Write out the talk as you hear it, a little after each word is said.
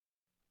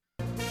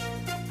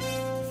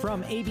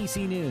from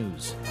ABC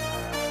News.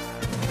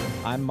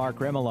 I'm Mark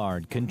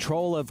Remillard.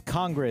 Control of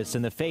Congress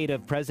and the fate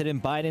of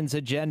President Biden's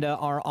agenda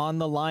are on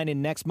the line in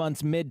next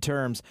month's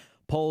midterms.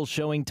 Polls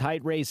showing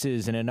tight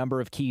races in a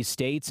number of key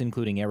states,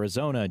 including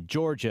Arizona,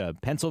 Georgia,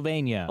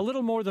 Pennsylvania. A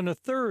little more than a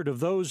third of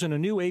those in a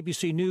new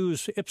ABC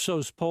News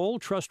Ipsos poll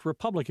trust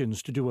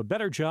Republicans to do a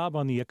better job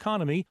on the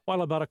economy,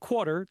 while about a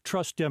quarter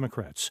trust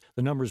Democrats.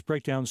 The numbers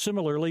break down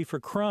similarly for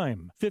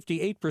crime.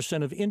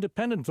 58% of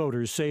independent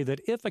voters say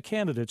that if a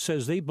candidate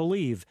says they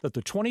believe that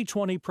the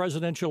 2020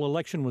 presidential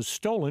election was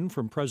stolen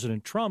from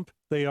President Trump,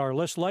 they are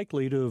less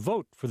likely to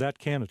vote for that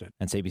candidate.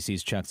 That's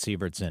ABC's Chuck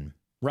Sievertson.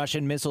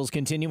 Russian missiles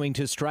continuing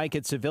to strike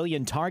at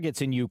civilian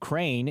targets in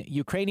Ukraine.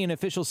 Ukrainian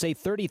officials say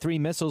 33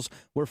 missiles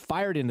were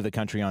fired into the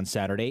country on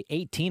Saturday,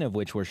 18 of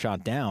which were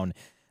shot down.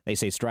 They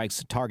say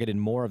strikes targeted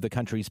more of the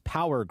country's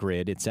power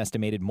grid. It's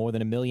estimated more than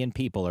 1 million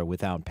people are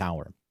without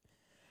power.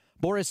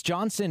 Boris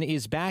Johnson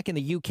is back in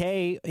the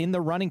UK in the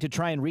running to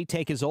try and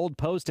retake his old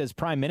post as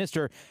prime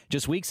minister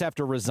just weeks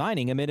after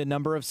resigning amid a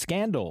number of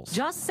scandals.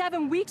 Just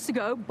 7 weeks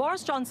ago,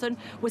 Boris Johnson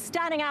was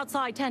standing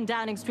outside 10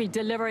 Downing Street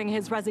delivering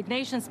his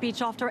resignation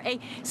speech after a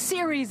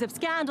series of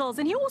scandals.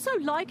 And he also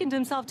likened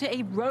himself to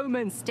a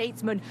Roman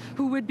statesman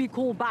who would be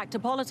called back to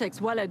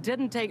politics. Well, it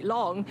didn't take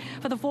long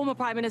for the former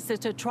prime minister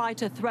to try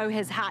to throw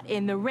his hat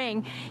in the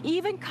ring,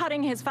 even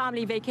cutting his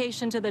family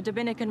vacation to the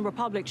Dominican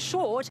Republic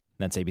short.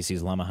 That's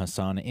ABC's Lama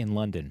Hassan in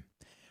London.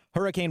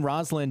 Hurricane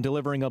Roslyn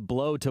delivering a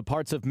blow to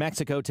parts of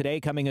Mexico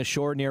today, coming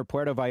ashore near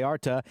Puerto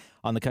Vallarta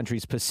on the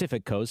country's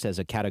Pacific coast as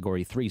a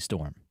Category 3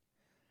 storm.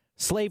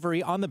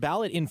 Slavery on the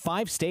ballot in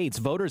 5 states.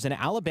 Voters in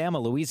Alabama,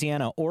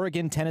 Louisiana,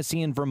 Oregon,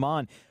 Tennessee, and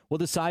Vermont will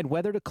decide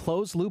whether to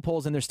close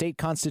loopholes in their state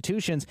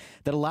constitutions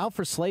that allow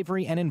for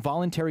slavery and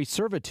involuntary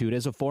servitude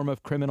as a form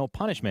of criminal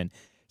punishment.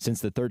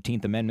 Since the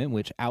 13th Amendment,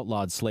 which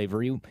outlawed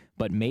slavery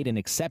but made an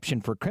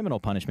exception for criminal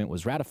punishment,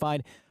 was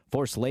ratified,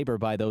 forced labor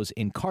by those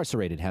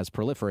incarcerated has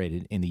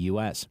proliferated in the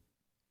U.S.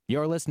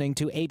 You're listening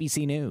to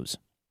ABC News.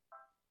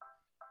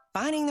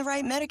 Finding the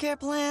right Medicare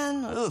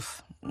plan?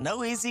 Oof,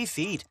 no easy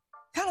feat.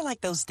 Kind of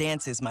like those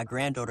dances my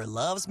granddaughter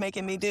loves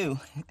making me do.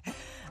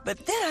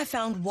 But then I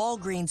found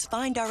Walgreens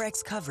Find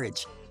Direct's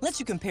coverage. Lets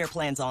you compare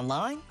plans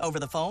online, over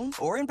the phone,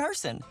 or in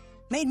person.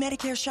 Made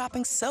Medicare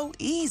shopping so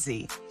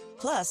easy.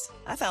 Plus,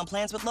 I found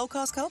plans with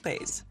low-cost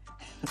copays.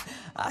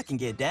 I can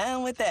get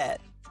down with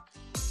that.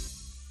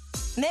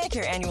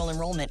 Medicare annual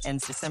enrollment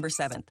ends December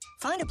 7th.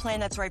 Find a plan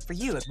that's right for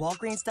you at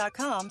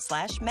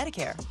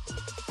walgreens.com/Medicare.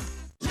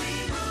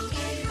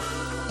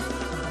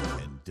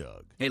 And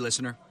Doug. Hey,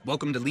 listener.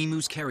 Welcome to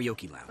Limu's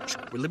Karaoke Lounge,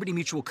 where Liberty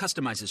Mutual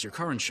customizes your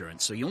car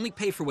insurance so you only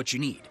pay for what you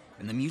need,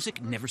 and the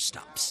music never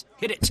stops.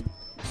 Hit it!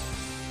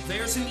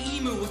 There's an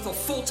emu with a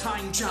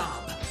full-time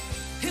job.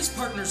 His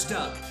partner's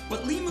Doug,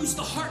 but Limu's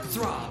the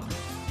heartthrob.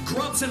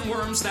 Grubs and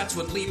worms, that's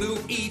what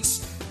Limu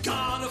eats.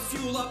 Gotta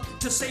fuel up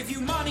to save you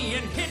money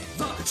and hit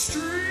the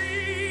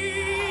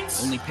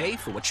streets. Only pay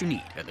for what you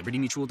need at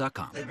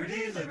libertymutual.com.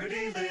 Liberty,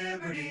 liberty,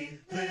 liberty,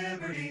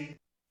 liberty.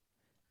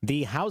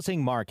 The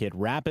housing market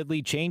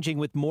rapidly changing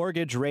with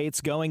mortgage rates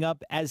going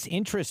up as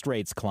interest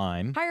rates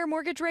climb. Higher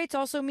mortgage rates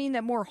also mean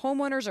that more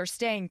homeowners are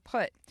staying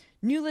put.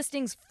 New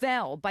listings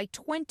fell by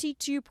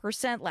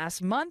 22%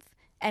 last month,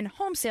 and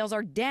home sales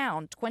are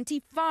down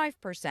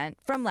 25%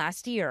 from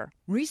last year.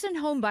 Recent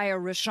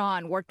homebuyer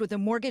Rashawn worked with a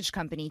mortgage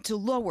company to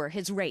lower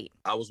his rate.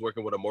 I was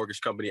working with a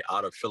mortgage company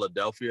out of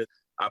Philadelphia.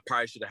 I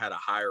probably should have had a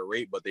higher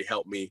rate, but they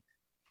helped me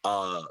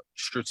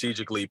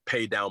strategically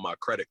pay down my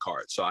credit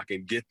card so I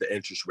can get the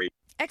interest rate.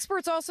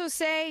 Experts also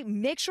say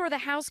make sure the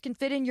house can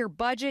fit in your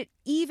budget,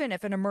 even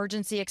if an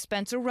emergency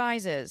expense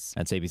arises.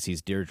 That's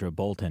ABC's Deirdre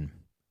Bolton.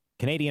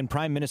 Canadian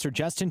Prime Minister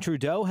Justin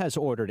Trudeau has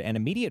ordered an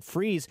immediate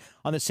freeze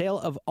on the sale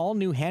of all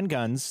new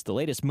handguns, the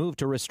latest move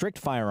to restrict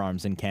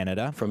firearms in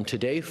Canada. From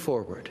today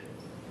forward,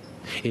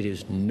 it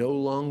is no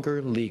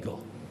longer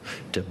legal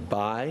to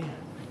buy,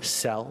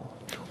 sell,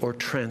 or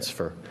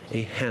transfer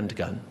a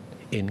handgun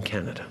in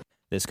Canada.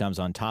 This comes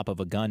on top of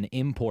a gun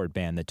import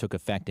ban that took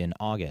effect in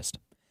August.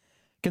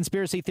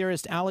 Conspiracy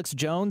theorist Alex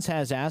Jones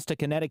has asked a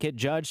Connecticut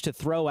judge to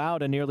throw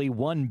out a nearly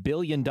 $1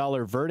 billion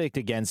verdict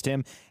against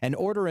him and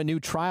order a new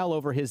trial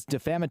over his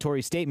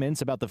defamatory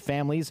statements about the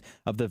families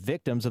of the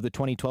victims of the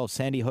 2012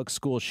 Sandy Hook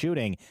school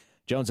shooting.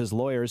 Jones's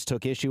lawyers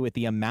took issue with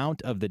the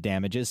amount of the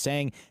damages,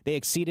 saying they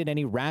exceeded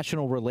any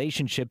rational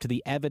relationship to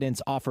the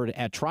evidence offered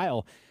at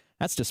trial.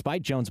 That's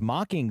despite Jones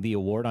mocking the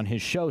award on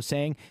his show,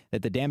 saying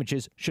that the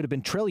damages should have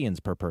been trillions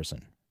per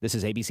person. This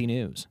is ABC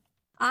News.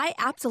 I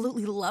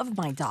absolutely love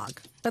my dog,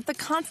 but the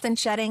constant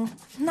shedding,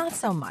 not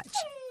so much.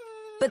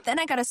 But then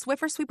I got a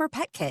Swiffer Sweeper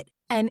Pet Kit,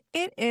 and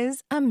it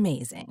is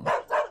amazing.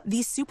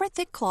 These super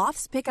thick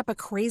cloths pick up a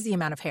crazy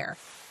amount of hair.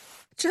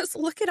 Just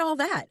look at all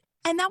that.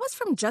 And that was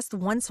from just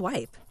one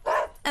swipe.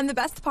 And the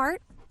best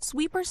part?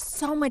 Sweeper's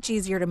so much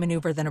easier to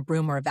maneuver than a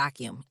broom or a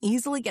vacuum,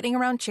 easily getting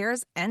around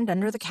chairs and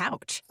under the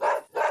couch.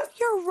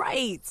 You're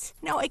right.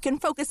 Now I can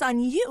focus on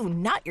you,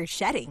 not your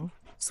shedding.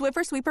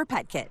 Swiffer Sweeper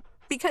Pet Kit,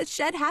 because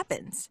shed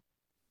happens.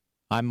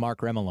 I'm Mark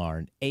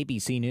Remillard,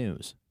 ABC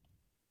News.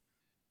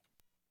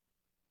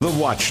 The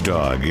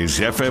Watchdog is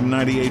FM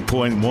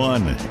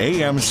 98.1,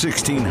 AM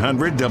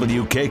 1600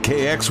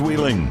 WKKX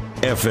Wheeling,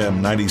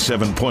 FM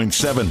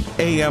 97.7,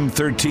 AM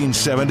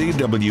 1370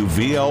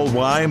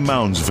 WVLY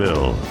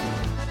Moundsville.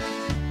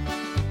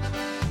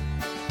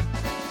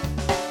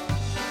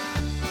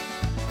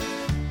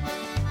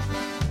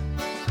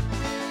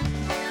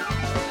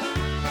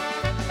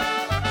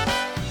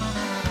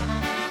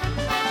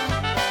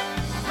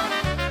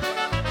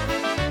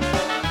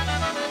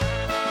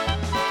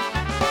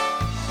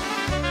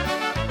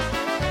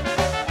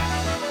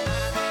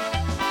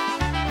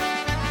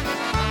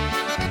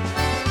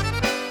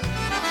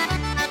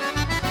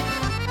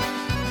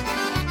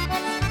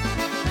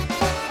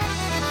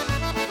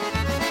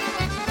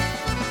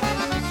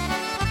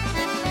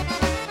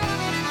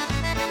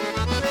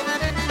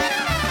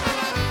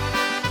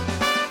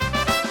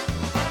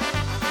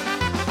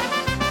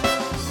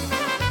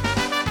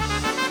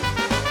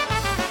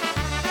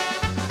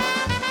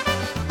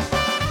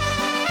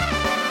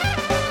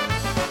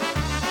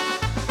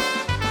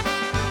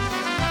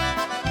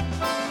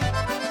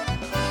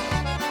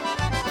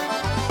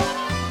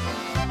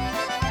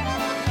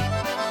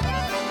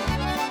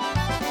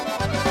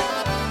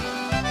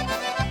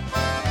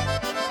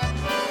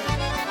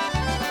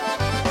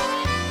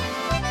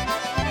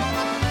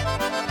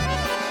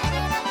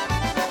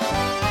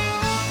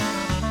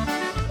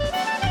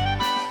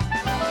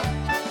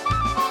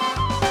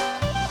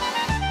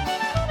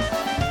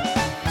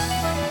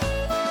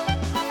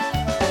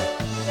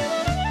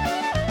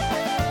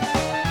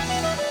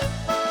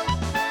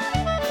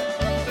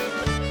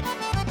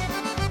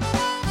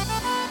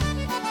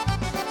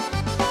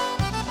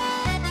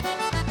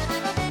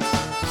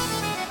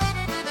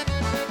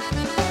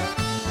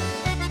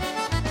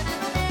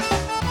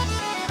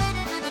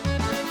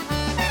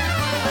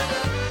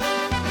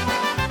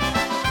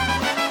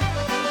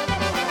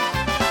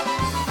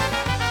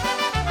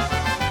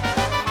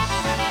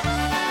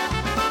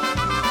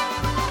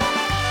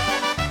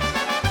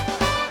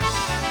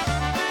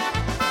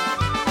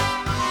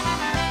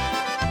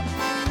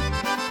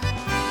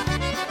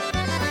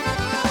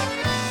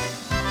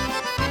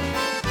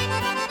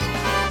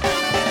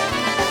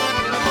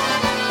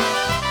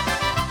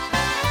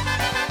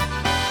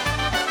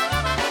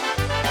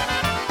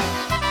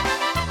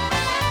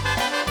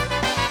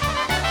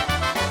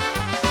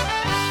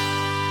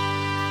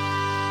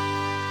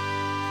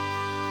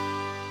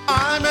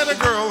 I met a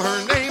girl,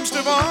 her name's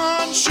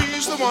Devon.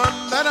 She's the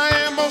one that I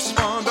am most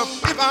fond of.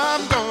 If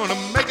I'm gonna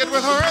make it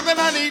with her, then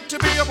I need to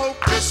be a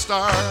polka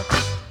star.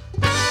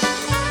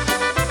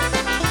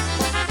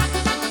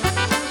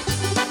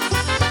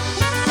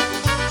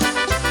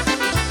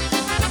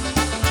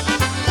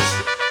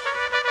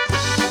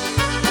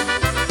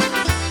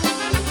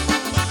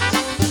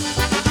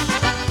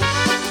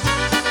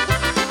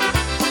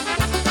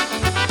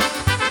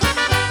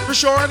 For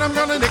short, I'm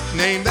gonna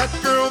nickname that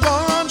girl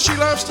Vaughn. She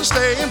loves to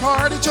stay and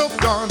party till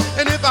dawn.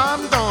 And if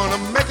I'm gonna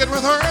make it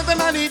with her, then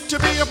I need to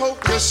be a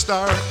polka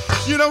star.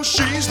 You know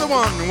she's the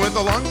one with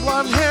the long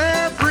blonde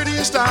hair,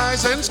 prettiest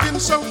eyes and skin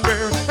so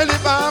fair. And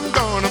if I'm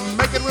gonna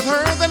make it with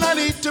her, then I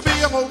need to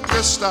be a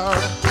polka star.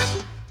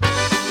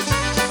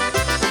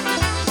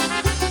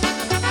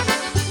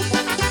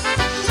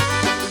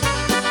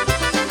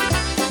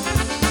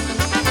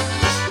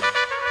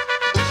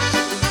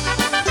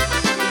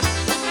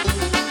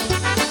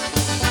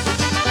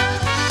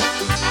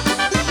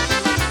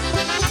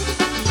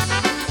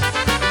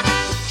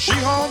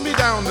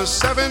 To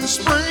Seven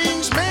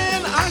Springs,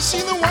 man, I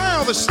see the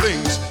wildest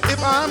things.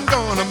 If I'm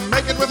gonna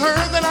make it with her,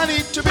 then I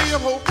need to be a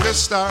polka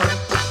star.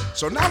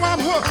 So now I'm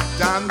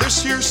hooked on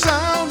this here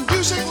sound,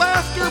 music,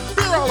 laughter,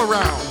 beer all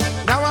around.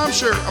 Now I'm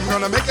sure I'm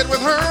gonna make it with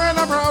her, and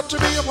I'm proud to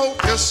be a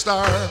polka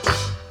star.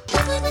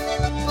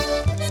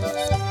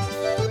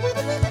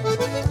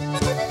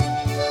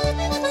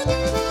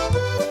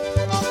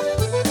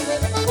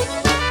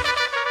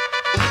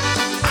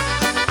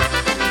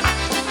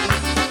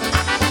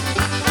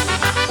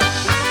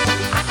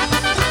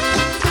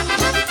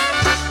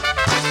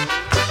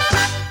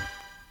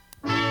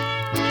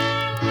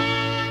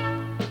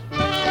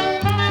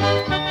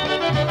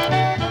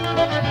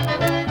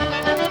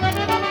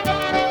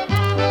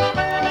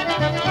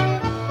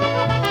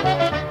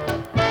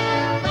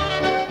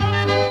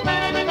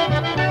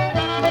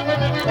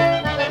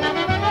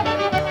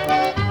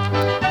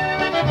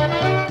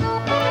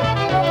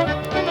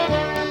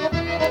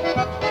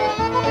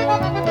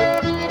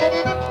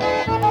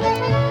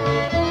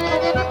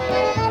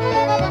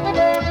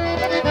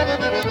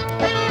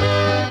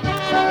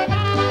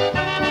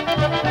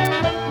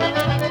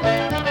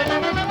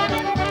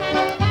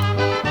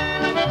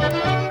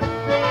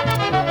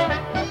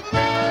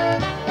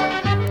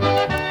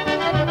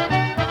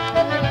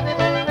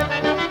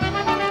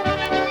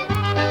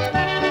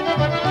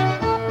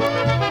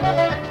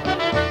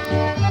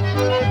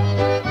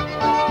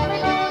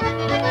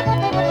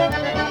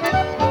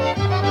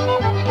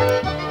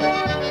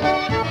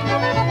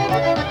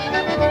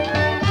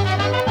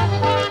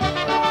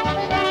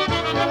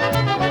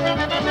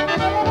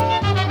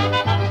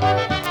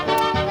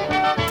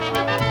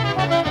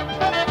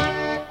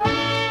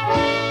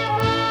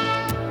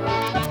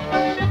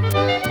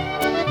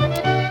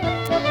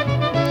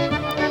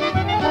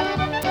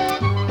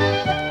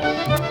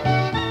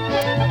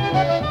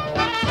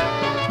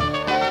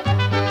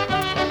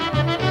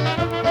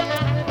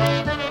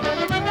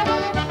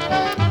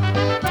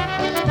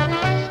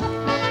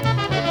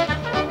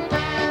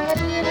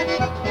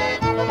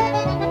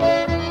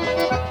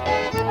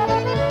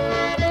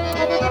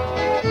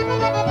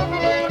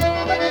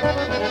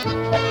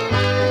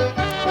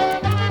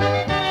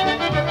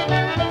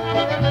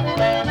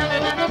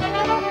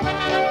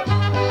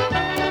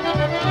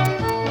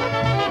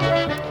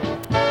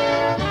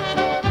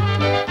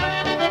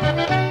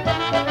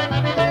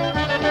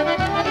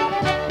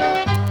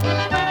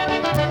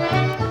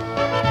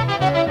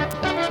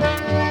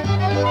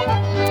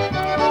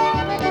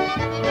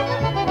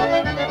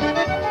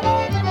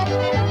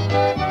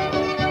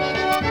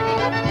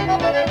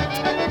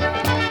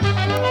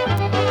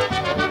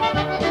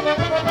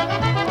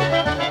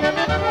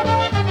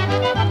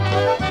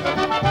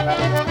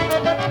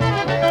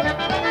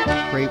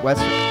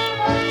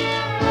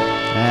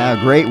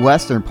 Great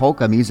Western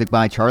polka music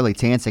by Charlie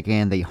Tancic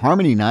and the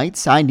Harmony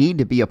Knights. I Need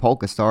to Be a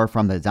Polka Star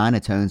from the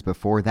Dynatones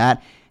before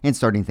that. And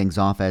starting things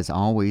off, as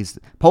always,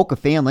 Polka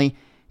Family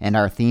and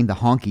our theme, the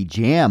Honky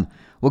Jam.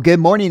 Well, good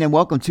morning and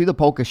welcome to the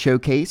Polka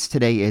Showcase.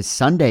 Today is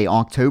Sunday,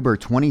 October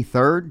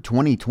 23rd,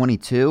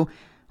 2022.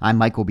 I'm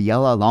Michael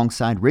Biella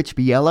alongside Rich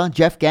Biella.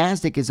 Jeff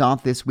Gazdick is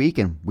off this week,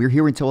 and we're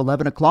here until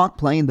 11 o'clock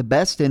playing the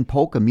best in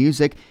polka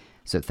music.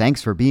 So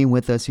thanks for being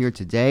with us here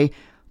today.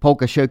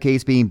 Polka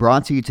Showcase being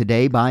brought to you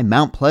today by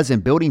Mount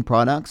Pleasant Building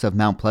Products of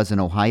Mount Pleasant,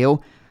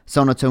 Ohio,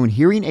 Sonotone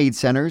Hearing Aid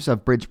Centers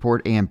of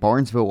Bridgeport and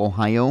Barnesville,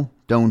 Ohio,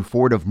 Doane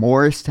Ford of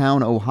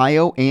Morristown,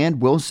 Ohio,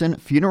 and Wilson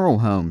Funeral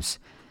Homes.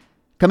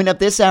 Coming up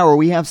this hour,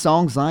 we have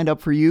songs lined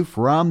up for you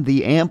from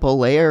the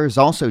Ampolaires,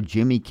 also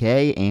Jimmy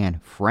Kay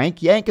and Frank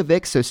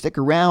Yankovic, so stick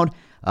around.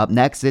 Up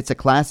next, it's a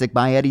classic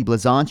by Eddie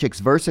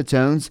Blazonczyk's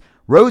Versatones,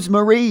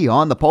 Rosemarie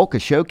on the Polka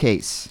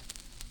Showcase.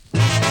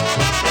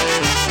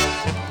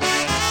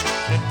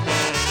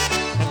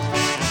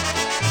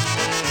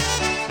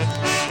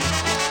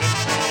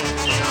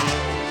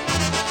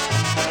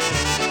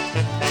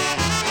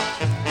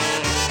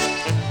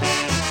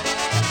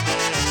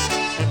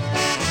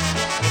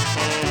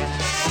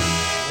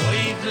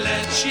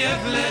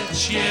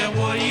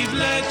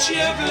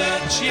 W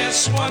lecie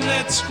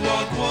słoneczko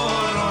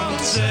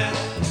gorące.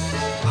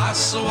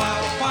 Pasła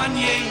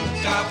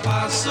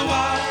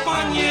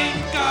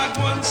panienka,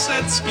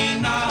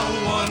 Głąsecki na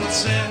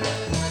łące.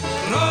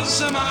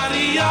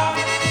 Rosemaria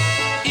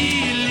i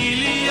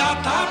lilia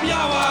ta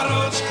biała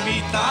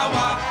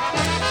rozkwitała.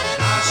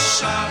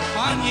 Nasza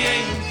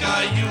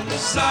panienka już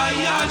za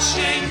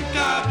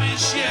Jasieńka by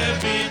się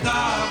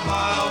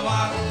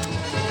wydawała.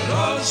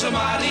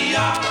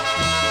 Rosemaria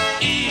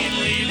i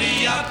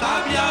lilia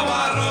ta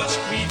biała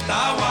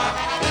rozkwitała.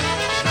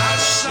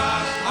 Nasza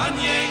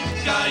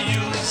panienka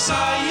już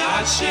za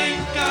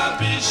Jasieńka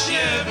by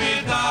się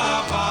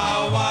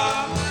wydawała.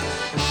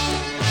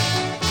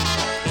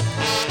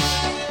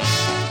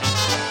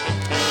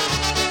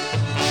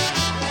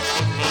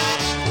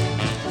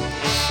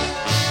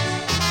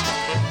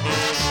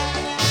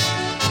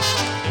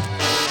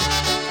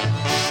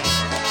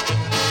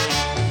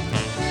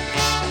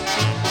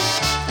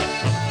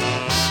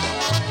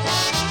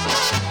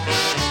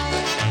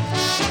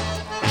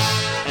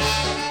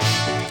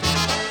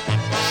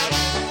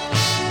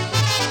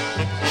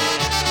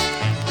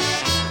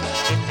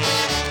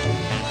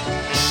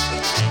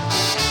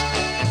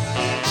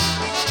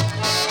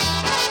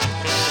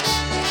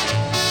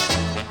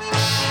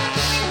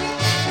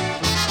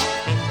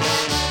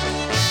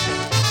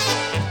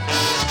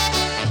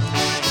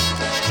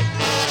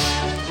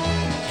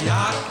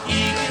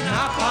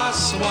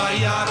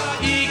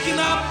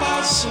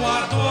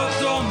 Do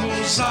domu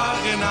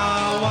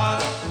zagnała.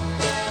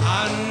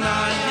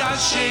 Anna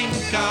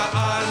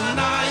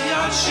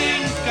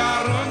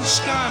Jasieńka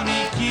rączkami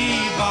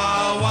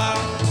kiwała.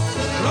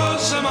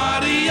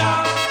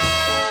 Rosemaria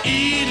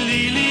i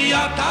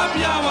lilia ta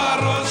biała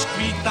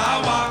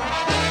rozkwitała.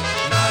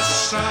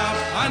 Nasza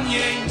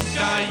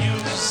panienka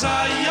już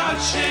za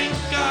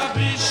Jasieńka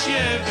by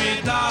się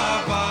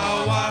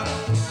wydawała.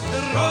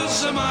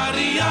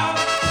 Rosemaria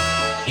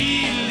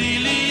i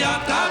lilia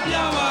ta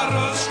biała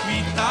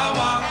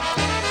rozkwitała.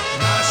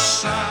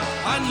 Nasza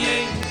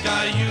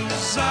panienka już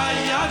za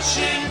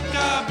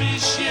Jasieńka by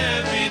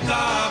się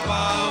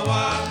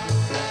wydawała.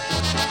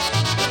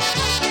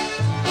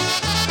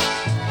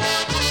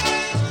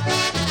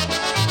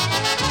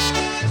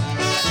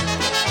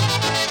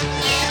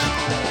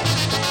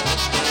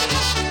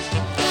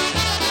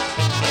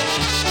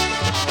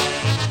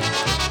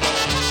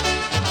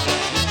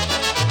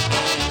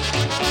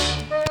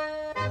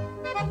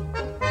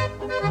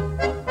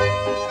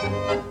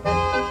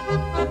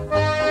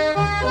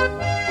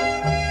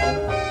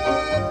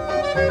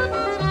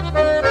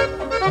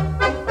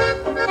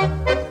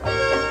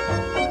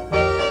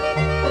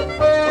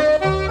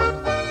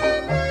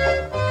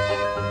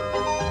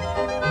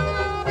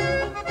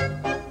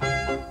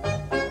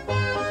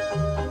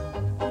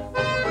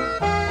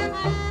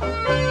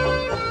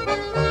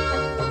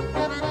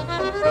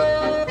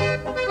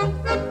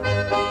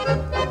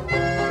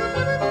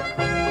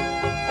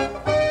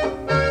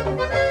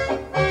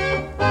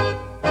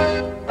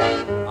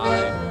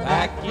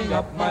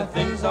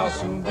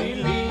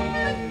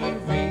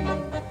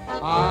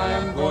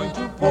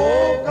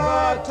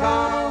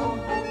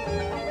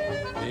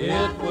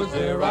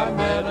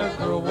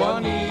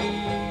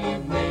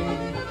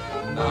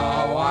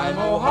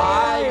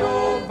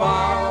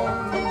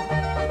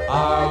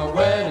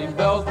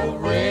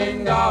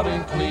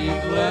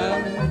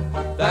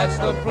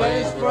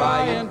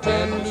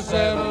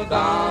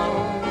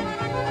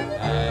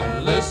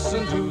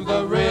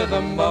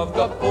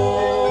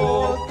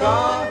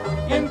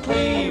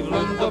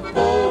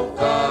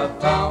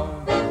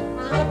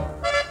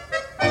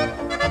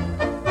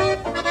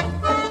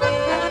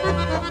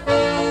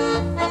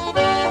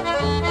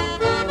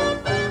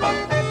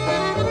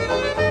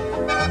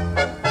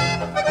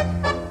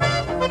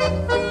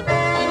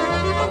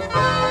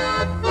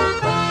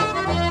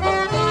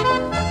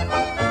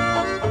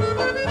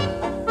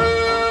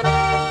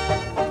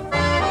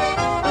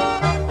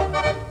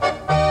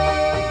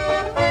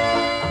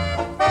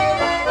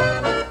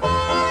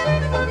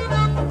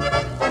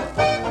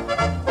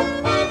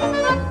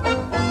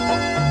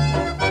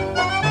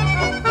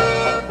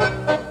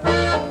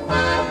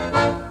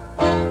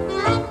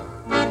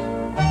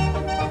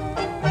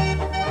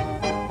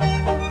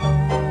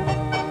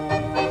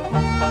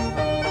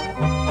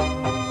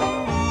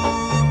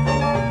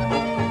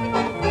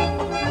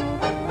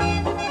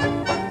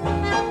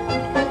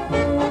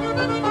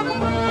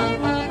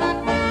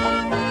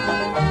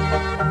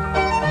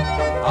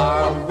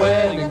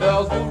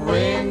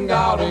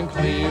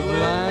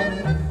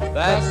 Cleveland,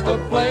 that's the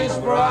place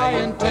where I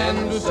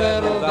intend to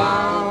settle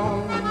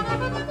down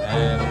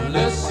and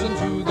listen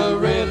to the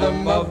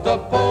rhythm of the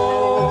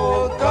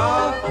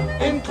polka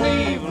in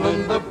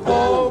Cleveland, the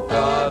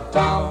polka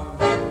town.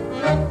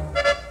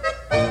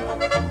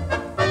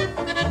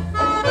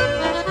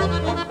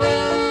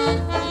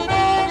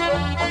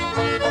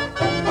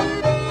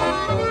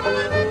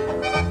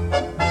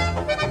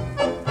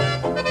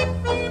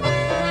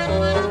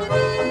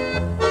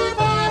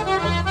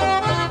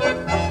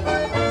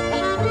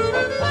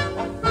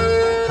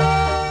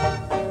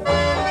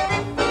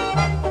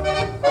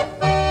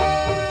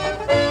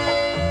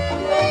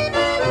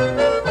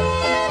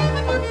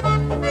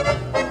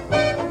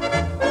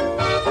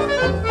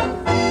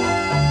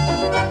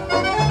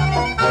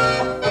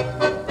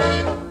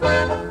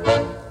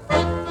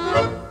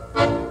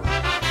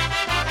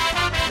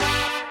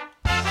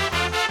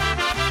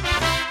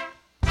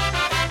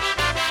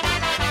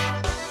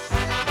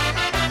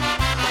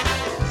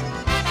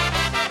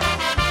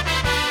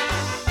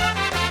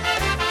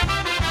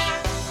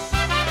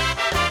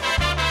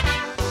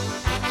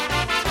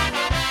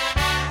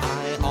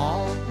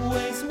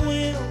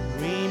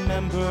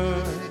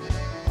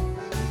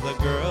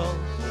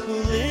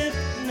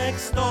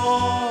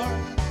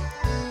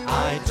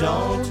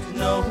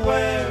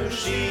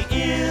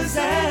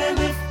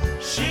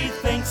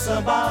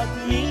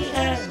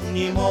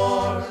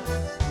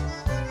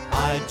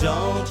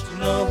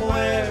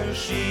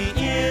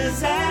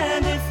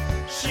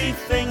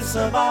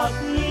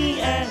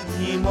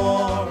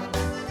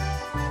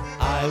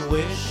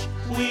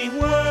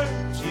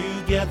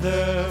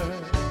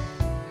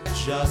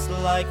 Just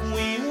like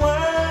we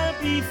were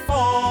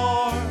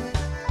before.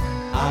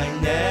 I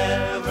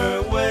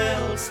never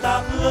will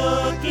stop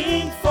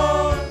looking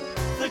for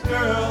the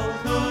girl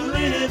who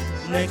lived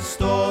next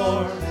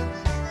door.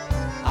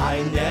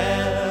 I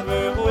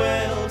never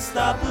will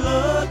stop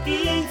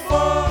looking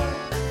for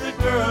the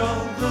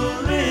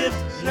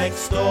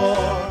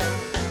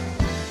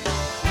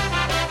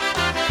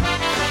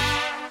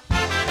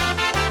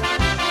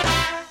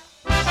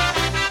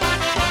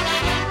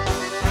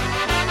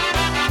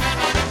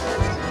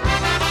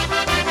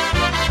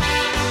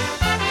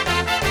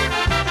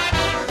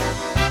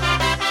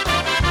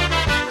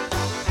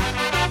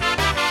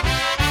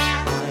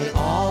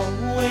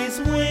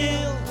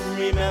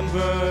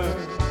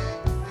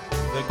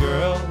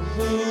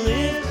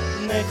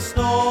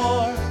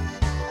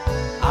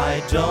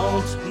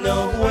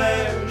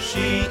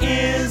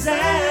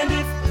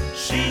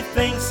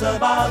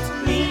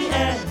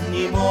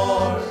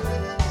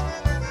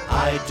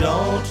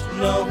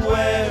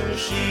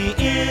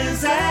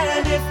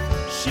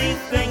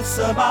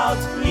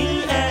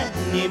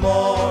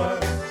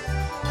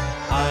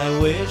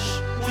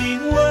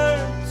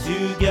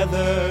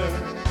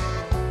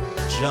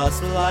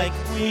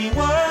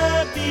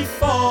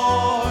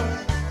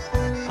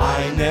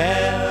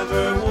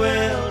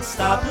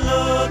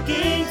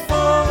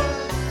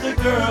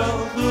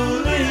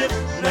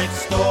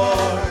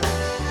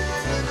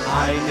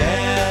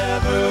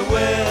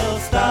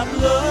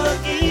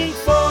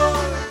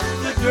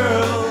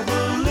girl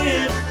who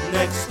lived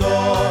next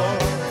door.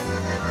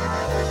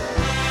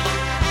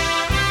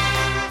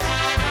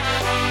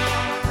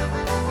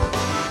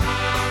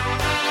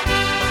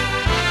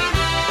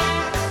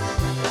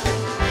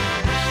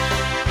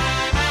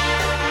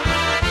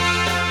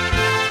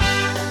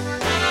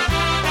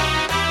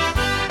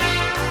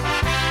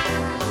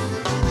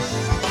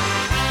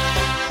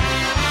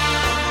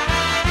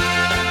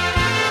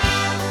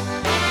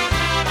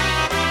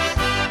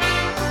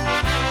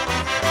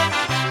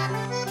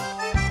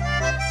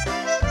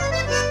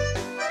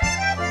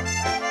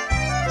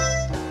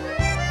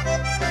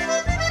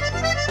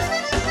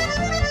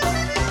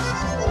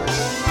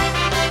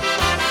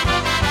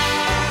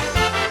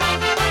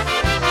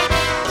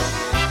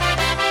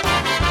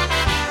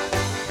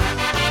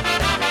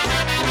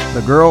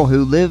 The Girl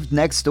Who Lived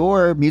Next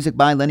Door, music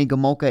by Lenny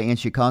Gomulka and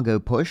Chicago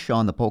Push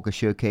on the Polka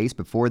Showcase.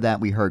 Before that,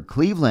 we heard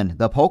Cleveland,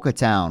 the Polka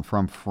Town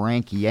from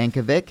Frank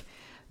Yankovic.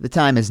 The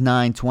time is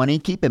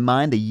 9:20. Keep in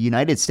mind the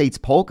United States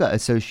Polka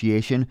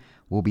Association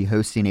will be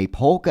hosting a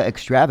polka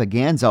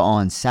extravaganza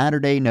on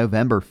Saturday,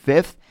 November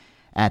 5th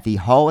at the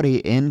Holiday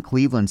Inn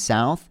Cleveland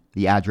South.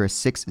 The address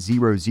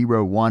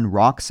 6001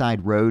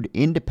 Rockside Road,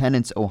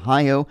 Independence,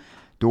 Ohio.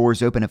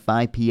 Doors open at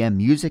 5 p.m.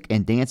 Music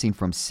and dancing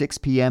from 6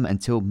 p.m.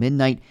 until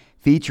midnight,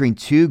 featuring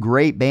two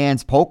great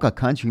bands, Polka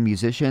Country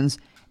Musicians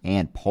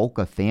and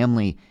Polka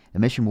Family.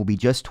 Admission will be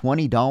just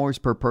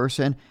 $20 per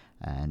person,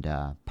 and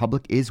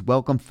public is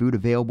welcome. Food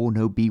available,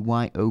 no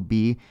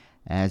BYOB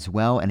as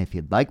well. And if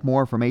you'd like more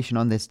information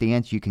on this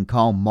dance, you can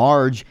call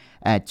Marge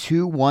at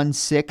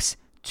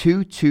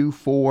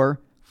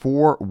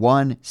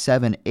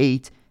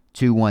 216-224-4178,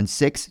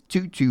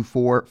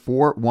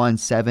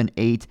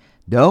 216-224-4178.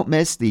 Don't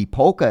miss the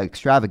Polka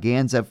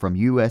Extravaganza from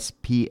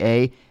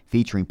USPA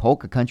featuring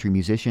Polka Country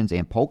Musicians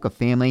and Polka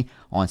Family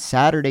on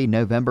Saturday,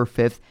 November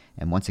 5th.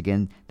 And once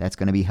again, that's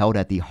going to be held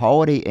at the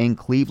Holiday Inn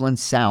Cleveland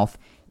South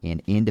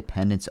in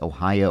Independence,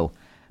 Ohio.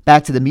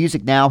 Back to the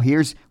music now.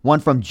 Here's one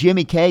from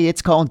Jimmy K.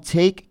 It's called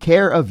Take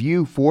Care of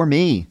You for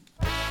Me.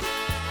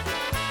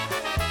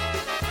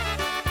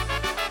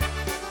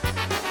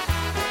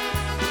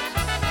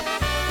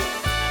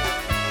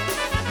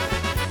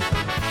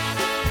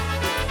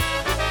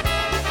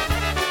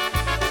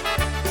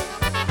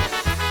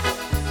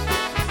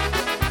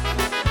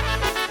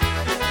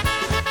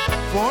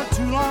 For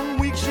 2 long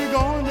weeks you're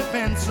going to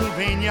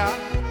Pennsylvania,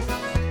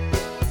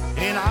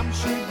 and I'm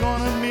sure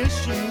gonna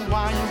miss you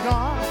while you're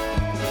gone.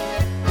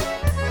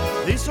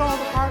 This old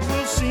heart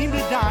will seem to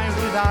die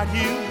without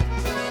you,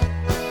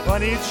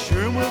 but it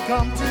sure will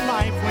come to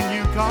life when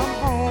you come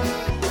home.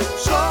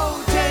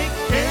 So take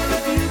care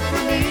of you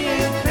for me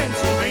in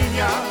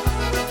Pennsylvania,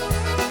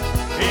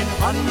 and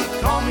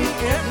honey, call me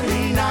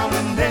every now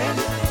and then.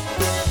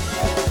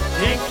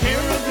 Take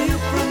care of you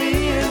for me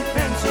in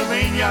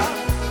Pennsylvania,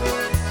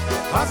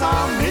 'cause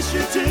I'll miss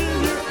you till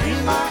you're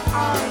in my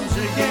arms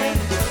again.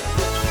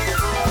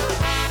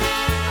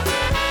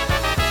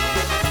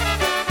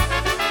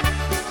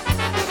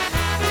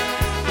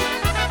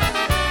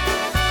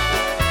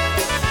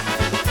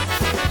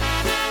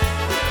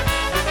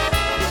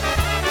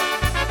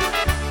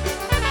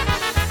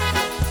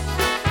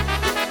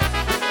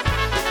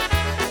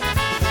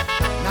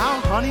 Now,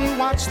 honey,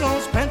 watch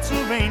those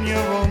Pennsylvania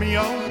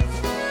Romeos,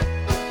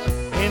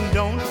 and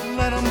don't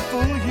let them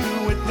fool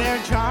you with their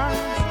charms.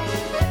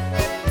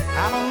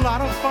 Have a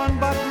lot of fun,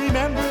 but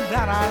remember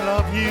that I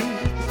love you,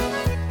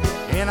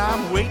 and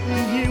I'm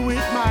waiting here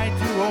with my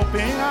 2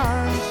 open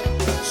arms.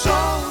 So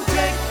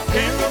take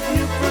care of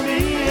you for me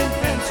in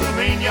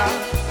Pennsylvania,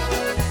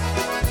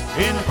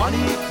 and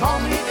honey, call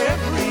me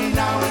every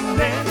now and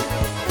then.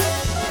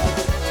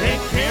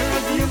 Take care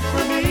of you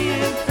for me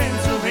in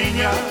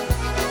Pennsylvania,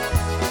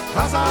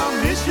 'cause I'll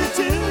miss you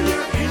till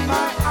you're in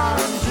my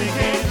arms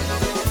again.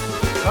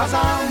 'Cause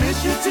I'll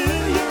miss you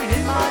till you're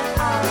in my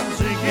arms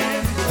again.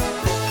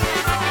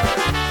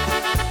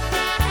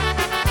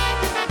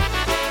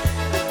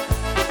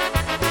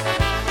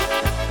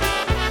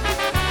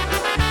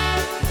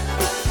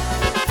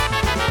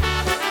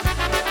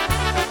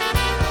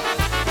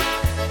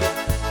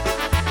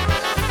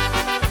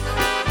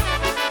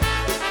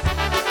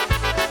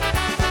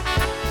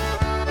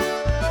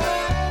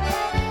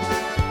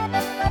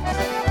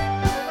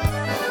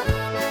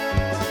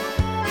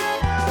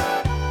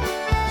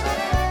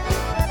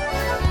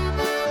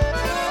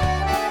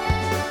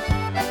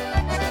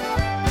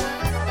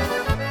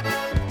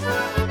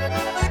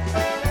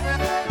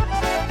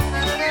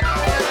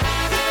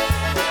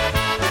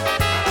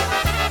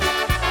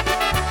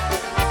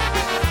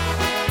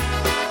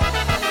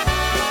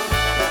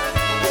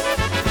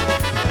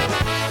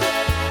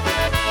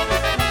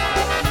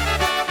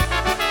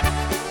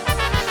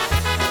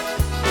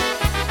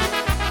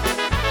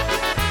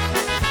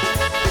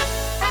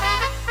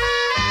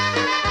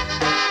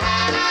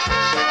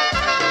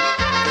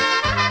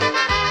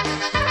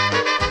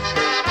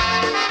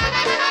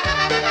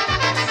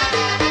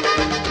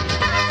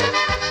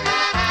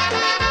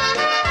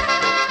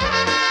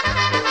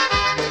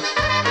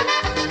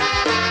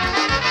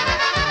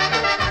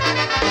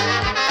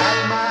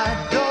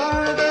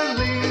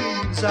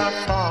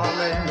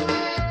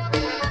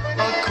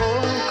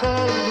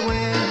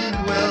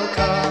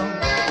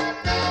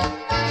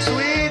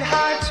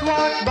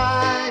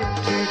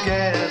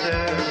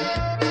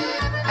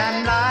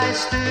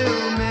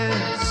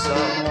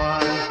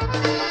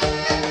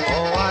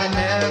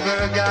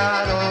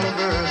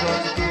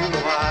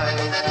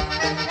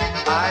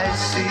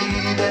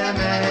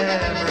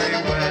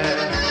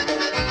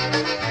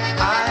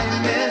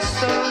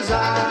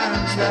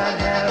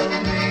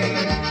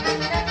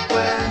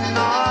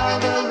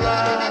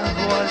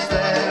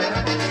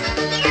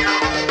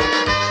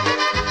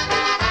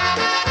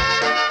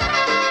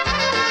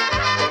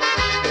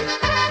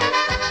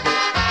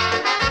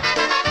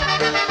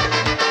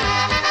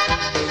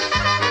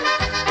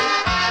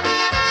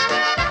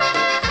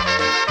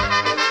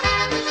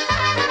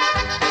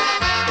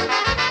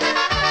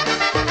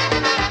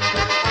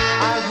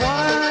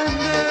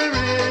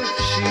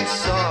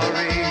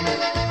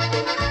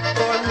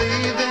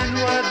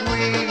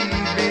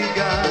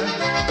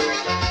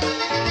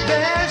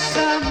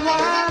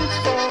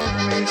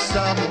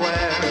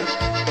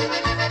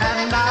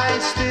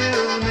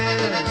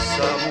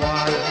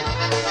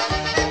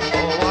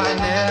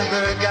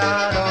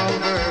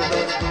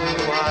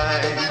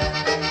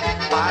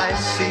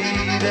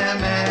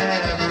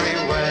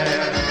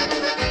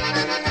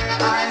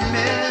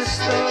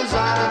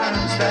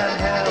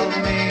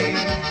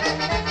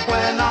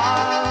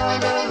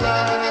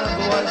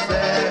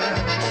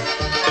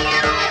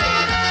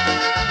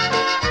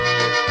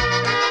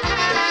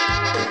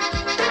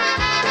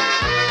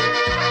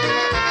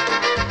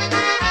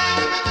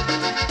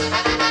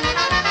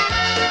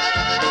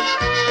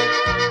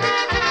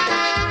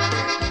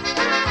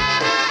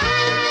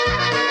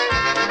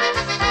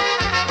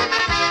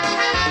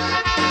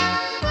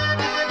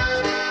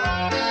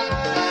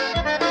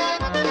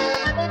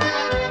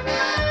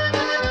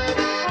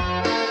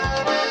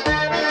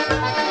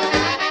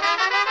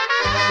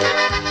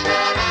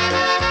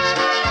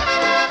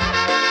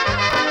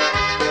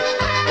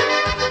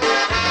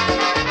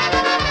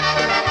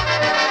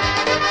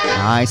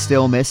 I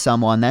Still Miss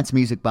Someone. That's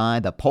music by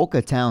the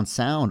Polka Town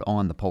Sound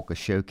on the Polka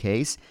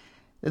Showcase.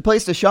 The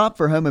place to shop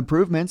for home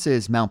improvements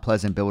is Mount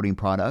Pleasant Building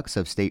Products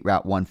of State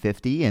Route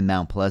 150 in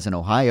Mount Pleasant,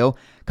 Ohio.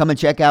 Come and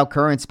check out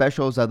current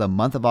specials of the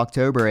month of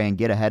October and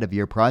get ahead of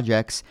your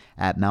projects.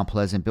 At Mount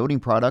Pleasant Building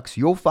Products,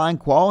 you'll find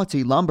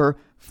quality lumber,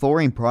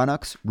 flooring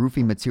products,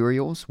 roofing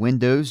materials,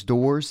 windows,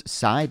 doors,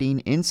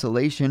 siding,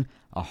 insulation,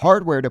 a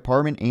hardware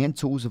department, and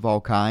tools of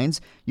all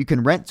kinds. You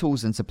can rent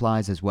tools and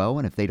supplies as well,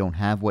 and if they don't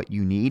have what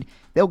you need,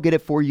 they'll get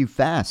it for you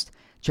fast.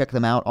 Check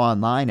them out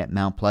online at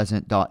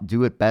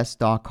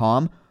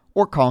mountpleasant.doitbest.com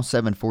or call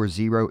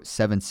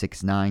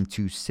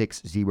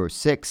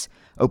 740-769-2606.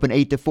 Open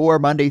 8 to 4,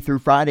 Monday through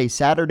Friday,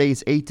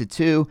 Saturdays 8 to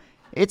 2.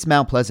 It's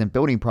Mount Pleasant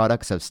Building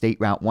Products of State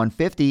Route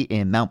 150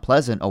 in Mount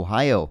Pleasant,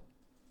 Ohio.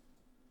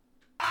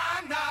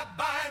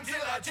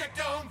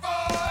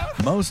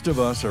 Most of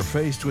us are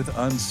faced with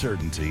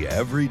uncertainty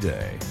every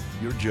day.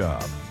 Your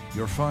job,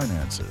 your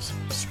finances,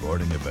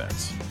 sporting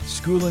events,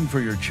 schooling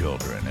for your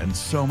children, and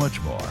so much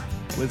more.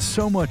 With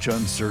so much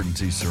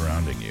uncertainty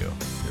surrounding you,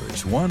 there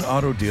is one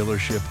auto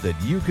dealership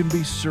that you can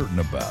be certain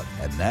about,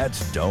 and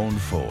that's Doan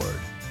Ford.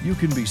 You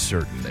can be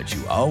certain that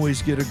you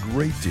always get a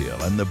great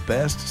deal and the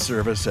best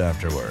service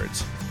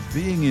afterwards.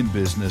 Being in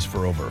business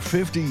for over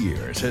 50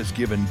 years has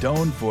given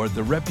Doan Ford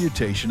the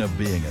reputation of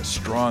being a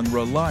strong,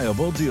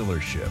 reliable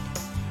dealership.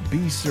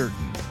 Be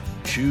certain.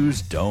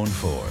 Choose Doan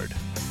Ford.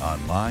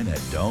 Online at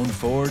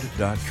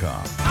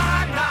DoanFord.com.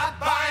 I'm not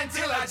buying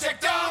till I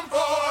check Doan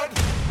Ford.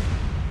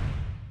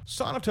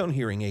 Sonotone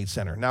Hearing Aid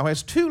Center now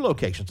has 2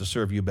 locations to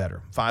serve you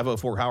better.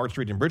 504 Howard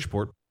Street in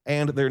Bridgeport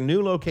and their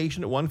new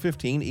location at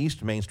 115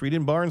 East Main Street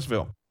in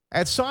Barnesville.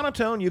 At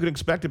Sonotone, you can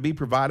expect to be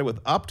provided with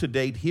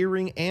up-to-date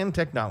hearing and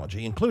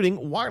technology,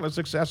 including wireless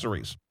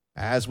accessories.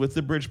 As with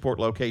the Bridgeport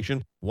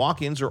location,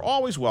 walk-ins are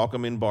always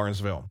welcome in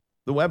Barnesville.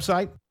 The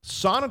website,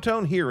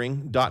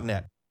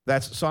 sonotonehearing.net.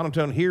 That's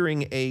Sonotone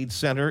Hearing Aid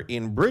Center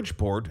in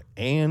Bridgeport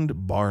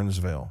and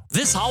Barnesville.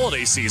 This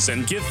holiday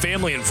season, give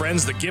family and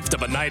friends the gift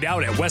of a night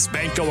out at West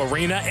Banco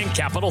Arena and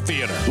Capitol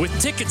Theater. With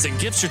tickets and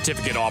gift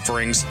certificate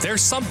offerings,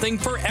 there's something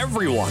for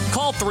everyone.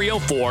 Call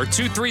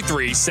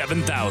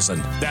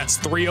 304-233-7000. That's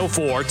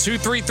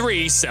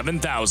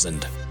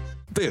 304-233-7000.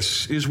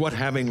 This is what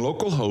having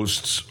local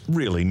hosts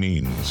really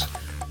means.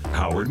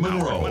 Howard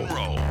Monroe,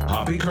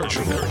 Hoppy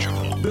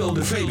Kirchhoff, Bill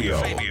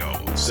DeFabio,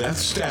 Seth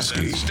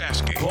Stasky,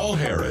 Paul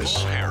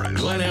Harris,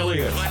 Glenn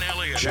Elliott,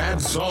 Chad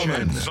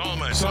Zalman,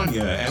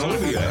 Sonia and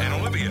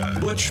Olivia,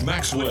 Butch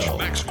Maxwell,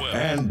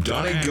 and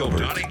Donnie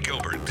Gilbert.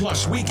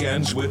 Plus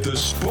weekends with the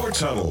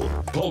Sports Huddle,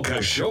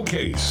 Polka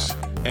Showcase,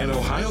 and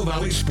Ohio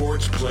Valley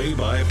Sports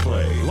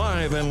Play-by-Play.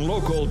 Live and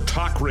local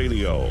talk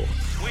radio.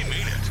 We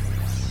mean it.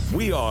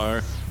 We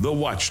are the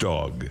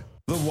Watchdog.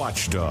 The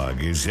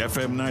Watchdog is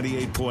FM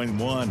 98.1,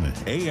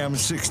 AM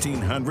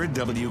 1600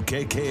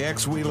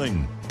 WKKX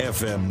Wheeling,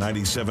 FM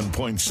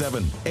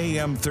 97.7,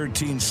 AM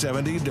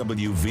 1370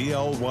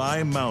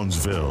 WVLY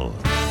Moundsville.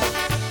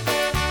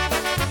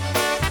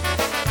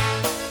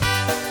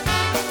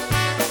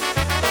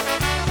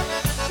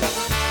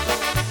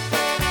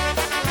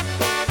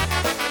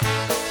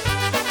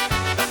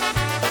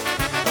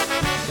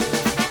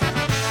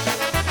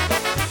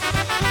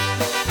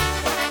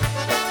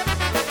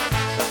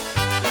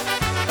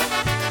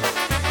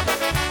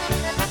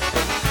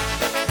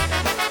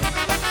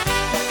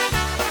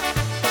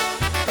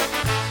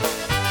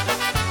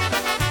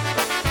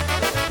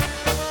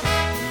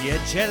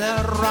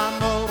 Niedzielę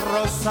rano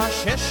rosa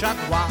się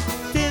szadła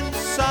w tym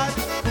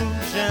sadku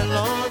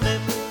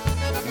zielonym.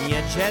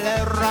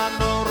 Niedzielę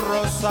rano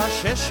rosa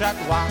się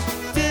szadła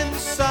w tym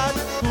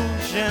sadku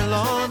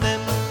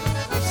zielonym.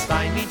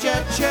 Staj mi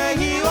dziewczę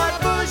i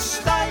odpuść,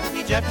 staj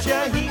mi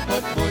dziewczę i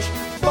odpuść,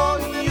 bo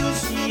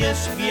już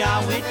jest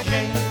biały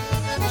dzień.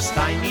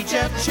 Staj mi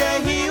dziewczę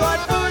i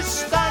odpuść,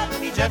 staj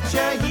mi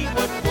dziewczę i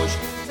odpuść,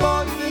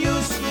 bo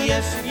już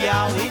jest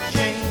biały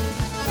dzień.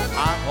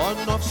 A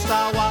ono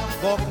wstała,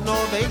 w okno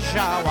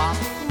wyjrzała,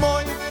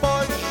 mój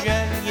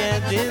Boże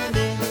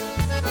jedyny.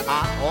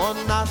 A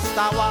ona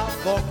stała,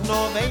 w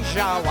okno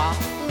wyjrzała,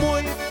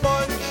 mój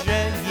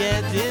Boże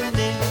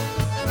jedyny.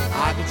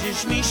 A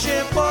gdzieś mi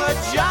się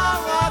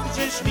podział, a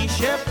gdzieś mi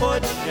się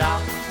podział,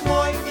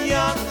 mój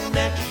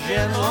Janek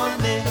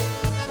zielony.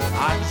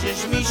 A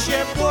gdzieś mi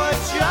się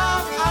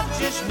podział, a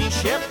gdzieś mi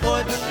się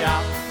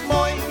podział,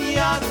 mój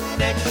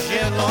Janek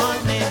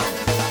zielony.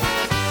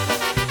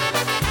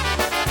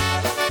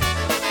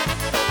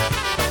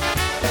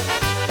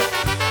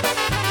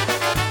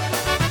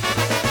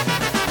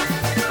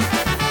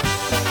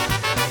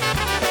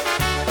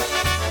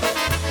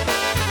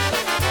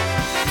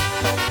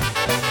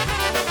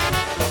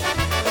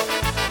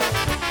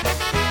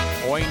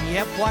 Oj,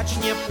 nie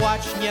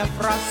płacz, nie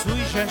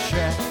frasujże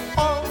się,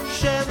 o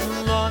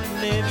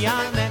zielony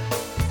wianek.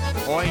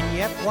 Oj,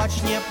 nie płacz,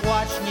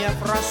 nie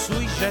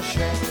frasujże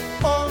się,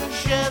 o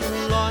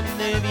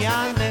zielony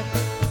wianek.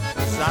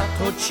 Za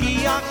to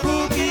ci ja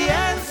kupię,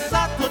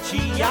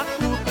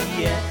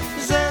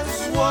 ze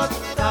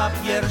złota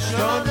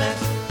pierścionek.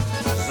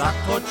 Za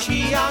to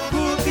ci ja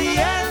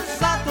kupię,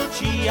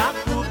 ci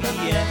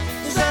Jakubie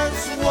ze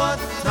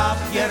złota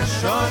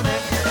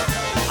pierścionek.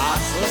 A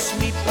cóż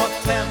mi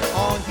potem,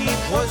 oj,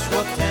 po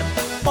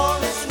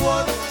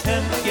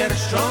złotym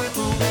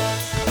pierścionku.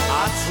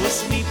 A cóż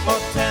mi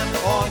potem,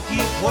 oj,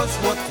 po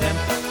złotym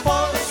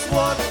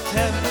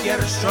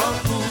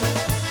pierścionku.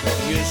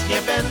 Już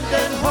nie będę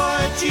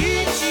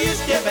chodzić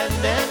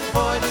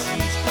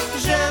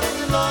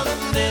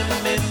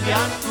zielonymi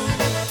wianku.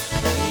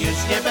 Już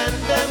nie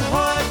będę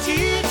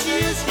chodzić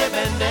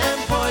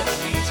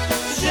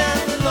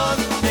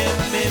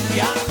zielonymi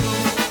wianku.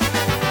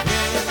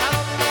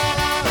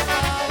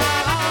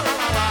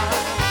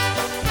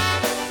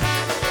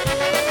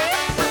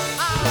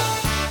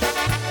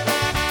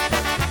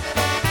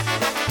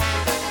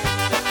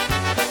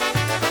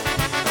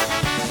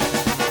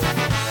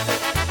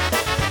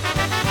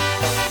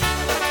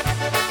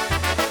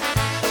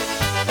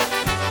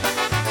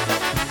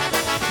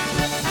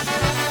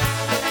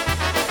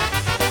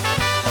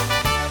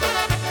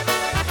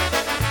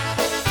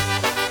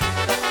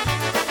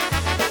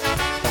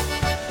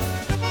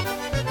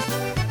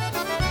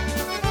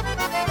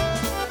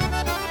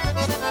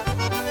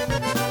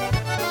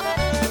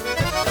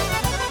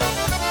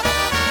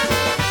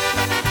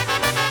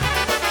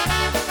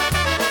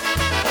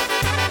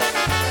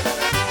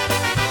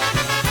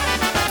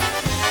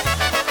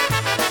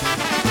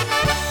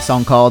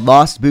 Song called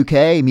Lost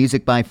Bouquet,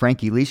 music by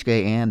Frankie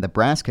Lischke and the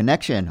Brass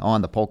Connection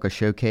on the Polka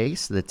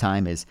Showcase. The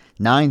time is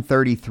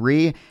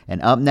 9:33,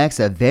 and up next,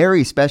 a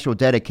very special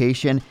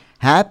dedication.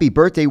 Happy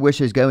birthday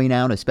wishes going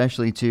out,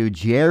 especially to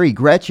Jerry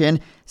Gretchen,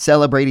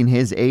 celebrating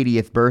his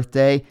 80th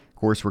birthday. Of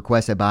course,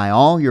 requested by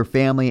all your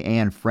family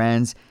and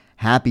friends.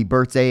 Happy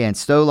birthday, and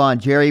Stolon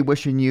Jerry,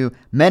 wishing you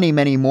many,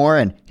 many more.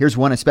 And here's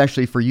one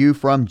especially for you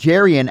from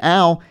Jerry and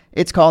Al.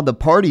 It's called the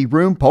Party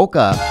Room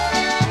Polka.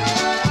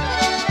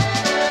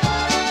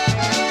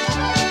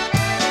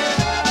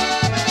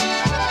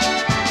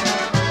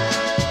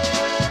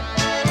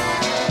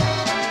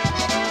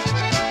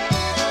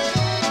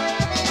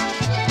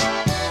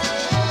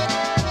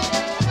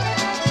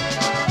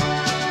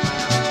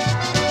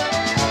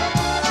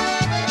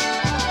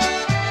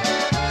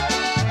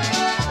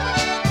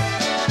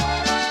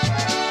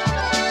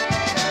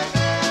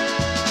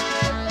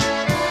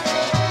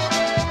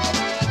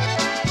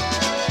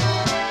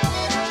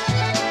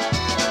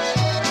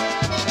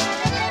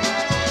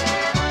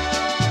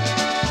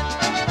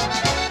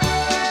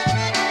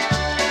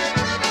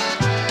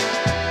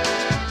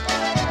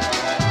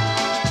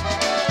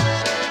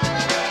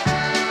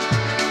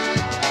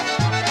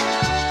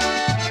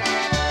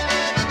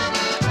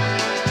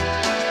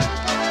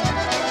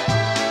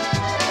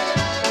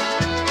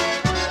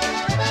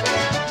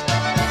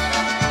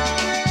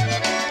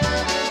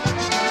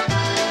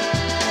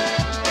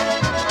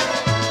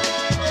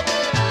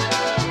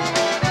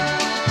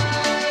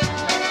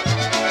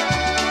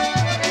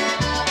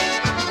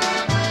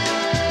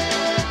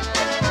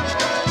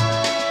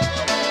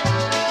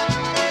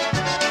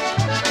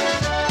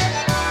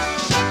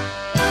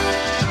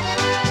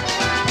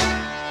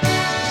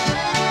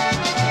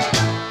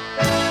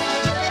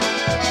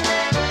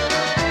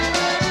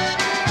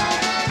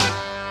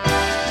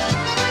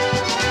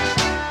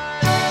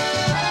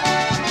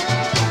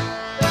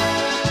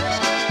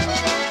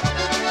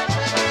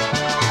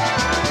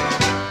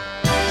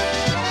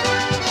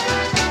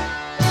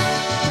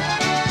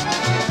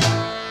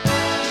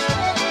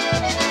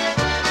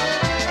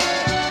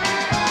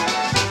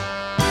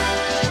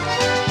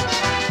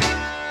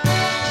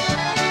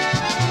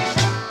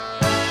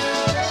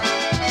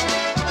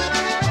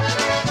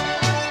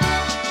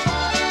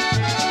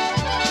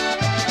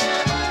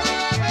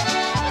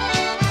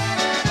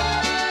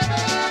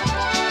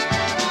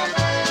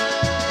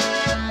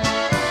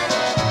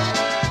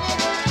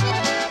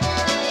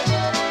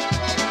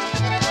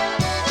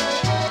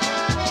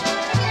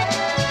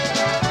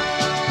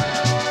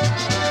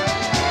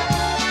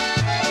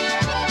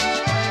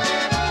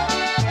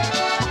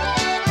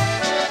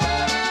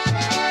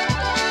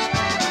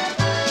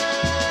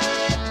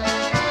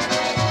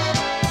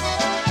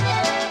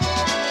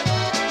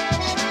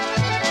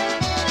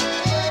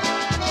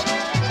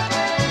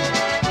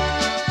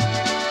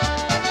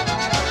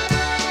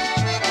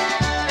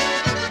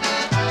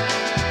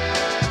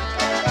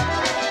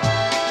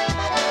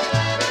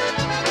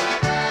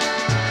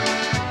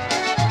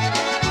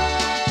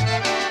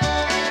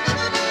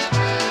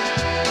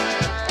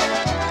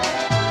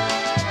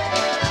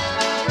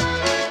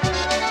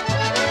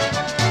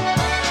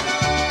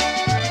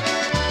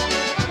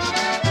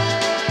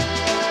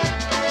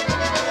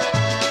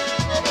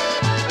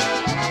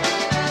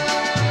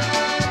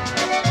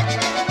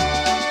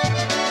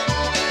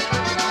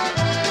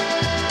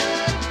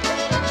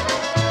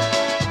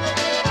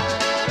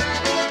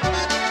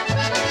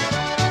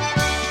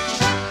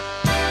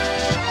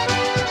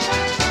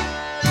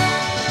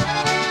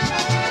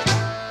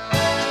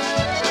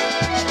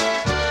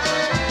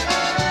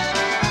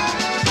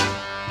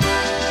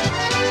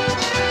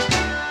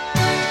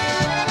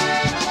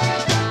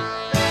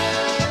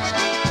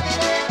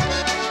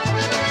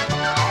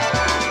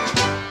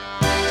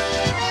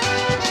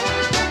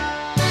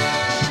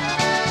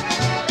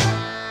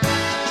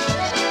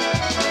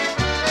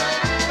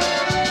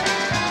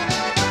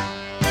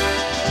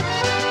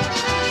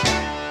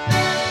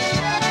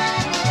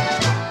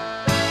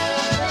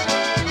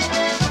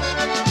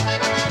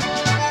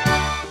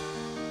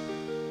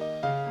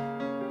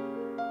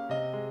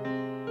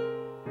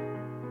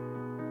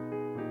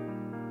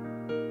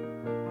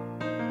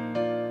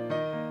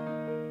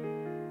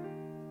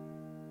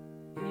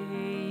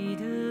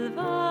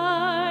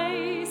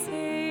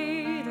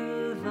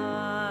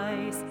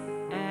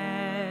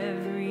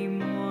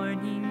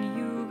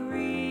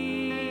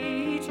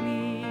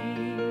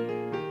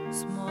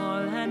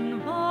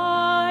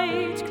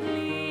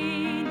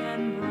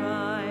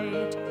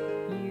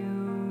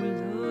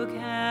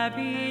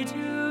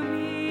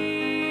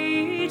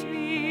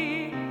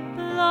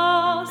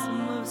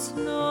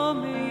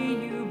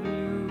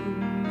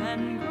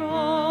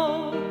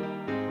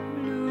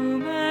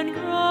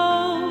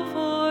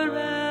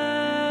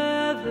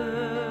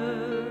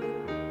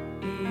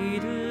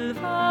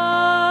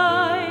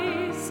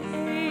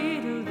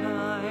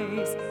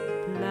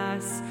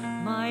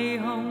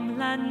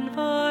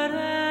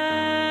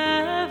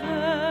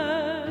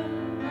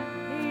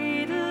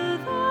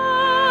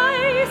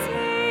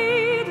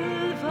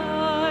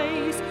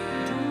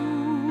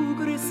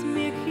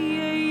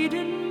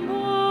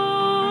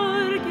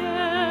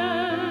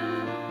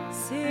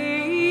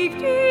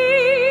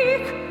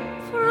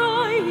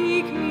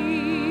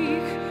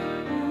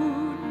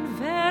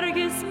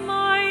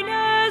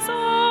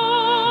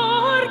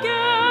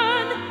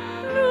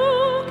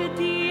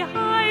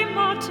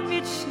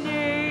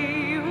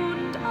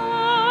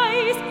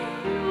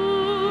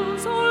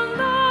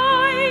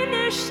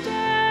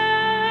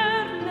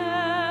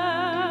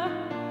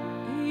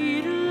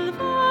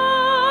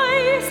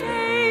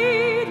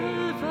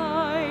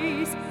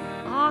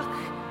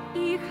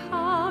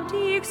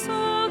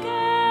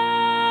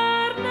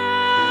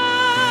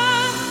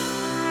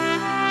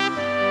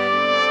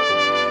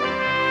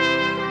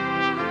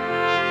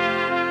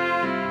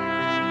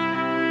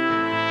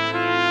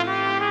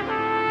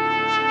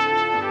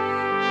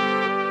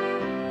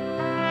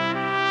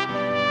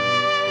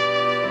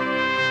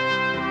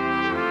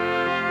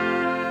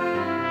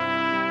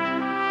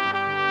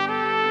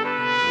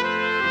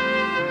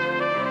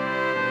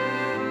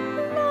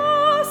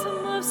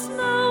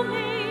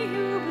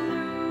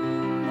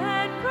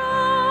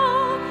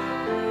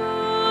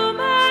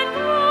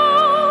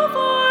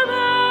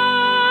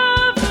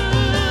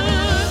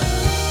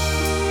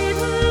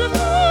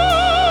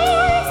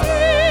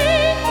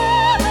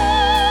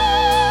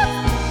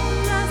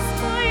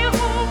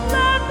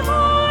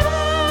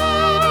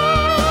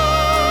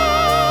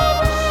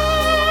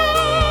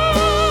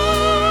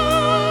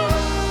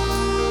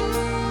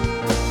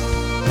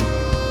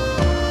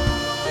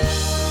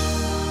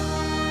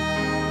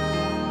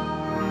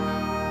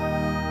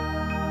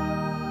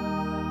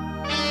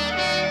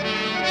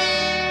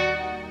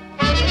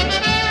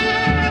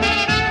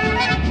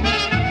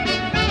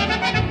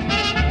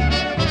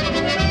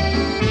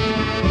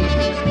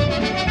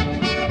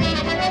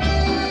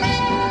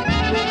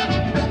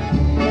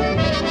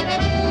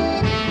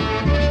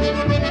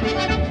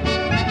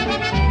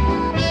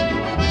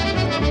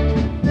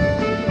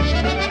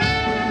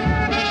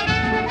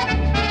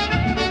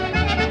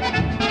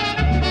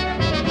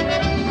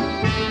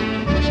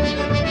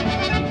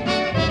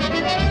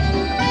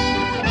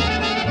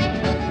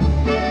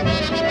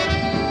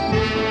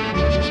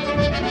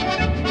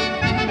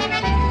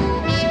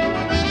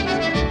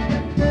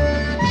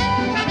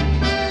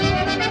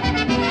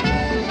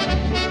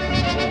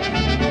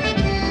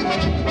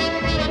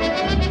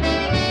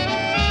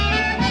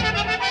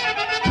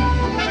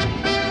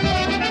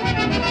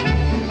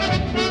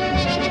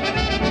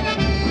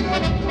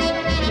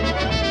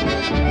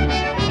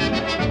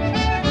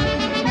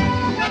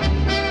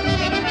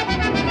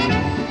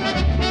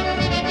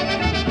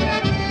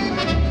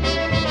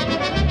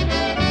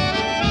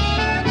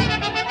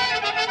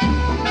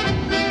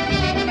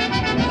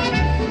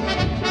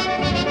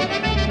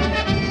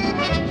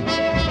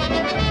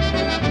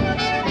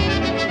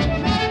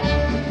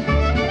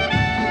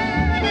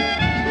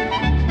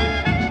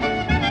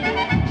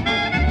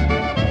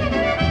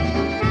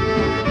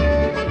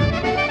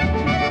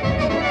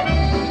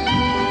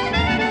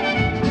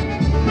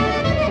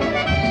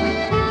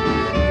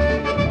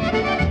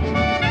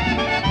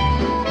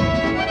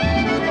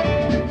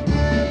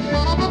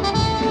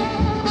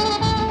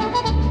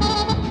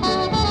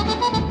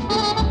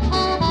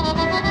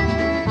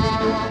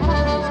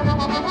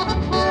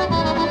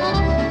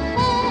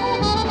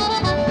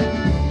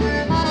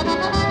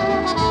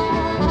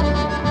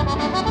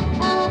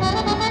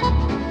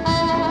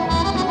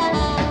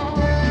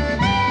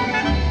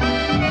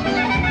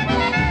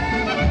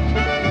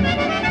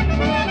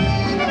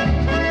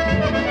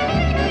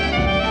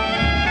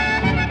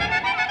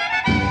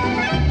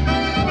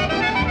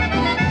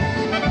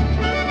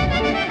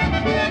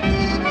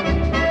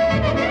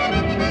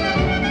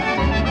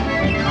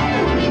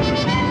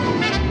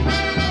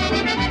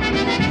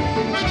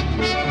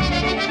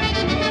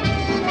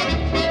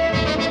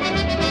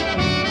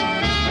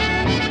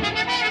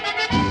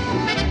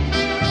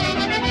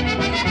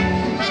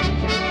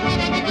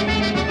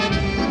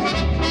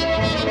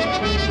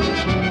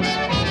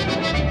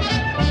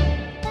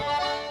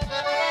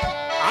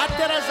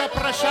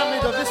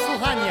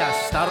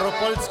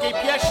 staropolskiej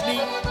pieśni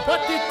pod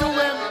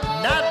tytułem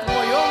Nad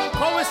moją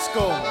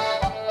kołyską.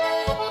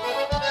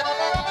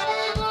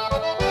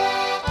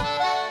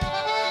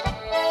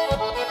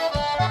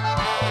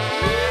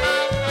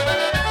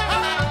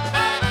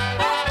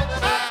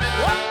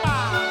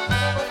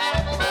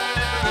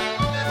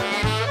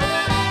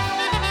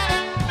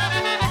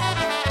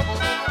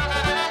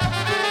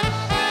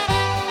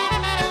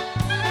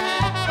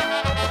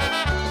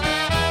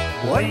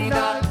 Oj,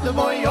 nad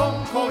moją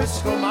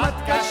kołyską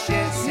matka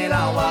się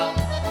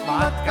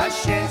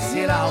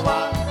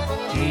zjechała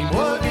i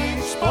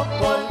mówić po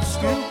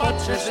polsku,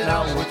 patrzę się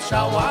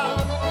nauczała.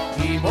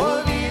 I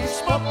mówić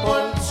po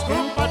polsku,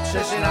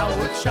 patrzę się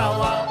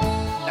nauczała.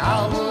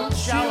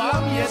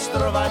 Nauczała mnie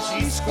zdrować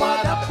i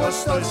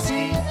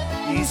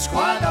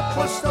skład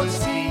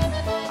apostolski,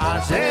 a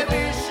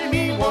żebyś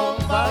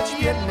miłować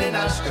biedny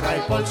nasz kraj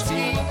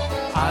polski,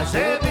 a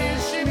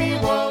żebyś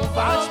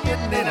miłować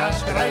biedny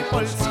nasz kraj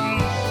polski.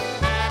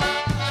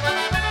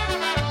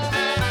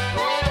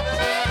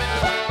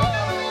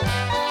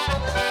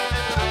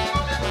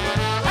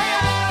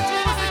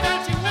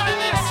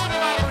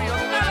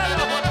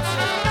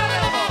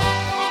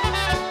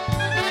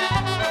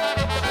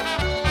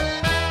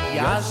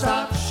 Ja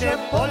zawsze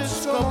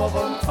polską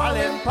mową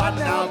chwalę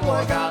Pana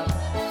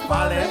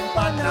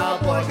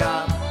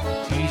Boga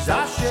i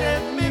zawsze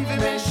mi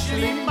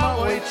wymyśli ma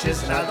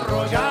ojczyzna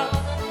droga,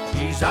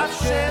 i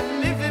zawsze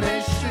mi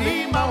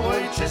wymyśli ma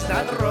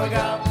ojczyzna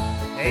droga.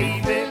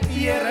 Ej,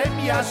 wybieram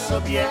ja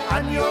sobie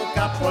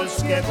aniołka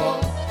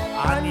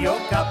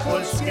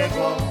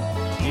polskiego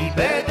i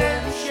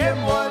będę się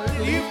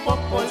modlił po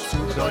polsku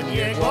do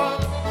niego,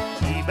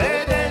 i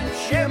będę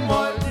się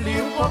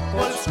modlił po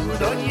polsku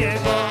do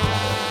niego.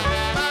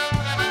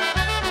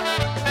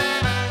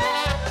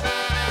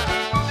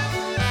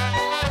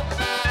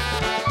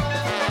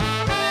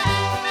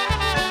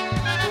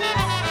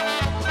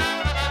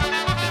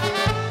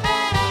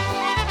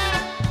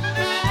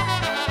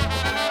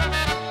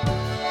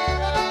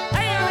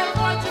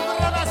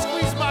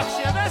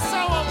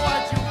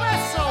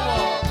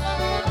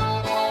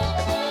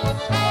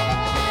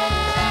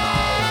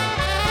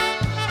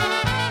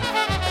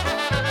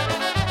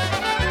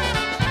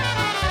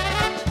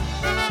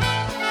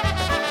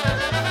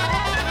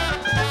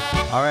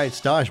 All right,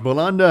 Stosh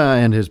Bolanda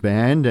and his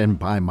band, and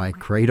by Mike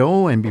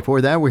Cradle. And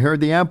before that, we heard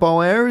the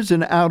Apple Airs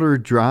and Outer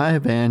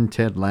Drive, and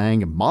Ted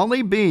Lang, and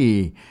Molly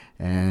B,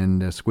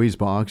 and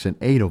Squeezebox and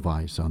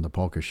Edelweiss on the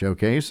Polka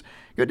Showcase.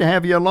 Good to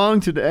have you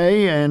along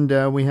today,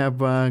 and we have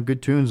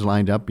good tunes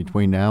lined up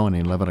between now and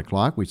 11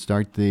 o'clock. We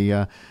start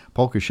the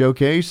Polka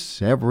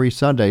Showcase every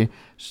Sunday,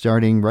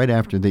 starting right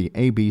after the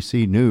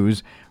ABC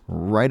News,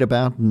 right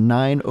about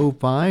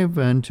 9:05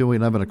 until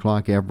 11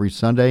 o'clock every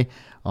Sunday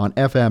on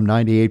FM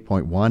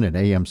 98.1 and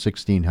AM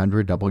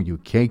 1600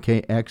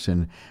 WKKX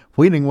in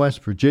Wheeling,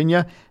 West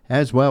Virginia,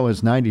 as well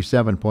as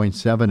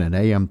 97.7 and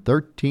AM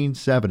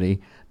 1370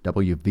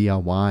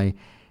 WVLY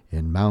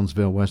in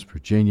Moundsville, West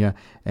Virginia.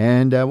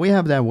 And we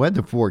have that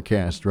weather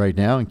forecast right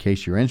now in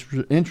case you're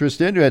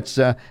interested. It's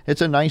a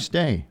nice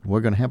day. We're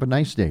going to have a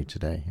nice day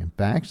today. In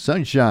fact,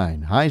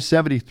 sunshine, high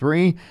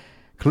 73,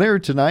 clear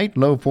tonight,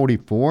 low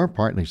 44,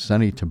 partly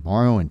sunny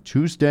tomorrow and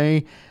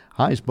Tuesday.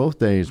 Highs both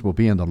days will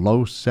be in the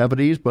low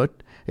 70s,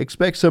 but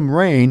expect some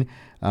rain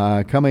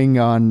coming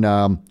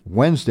on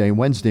Wednesday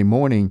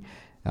morning,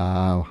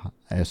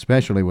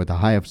 especially with a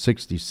high of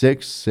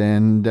 66.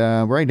 And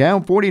right now,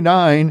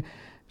 49,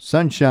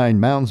 sunshine,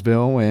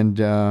 Moundsville, and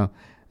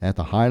at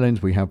the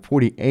Highlands, we have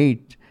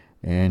 48.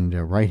 And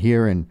right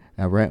here in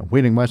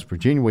Wheeling, West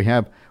Virginia, we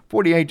have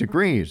 48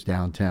 degrees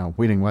downtown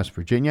Wheeling, West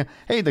Virginia.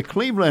 Hey, the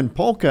Cleveland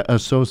Polka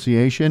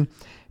Association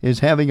is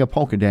having a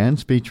polka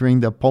dance featuring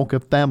the Polka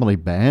Family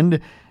Band,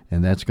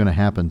 and that's going to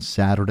happen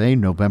Saturday,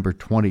 November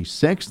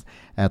 26th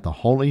at the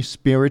Holy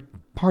Spirit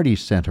Party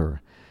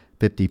Center,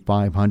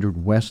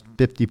 5500 West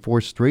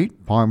 54th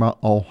Street, Parma,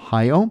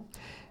 Ohio.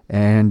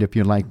 And if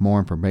you'd like more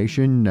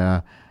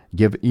information,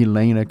 give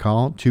Elaine a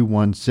call,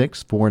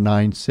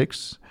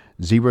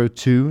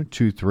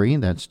 216-496-0223.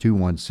 That's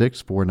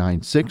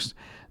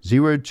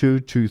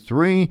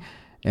 216-496-0223.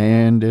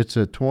 And it's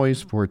a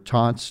Toys for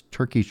Tots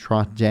Turkey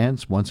Trot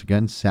Dance, once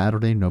again,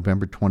 Saturday,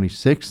 November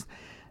 26th.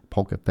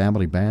 Polka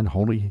Family Band,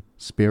 Holy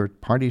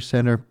Spirit Party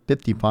Center,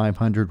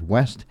 5500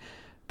 West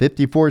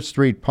 54th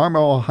Street,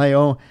 Parma,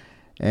 Ohio.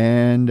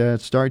 And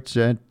it starts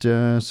at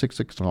 6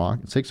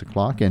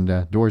 o'clock,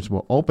 and doors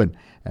will open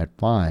at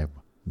 5.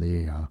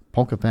 The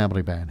Polka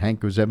Family Band, Hank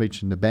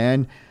Guzevich and the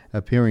band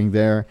appearing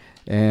there,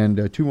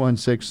 and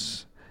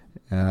 216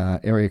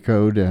 area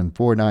code and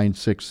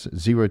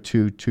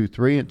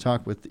 496-0223, and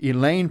talk with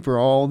Elaine for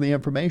all the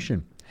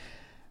information.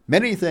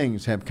 Many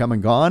things have come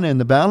and gone in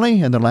the Valley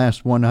in the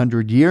last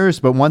 100 years,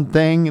 but one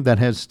thing that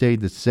has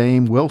stayed the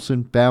same,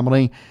 Wilson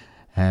family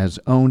has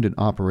owned and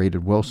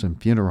operated Wilson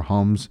Funeral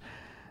Homes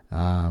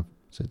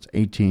since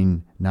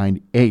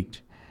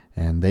 1898,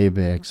 and they've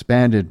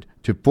expanded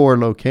to 4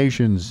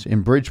 locations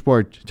in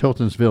Bridgeport,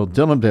 Tiltonsville,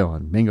 Dillonville,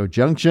 and Mingo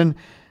Junction.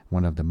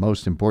 One of the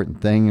most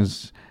important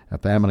things a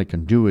family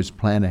can do is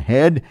plan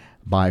ahead.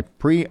 By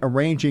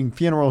pre-arranging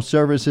funeral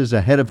services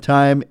ahead of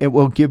time, it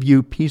will give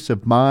you peace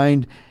of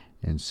mind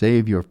and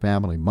save your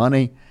family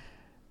money.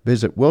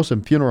 Visit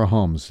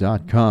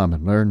wilsonfuneralhomes.com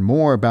and learn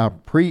more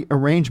about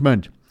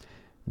pre-arrangement.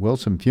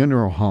 Wilson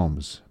Funeral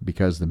Homes,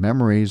 because the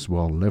memories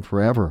will live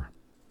forever.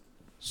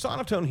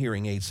 Sonotone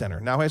Hearing Aid Center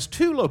now has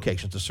 2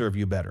 locations to serve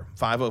you better,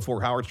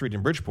 504 Howard Street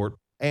in Bridgeport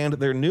and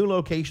their new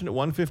location at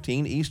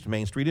 115 East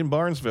Main Street in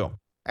Barnesville.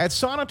 At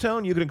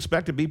Sonotone, you can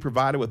expect to be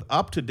provided with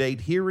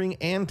up-to-date hearing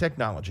and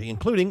technology,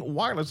 including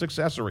wireless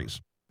accessories.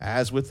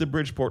 As with the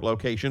Bridgeport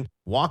location,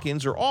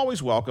 walk-ins are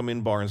always welcome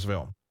in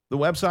Barnesville. The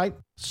website,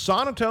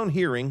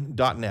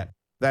 sonotonehearing.net.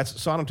 That's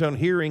Sonotone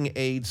Hearing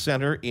Aid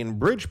Center in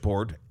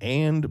Bridgeport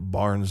and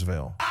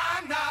Barnesville.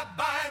 I'm not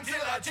buying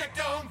till I check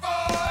on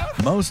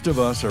Ford. Most of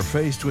us are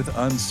faced with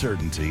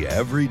uncertainty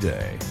every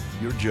day.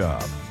 Your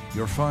job,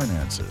 your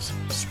finances,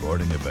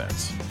 sporting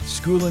events,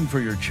 schooling for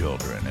your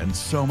children, and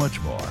so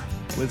much more.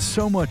 With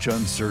so much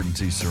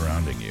uncertainty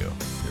surrounding you,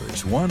 there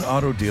is one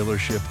auto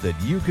dealership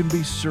that you can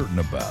be certain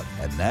about,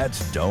 and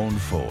that's Doane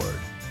Ford.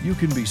 You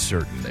can be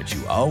certain that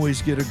you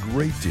always get a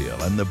great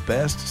deal and the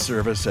best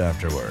service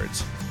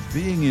afterwards.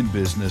 Being in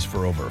business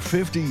for over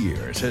 50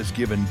 years has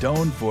given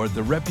Doane Ford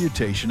the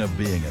reputation of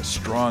being a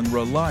strong,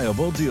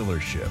 reliable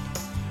dealership.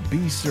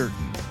 Be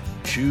certain.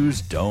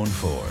 Choose Doane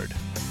Ford.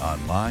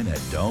 Online at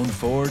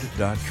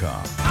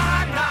DoaneFord.com.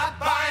 I'm not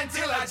buying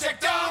till I check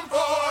Doane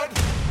Ford.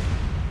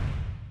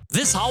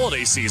 This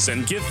holiday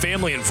season, give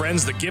family and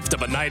friends the gift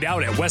of a night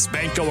out at West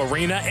Banco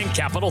Arena and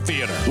Capitol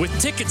Theater. With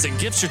tickets and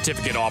gift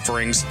certificate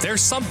offerings,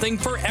 there's something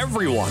for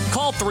everyone.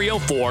 Call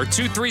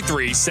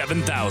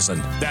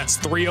 304-233-7000. That's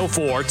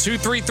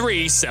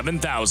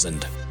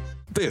 304-233-7000.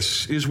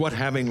 This is what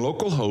having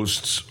local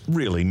hosts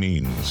really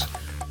means.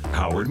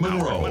 Howard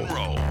Monroe,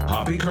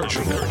 Hoppy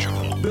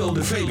Kirchhoff, Bill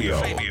DeFabio,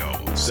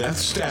 Seth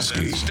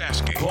Stasky,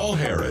 Paul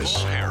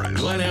Harris,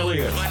 Glenn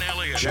Elliott,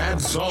 Chad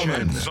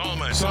Zalman,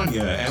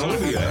 Sonia and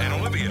Olivia,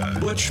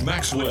 Butch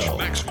Maxwell,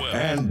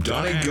 and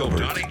Donnie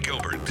Gilbert.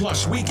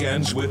 Plus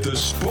weekends with the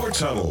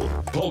Sports Huddle,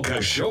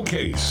 Polka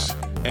Showcase,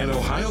 and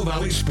Ohio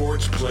Valley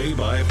Sports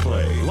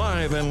Play-by-Play.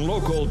 Live and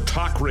local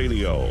talk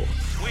radio.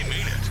 We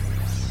mean it.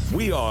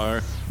 We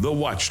are the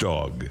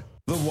Watchdog.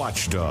 The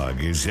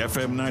Watchdog is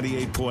FM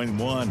 98.1,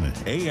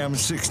 AM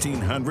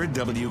 1600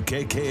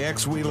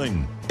 WKKX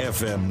Wheeling,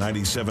 FM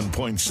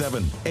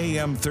 97.7,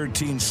 AM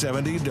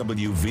 1370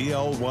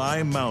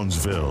 WVLY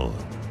Moundsville.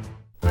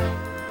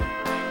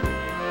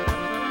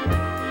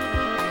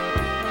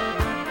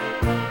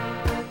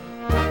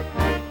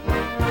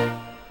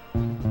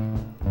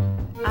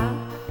 A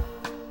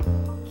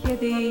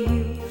kiedy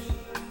już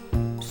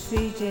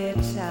przyjdzie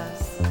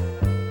czas,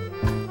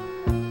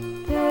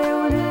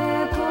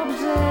 pełne po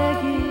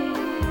brzegi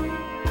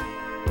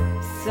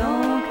są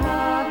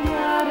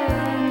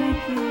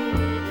kawiarenki.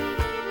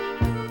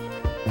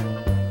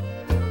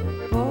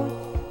 Pod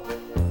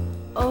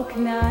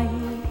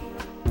oknami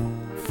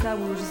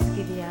całuż z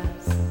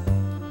gwiazd,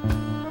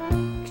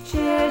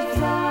 gdzieś w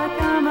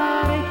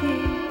zakamarki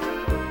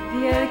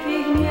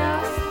wielkich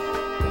miast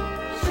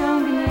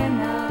ciągnie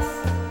nas.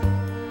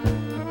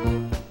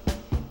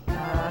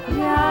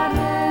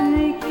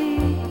 Kawiarenki,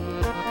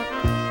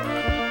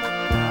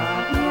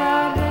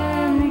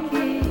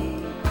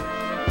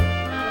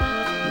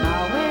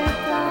 małe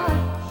tak,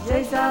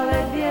 żeś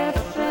zaledwie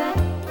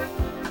wszedł,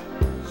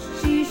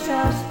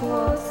 ściszasz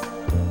głos,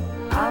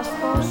 aż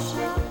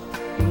poszedł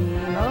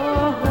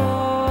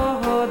mimochodem.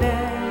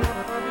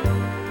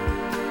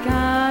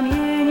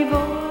 Kamień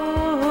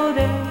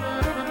wodę,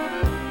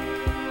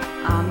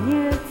 a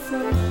mnie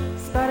coś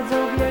z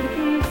bardzo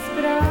wielkich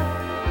spraw.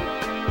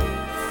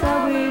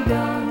 Cały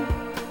dom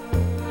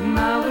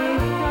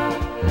małych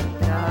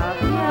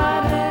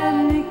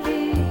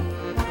kawiarenki,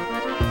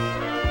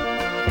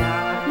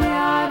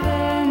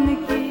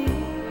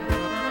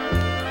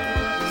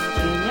 z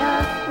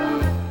cieniawką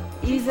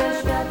i ze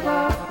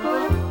światławką,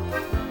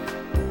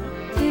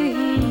 ty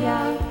i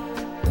ja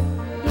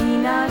i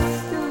na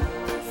stół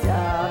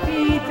za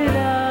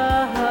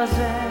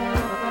witrażem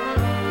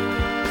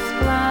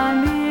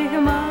szklanych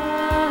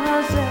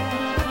marzeń.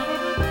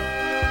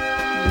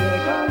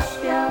 Jego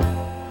świat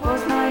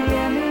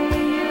poznajemy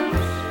już,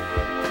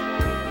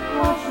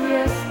 choć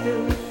jest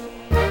tuż.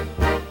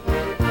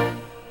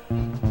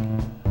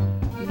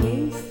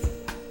 Miejsc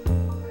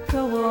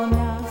koło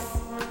nas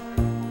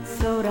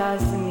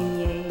coraz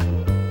mniej,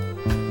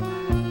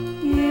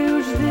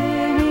 już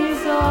dymi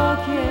z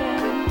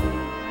okien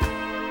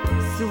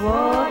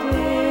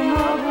złotym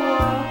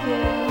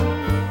obłokiem.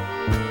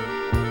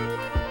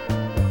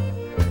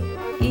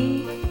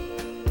 I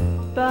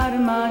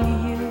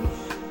barman już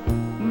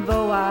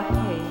woła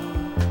hej,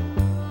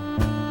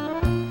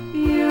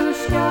 już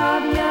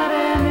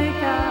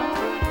kawiarenka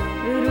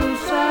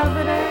rusza w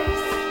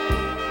rejs,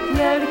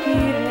 wielki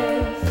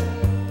rejs.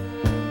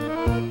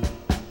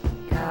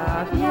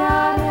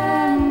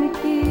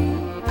 Kawiarenki,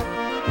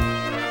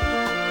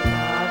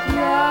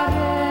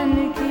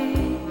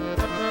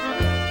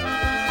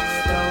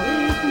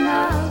 stołych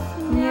nas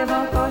niebo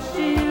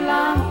kości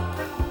lamp,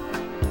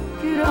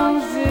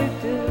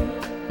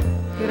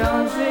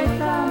 krąży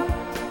tam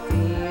i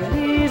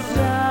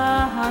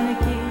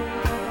ryżanki,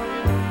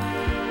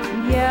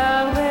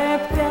 białe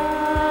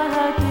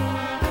ptaki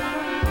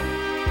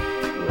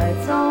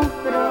lecą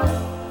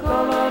wprost,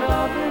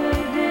 kolorowy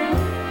dym,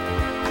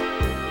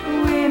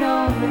 płyną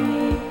w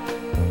nich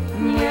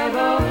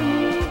niebo i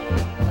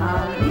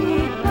pani,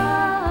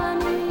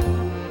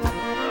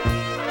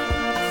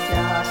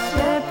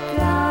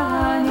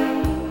 zaszeptani.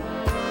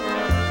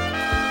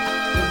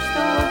 Już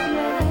to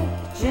wie,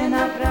 gdzie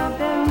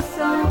naprawdę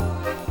są,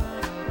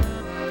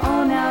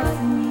 ona z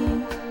nim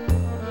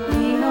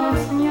i on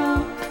z nią,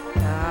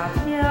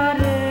 kawiarenki,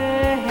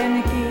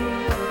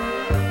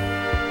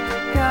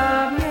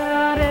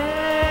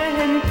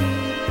 kawiarenki,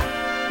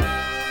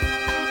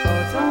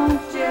 chodzą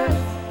gdzieś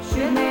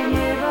siódme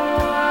niebo,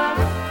 a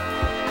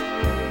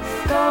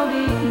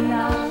stolik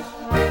nasz.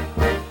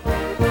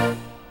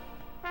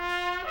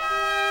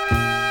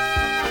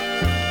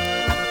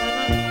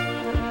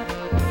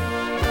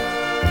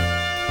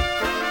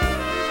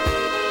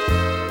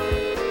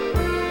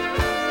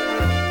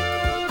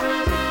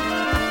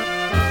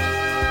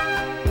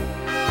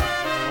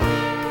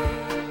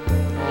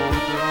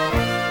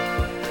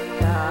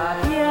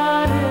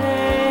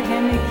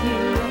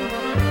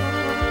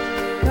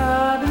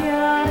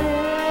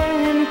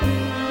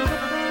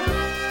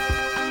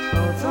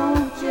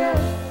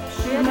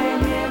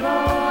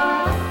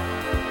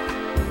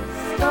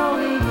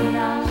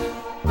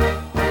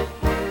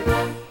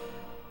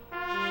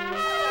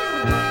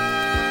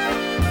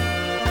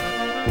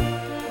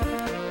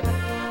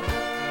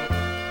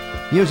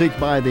 Music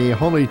by the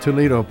Holy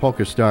Toledo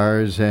Polka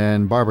Stars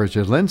and Barbara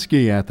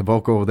Zielinski at the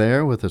vocal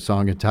there with a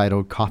song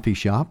entitled Coffee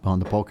Shop on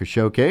the Polka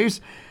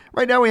Showcase.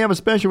 Right now we have a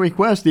special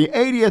request. The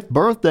 80th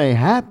birthday,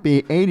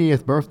 happy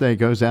 80th birthday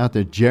goes out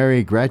to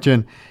Jerry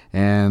Gretchen.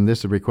 And this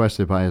is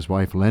requested by his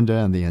wife Linda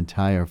and the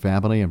entire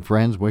family and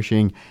friends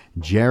wishing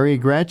Jerry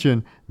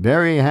Gretchen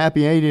very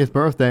happy 80th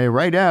birthday.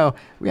 Right now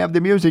we have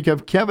the music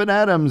of Kevin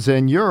Adams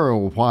and You're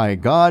Why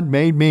God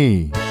Made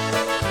Me.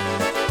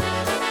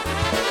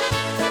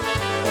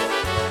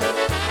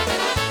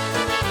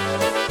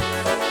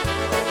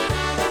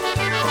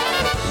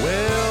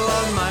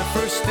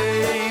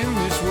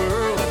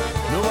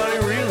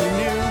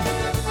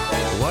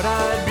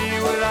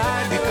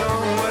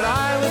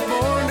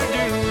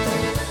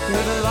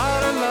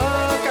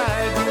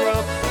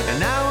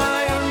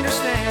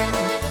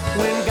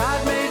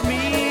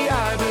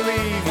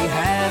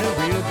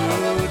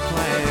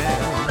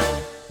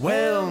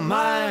 Well,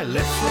 my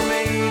lips were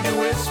made to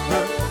whisper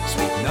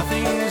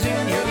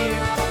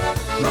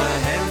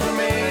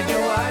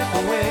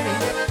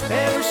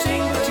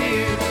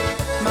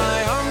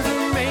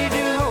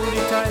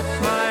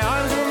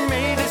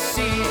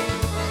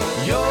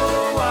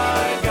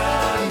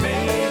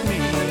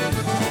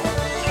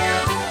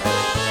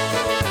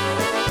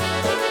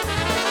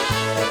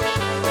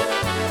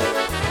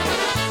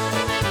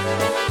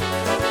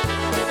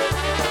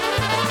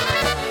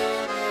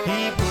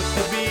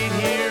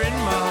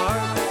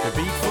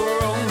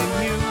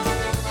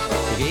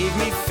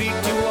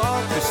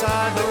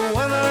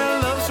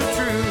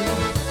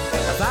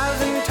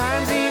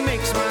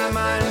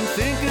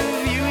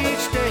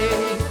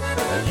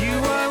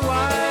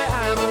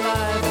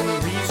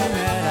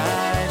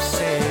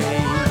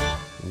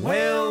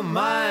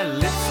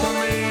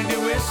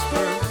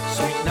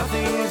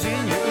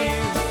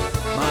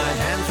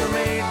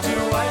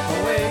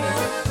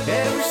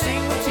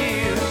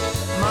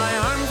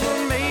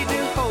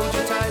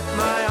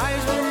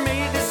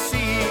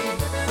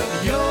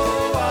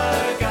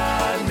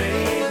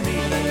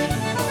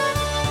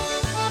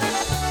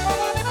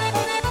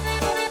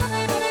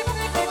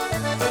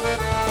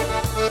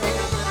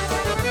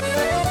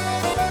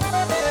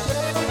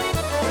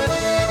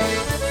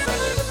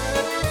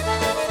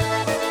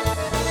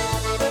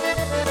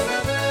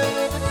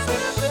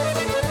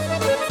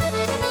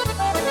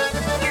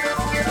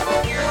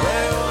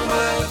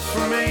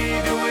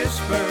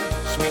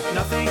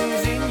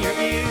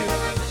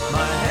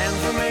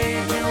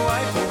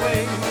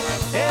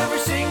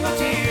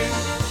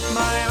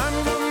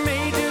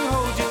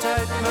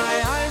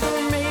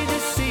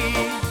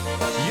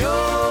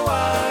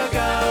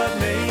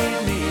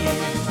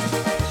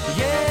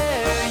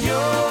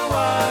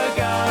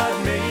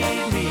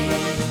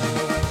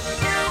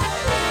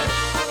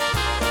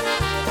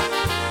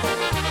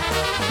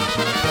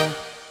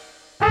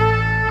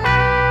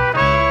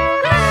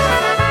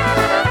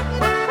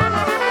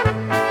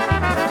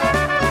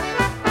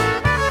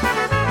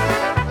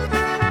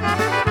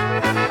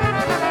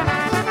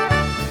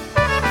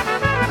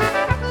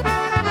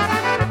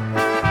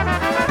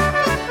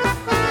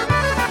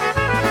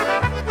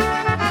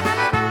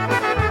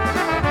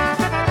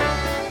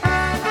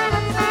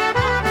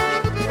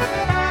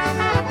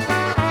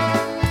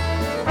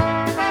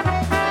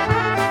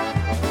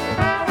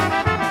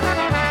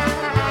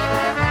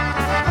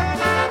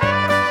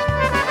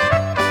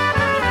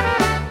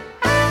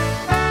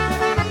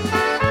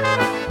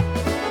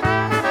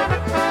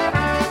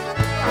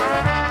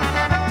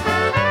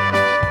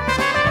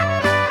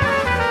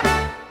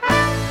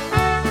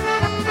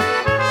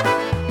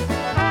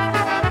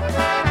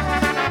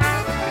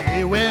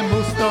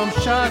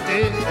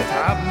party,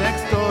 top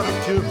next door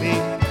to me.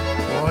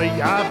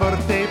 Moja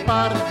birthday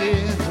party,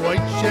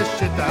 Wojciech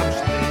się tam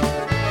szli.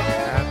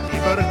 Happy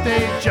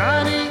birthday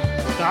Johnny,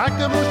 tak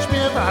mu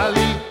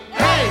śpiewali.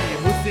 Hej,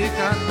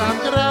 muzyka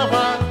tam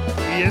grała,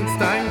 więc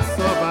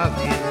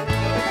tańcowali.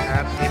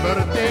 Happy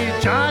birthday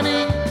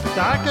Johnny,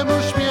 tak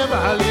mu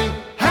śpiewali.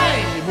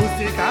 Hej,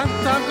 muzyka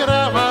tam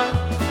grała,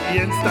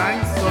 więc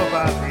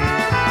tańcowali.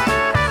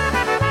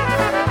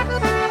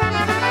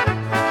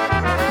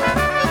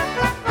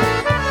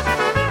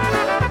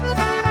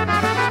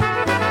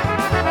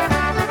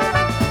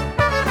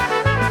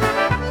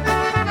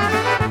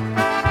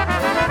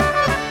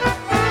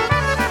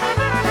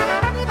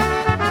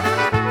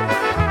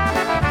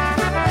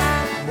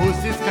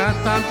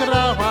 Tam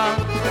grała,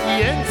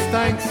 więc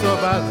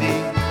tańcowali.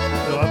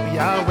 Do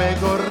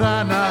białego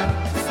rana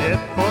się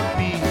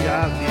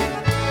podbijali.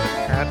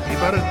 Happy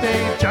birthday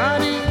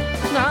Johnny,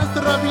 na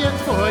zdrowie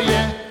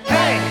twoje.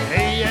 Hej,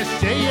 hej,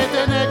 jeszcze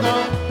jednego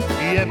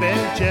i nie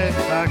będzie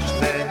tak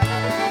źle.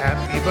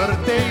 Happy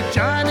birthday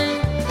Johnny,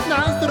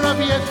 na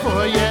zdrowie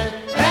twoje.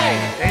 Hej,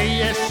 hej,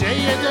 jeszcze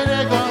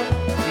jednego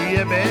i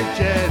nie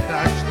będzie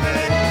tak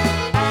źle.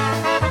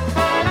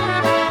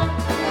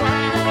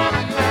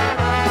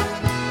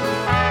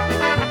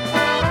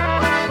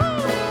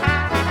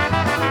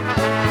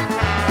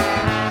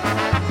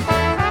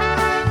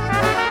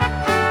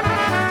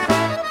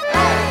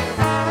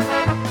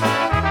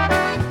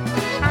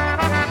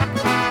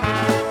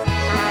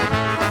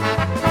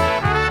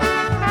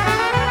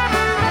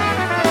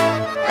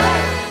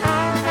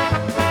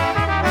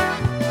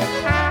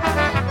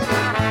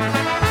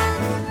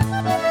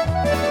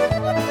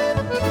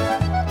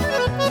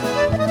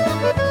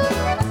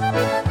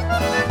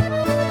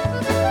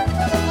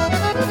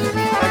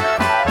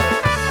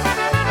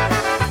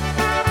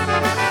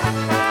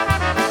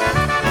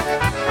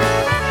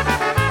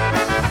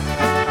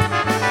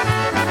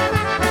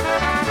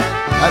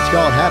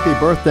 Called Happy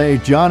Birthday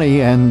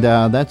Johnny, and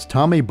that's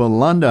Tommy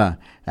Belunda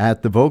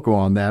at the vocal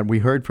on that. We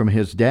heard from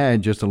his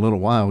dad just a little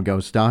while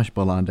ago, Stash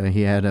Belunda.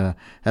 He had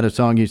a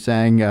song he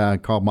sang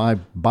called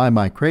By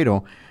My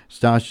Cradle.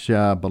 Stash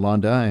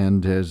Belunda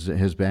and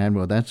his band,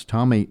 well, that's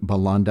Tommy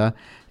Belunda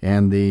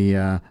and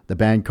the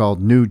band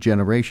called New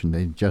Generation.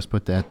 They just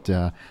put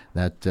that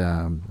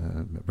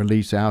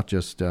release out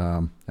just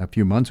a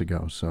few months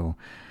ago. So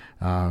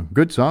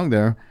good song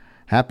there.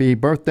 Happy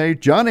Birthday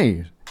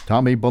Johnny.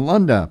 Tommy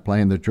Belunda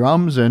playing the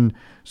drums and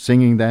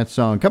singing that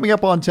song. Coming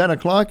up on 10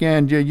 o'clock,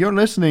 and you're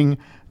listening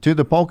to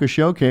the Polka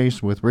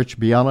Showcase with Rich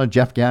Biala,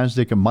 Jeff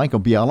Gazdick, and Michael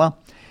Biala.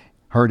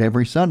 Heard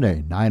every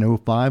Sunday,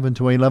 9:05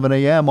 until 11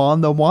 a.m.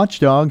 on the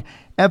Watchdog,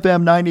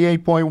 FM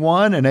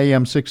 98.1 and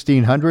AM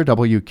 1600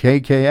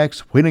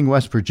 WKKX, Wheeling,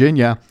 West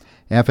Virginia,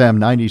 FM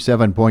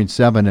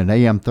 97.7 and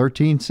AM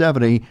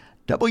 1370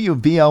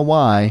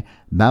 WVLY,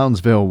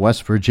 Moundsville,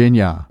 West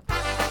Virginia.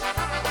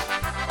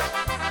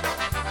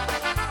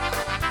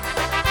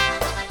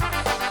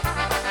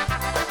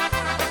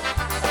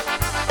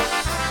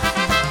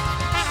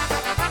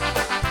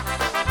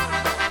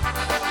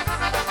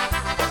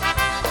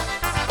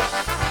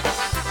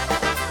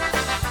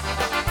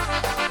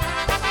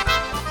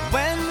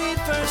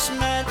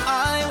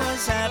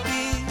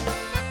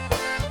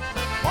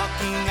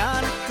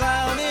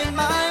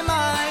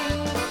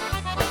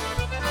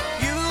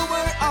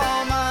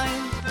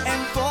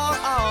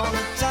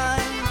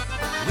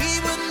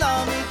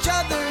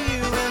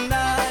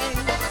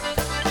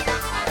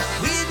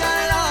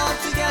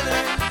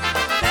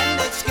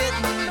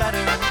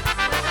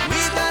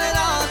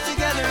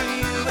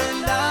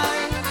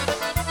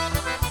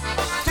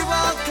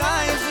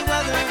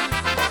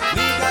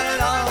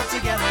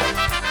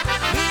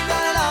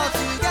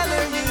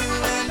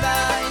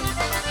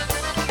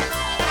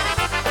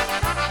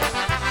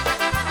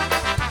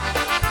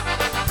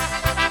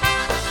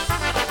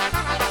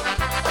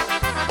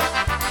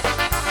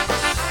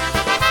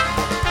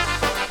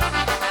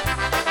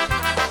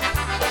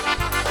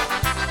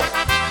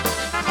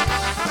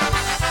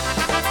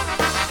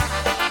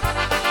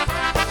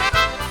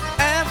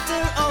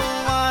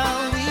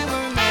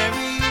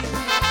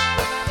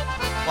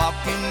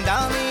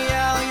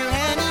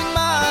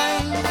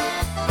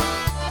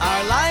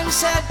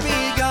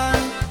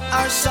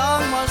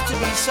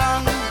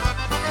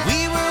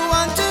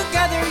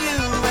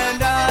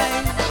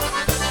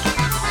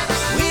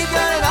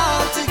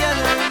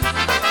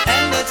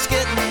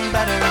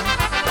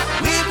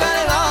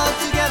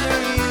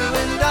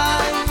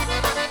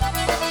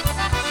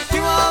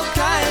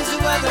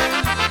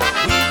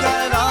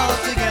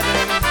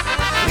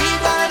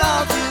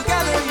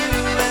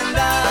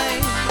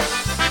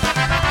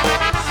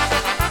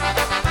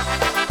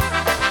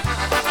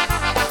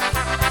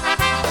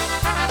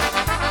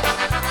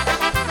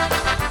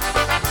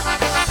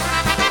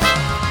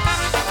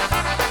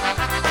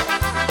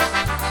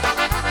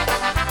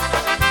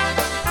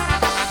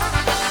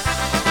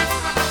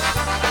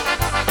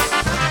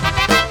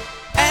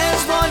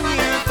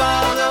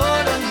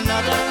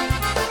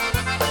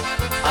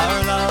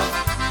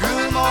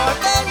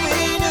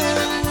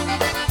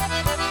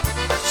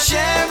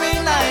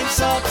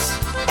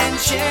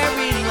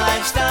 sharing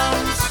life's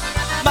downs.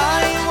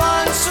 My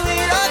one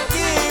sweetheart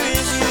dear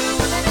is you.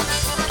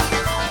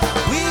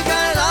 We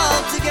got it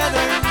all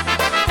together,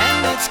 and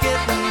it's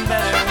getting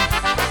better.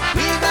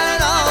 We got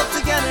it all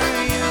together,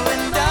 you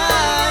and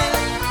I.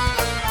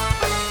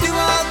 Through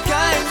all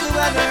kinds of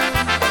weather,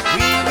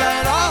 we got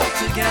it all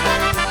together.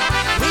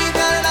 We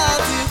got it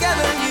all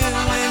together, you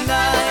and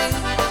I.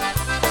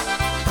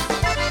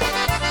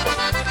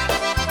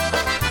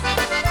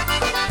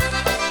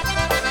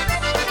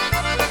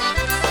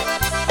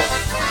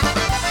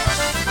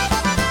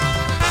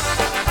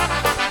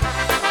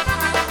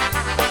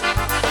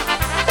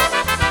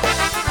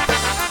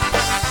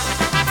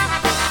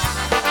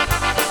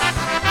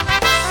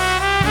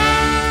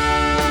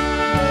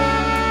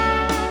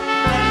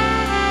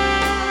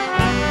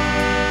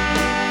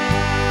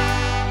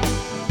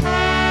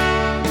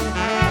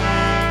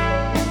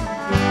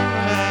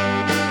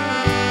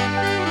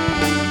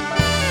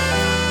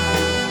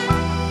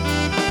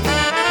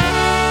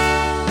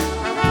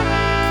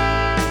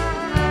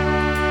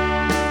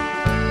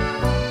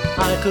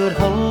 I could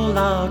hold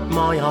out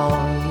my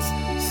arms,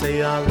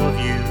 say I love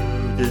you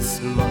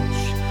this much.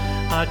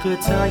 I could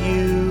tell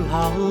you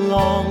how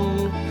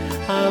long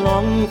I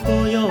long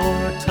for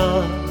your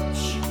touch.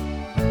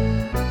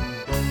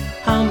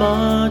 How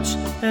much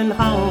and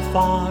how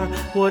far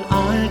would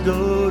I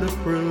go to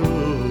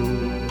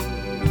prove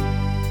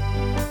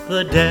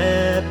the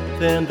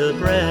depth and the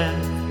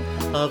breadth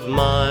of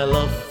my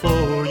love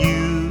for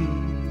you?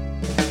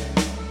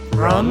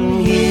 From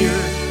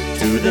here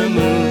to the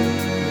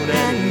moon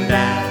and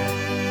back,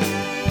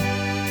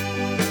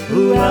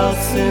 who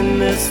else in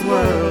this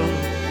world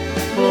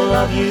will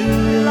love you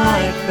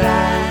like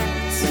that?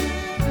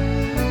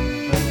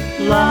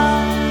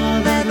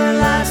 Love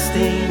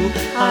everlasting,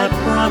 I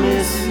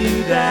promise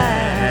you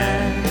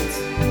that.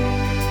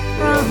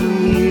 From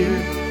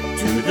here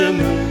to the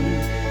moon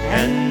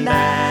and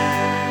back.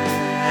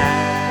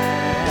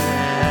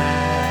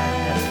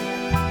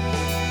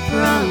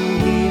 From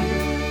here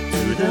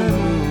to the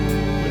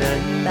moon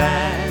and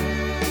back.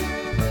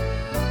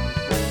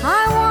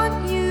 I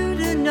want you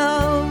to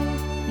know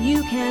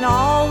you can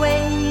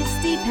always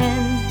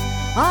depend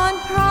on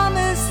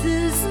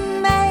promises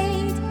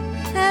made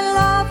and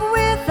love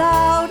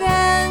without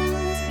end.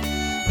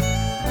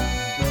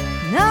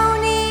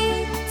 No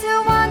need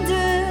to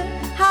wonder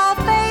how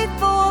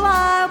faithful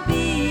I'll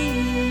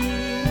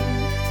be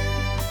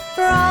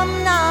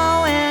from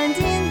now and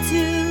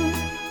into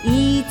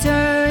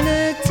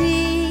eternity.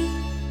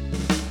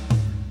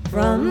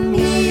 From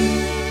here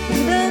to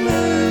the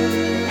moon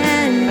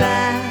and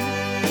back,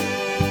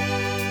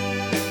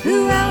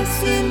 who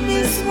else in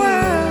this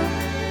world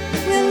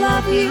will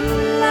love you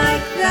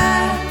like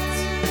that?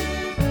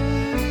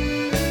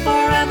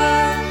 Forever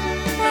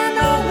and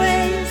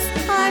always,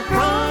 I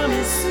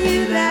promise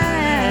you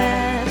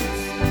that.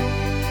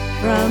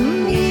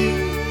 From here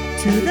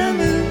to the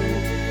moon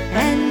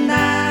and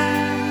back.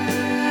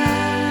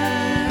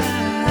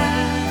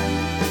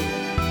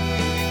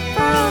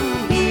 From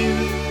here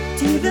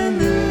to the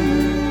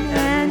moon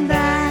and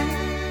back.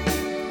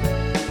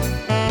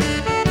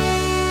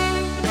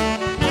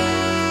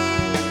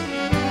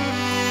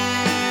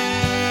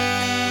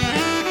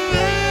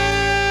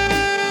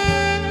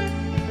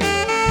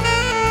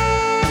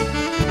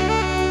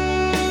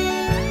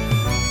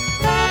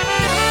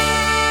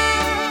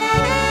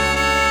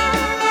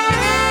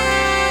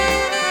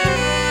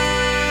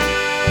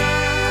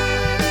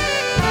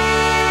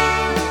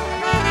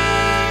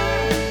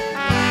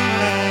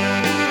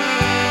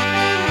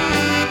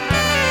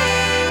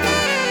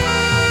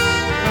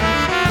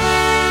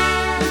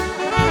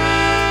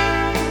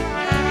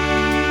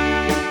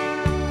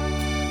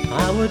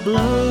 I would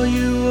blow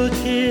you a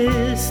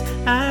kiss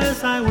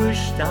as I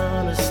wished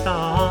on a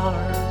star,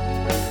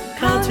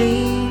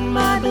 counting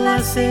my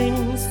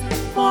blessings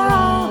for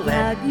all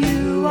that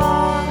you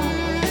are.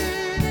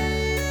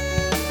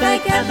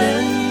 Thank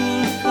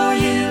heaven for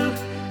you,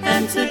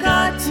 and to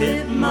God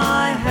tip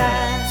my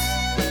hat.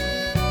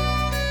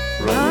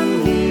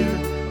 From here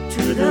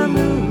to the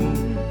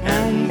moon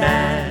and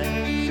back,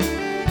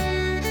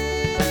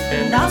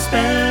 and I'll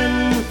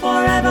spend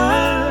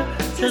forever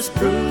just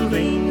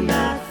proving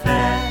that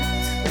fact.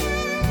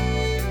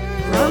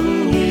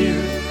 From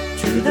here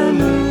to the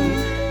moon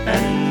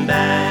and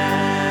back.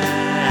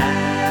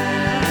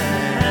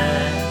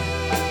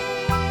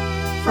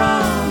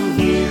 From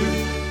here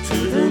to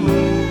the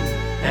moon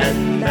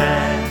and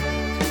back.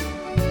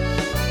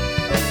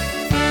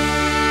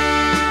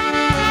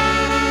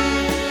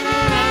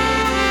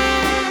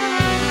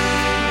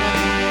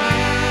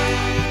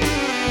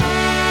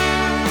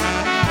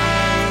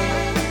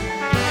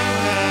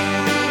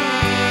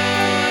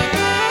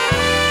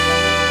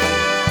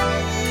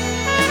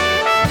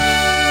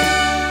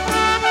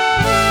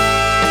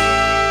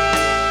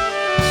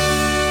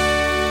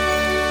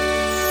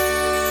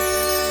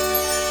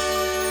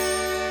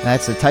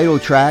 That's the title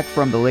track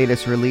from the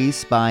latest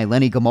release by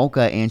Lenny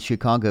Gomulka and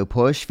Chicago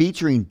Push,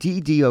 featuring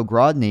D.D.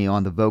 O'Grodny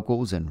on the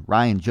vocals and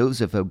Ryan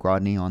Joseph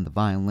O'Grodny on the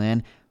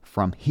violin.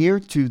 From Here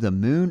to the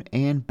Moon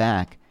and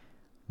Back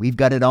We've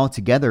got it all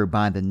together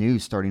by the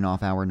news, starting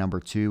off hour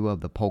number 2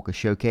 of the Polka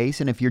Showcase.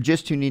 And if you're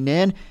just tuning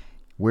in,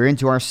 we're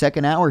into our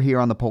second hour here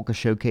on the Polka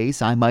Showcase.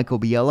 I'm Michael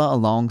Biella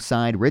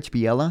alongside Rich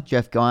Biella.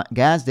 Jeff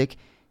Gazdick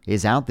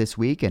is out this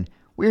week, and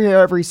we're here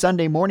every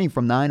Sunday morning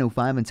from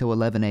 9:05 until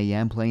 11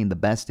 a.m. playing the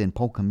best in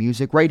polka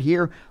music right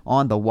here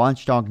on the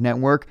Watchdog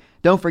Network.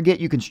 Don't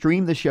forget you can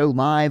stream the show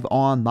live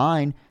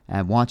online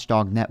at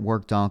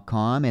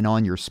watchdognetwork.com and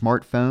on your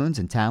smartphones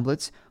and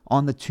tablets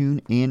on the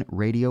TuneIn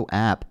Radio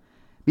app.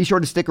 Be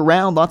sure to stick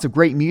around. Lots of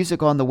great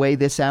music on the way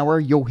this hour.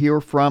 You'll hear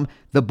from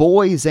the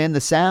Boys and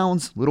the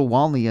Sounds, Little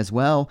Wally as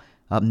well.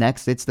 Up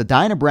next, it's the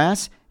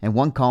Dynabrass and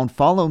one called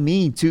Follow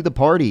Me to the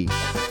Party.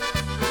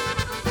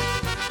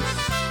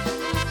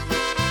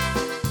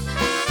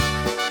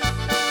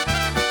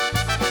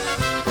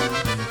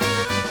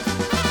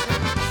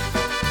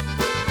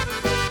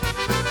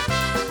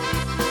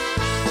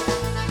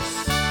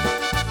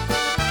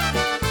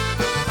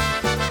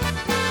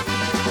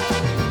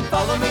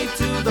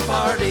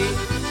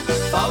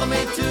 Follow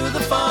me to the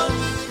fun.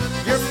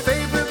 Your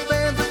favorite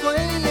bands are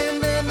playing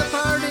and the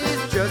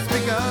party's just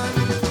begun.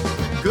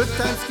 Good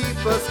times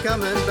keep us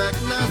coming back.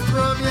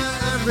 Nastrovia,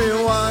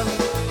 everyone.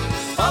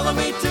 Follow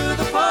me to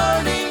the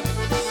party.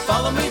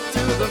 Follow me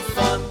to the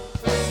fun.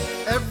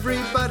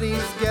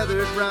 Everybody's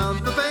gathered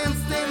round the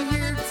bandstand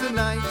here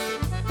tonight.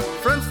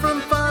 Friends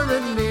from far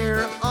and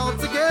near, all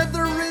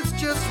together is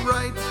just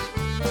right.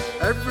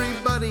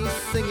 Everybody's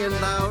singing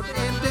loud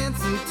and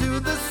dancing to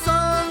the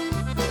song.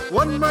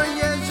 One more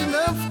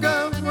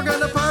Yezhinovka, we're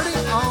gonna party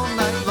all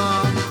night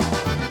long.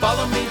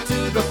 Follow me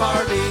to the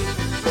party,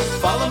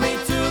 follow me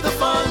to the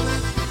fun.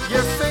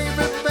 Your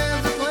favorite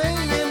bands are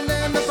playing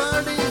and the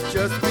party's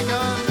just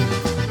begun.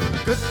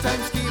 Good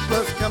times keep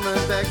us coming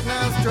back,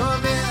 now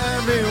Nastrovia,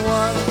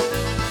 everyone.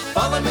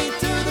 Follow me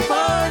to the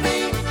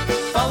party,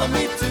 follow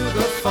me to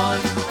the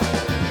fun.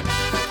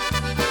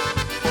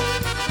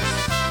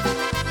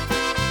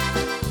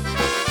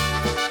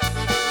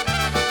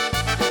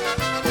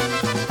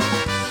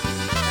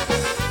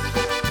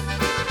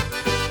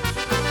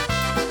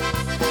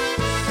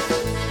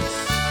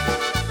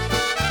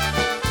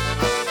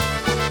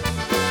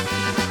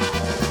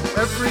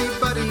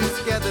 Everybody's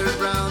gathered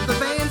round the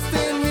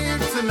bandstand here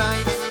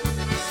tonight.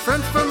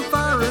 Friends from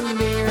far and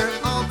near,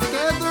 all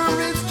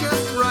together is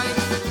just right.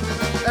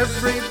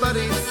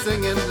 Everybody's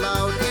singing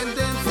loud and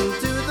dancing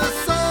to the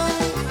song.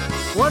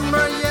 One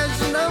more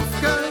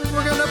Yezhinovka,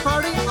 we're gonna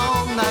party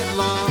all night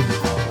long.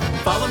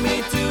 Follow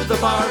me to the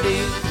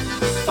party,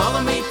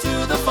 follow me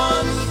to the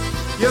fun.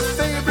 Your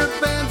favorite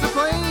bands are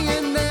playing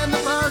and the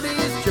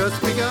party's just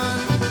begun.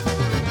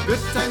 Good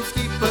times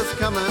keep us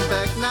coming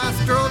back,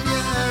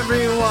 Nastrovia,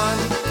 everyone.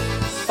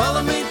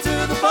 Follow me to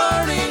the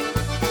party,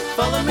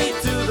 follow me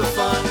to the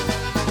fun.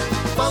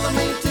 Follow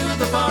me to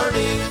the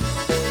party,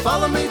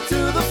 follow me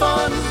to the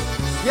fun.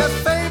 Your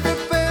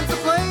favorite bands are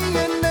playing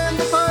and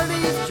the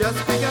party's just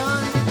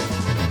begun.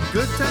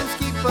 Good times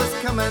keep us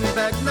coming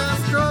back,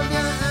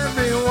 Nastrovia,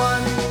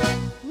 everyone.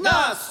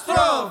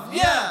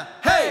 Nastrovia,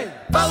 hey!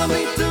 Follow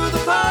me to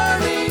the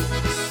party,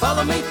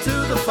 follow me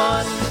to the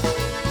fun.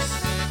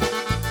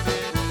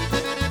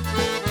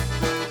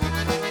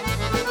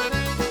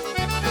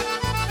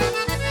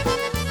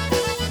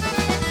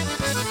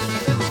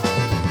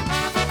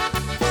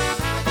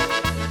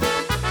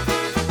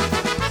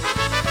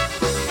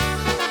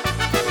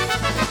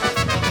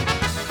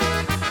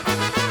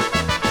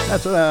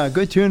 That's a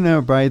good tune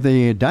there by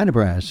the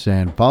Dynabrass,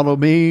 and Follow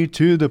Me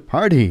to the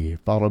Party,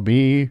 Follow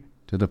Me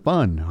to the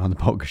Fun on the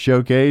Polka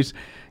Showcase.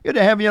 Good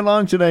to have you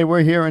along today.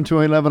 We're here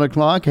until 11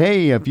 o'clock.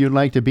 Hey, if you'd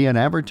like to be an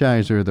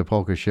advertiser of the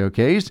Polka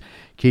Showcase,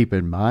 keep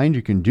in mind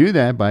you can do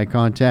that by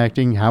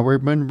contacting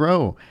Howard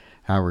Monroe.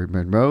 Howard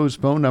Monroe's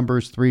phone number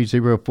is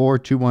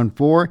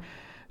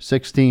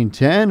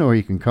 304-214-1610, or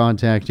you can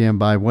contact him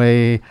by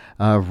way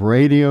of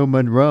Radio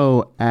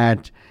Monroe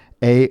at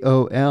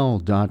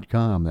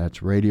AOL.com.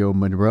 That's Radio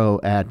Monroe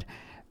at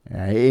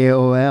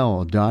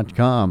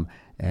AOL.com.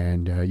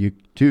 And you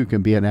too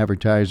can be an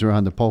advertiser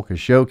on the Polka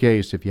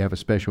Showcase if you have a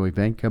special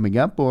event coming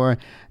up, or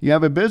you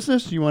have a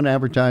business you want to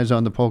advertise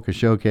on the Polka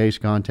Showcase.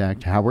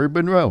 Contact Howard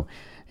Monroe.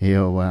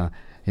 He'll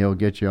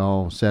get you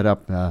all set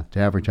up to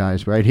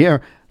advertise right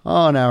here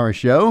on our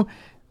show.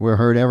 We're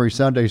heard every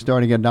Sunday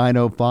starting at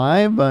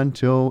 9:05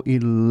 until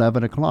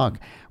 11 o'clock.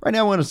 Right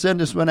now I want to send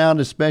this one out,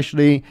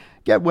 especially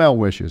Get Well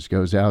Wishes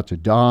goes out to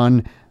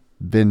Don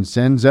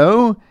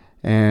Vincenzo.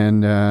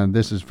 And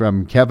this is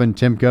from Kevin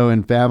Timko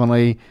and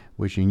family,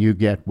 wishing you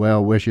get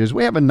well wishes.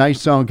 We have a nice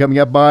song coming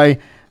up by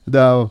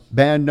the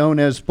band known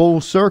as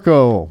Full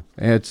Circle.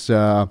 It's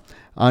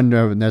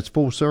that's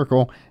Full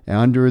Circle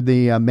under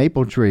the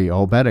maple tree,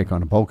 Olbetic on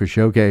the Polka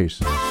Showcase.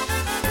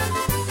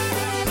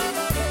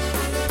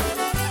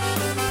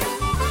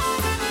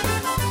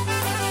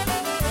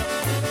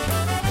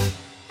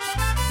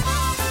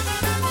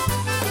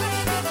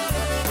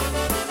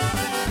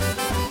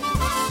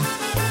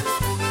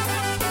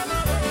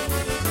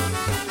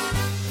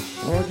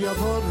 Choć ja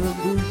Boże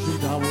buzi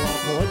dała,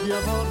 choć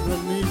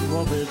Podjaworowi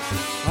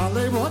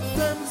ale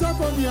potem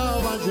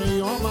zapomniała, że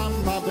ją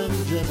mama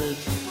będzie być.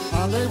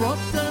 Ale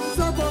potem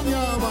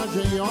zapomniała,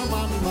 że ją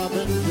mama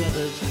będzie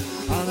być.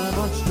 A na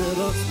moście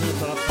rośnie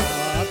trapa,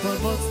 to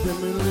mosty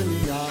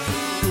mylilia.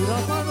 Która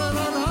pana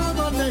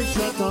na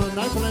ładniejsza, to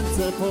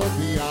najprędzej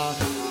pobija.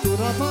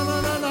 Która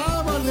pana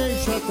na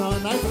ładniejsza, to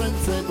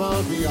najprędzej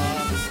pobija.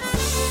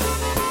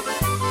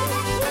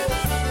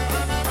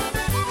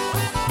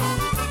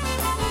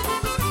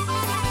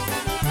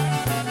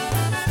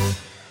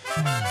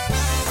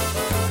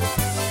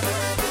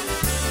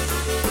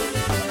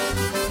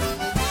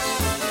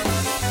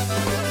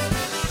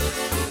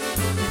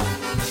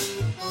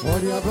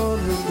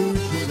 Podjaworem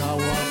buzi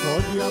dała,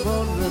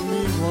 podjaworem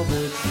miło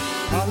być.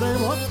 Ale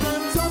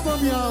potem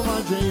zapomniała,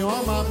 że ją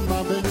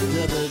mama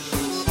będzie być.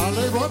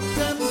 Ale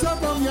potem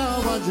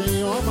zapomniała, że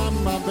ją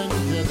mama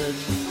będzie być.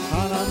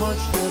 A na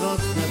moście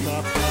rośnie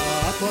trapa,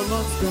 a pod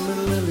mostem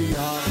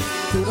lilia.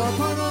 Która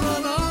pana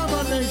na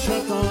ładniejsza,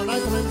 to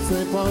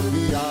najprędzej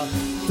pobija.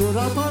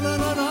 Która pana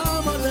na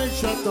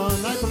ładniejsza, to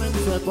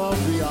najprędzej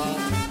pobija.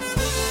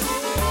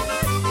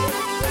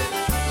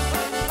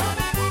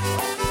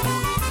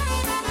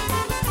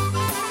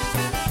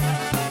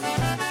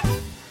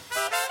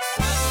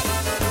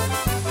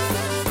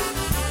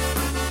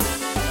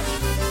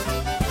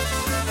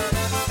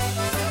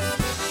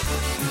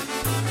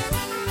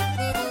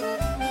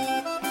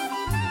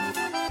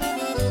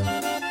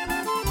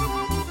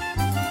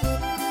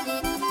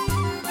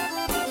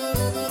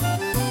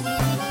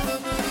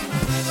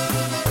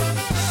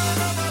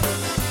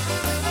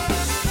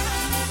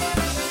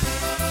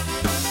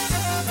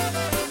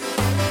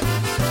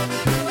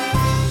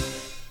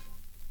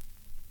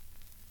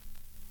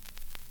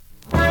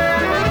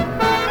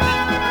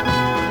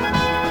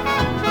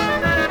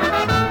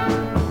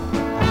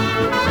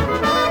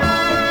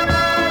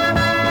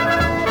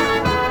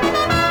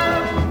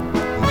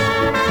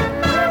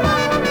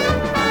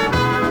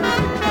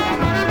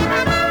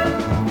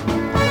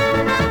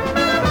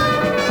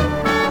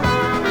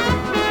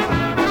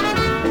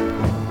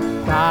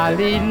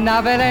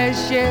 Kalina w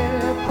lesie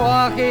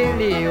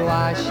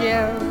pochyliła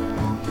się,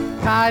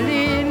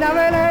 Kalina w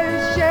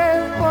lesie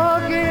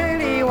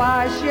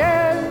pochyliła się,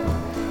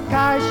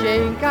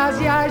 Kasieńka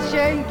z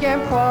Jasieńkiem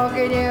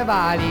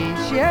pogniewali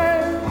się,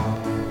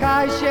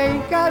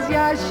 Kasieńka z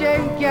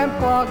Jasieńkiem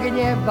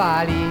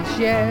pogniewali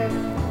się,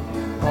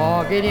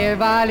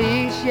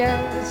 pogniewali się,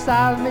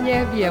 sam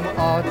nie wiem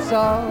o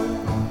co,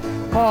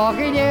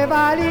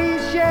 pogniewali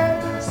się,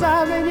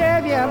 sam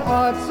nie wiem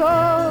o co.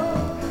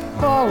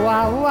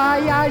 Wołała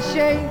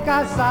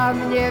Jasieńka,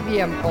 sam nie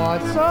wiem po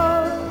co.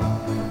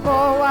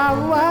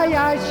 Wołała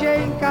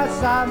Jasieńka,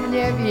 sam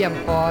nie wiem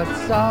po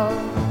co.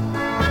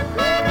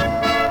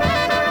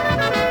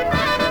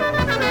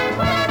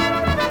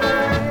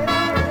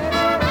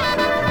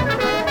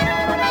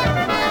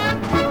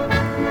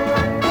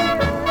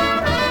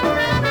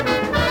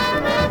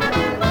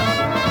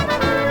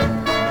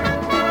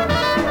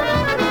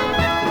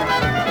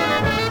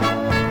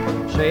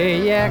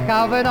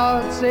 Przyjechał w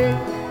nocy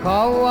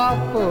koło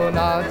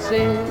północy,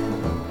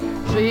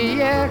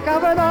 przyjechał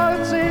w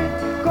nocy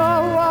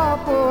koło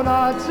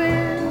północy.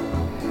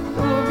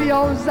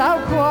 Uwiązał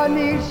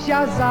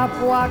konisia,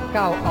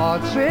 zapłakał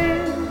oczy,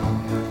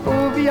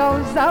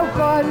 uwiązał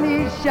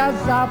konisia,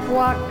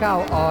 zapłakał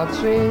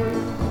oczy,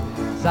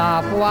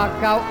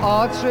 zapłakał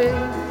oczy,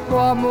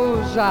 bo mu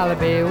żal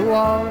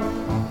było,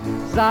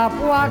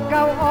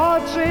 zapłakał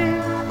oczy,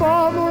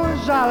 bo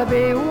mu żal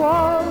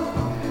było,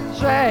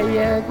 że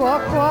jego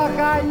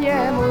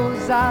kochanie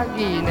mu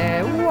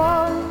zaginęło,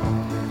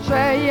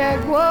 że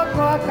jego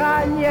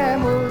kochanie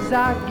mu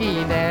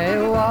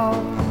zaginęło.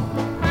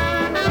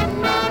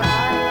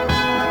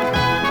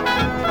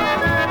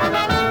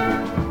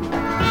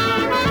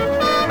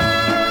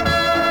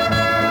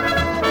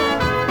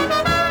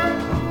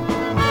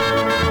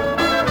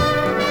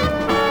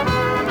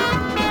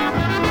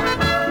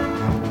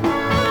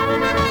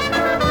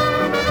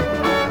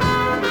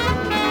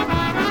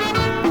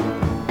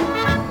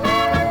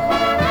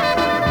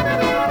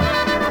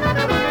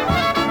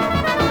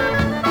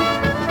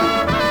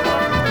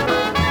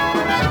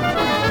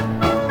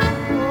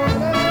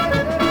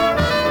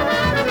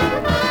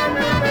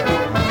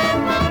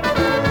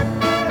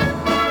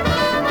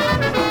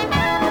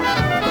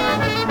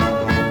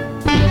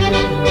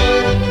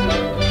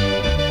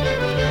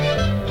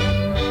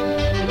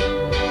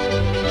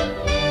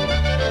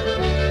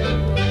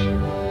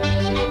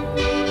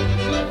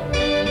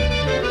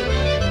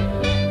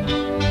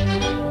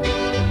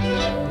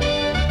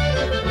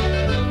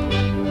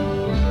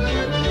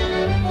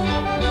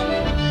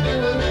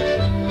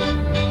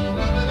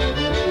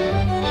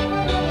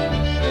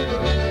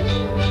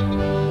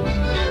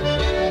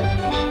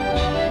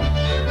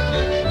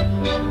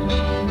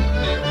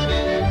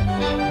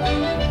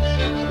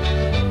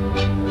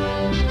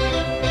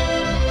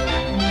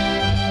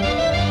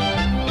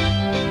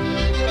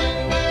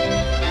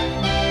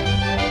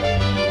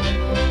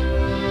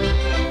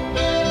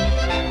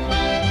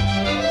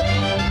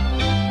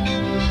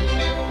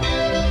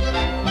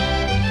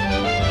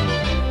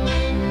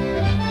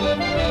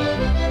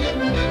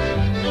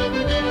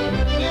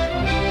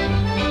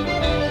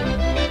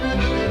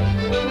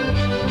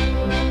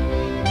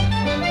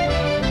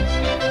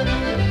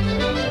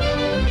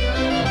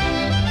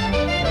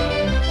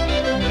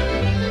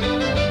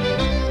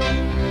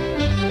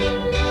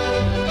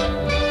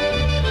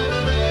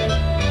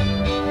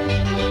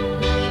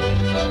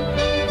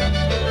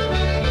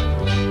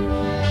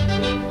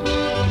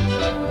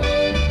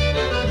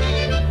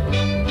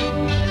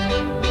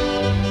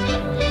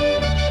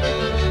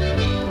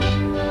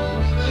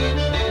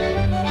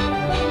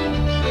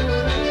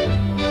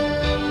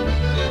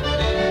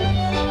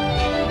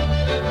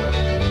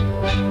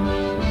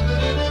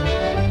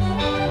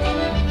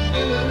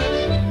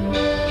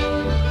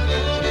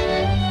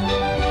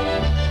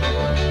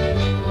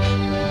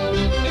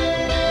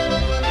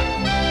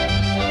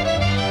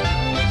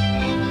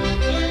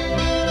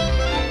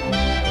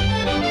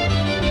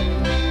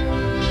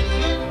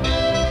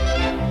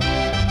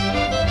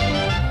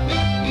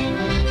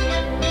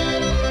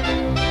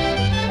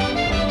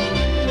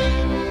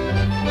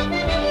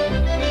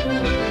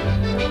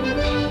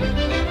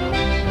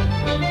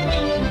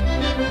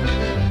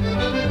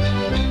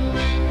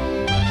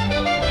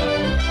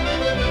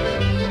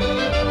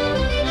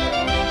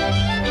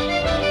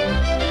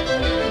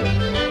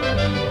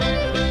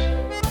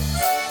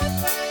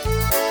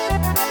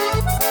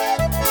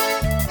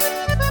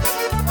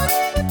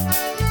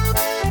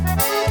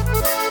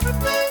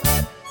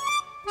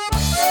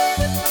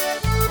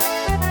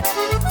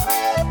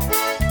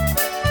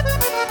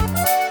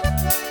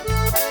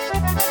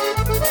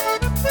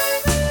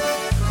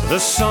 The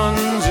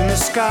sun's in the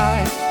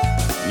sky,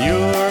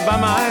 you're by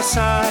my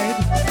side.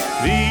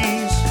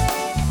 These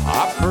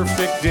are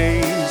perfect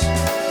days.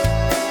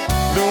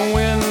 The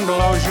wind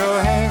blows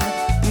your hair,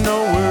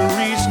 no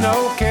worries,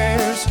 no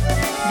cares.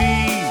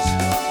 These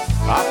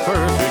are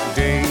perfect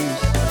days.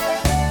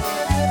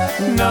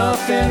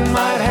 Nothing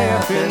might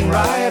happen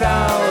right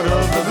out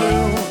of the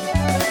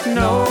blue.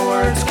 No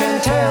words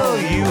can tell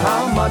you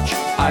how much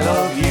I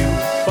love you.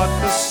 But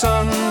the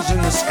sun's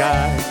in the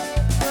sky,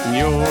 and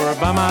you're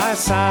by my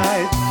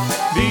side.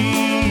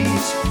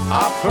 These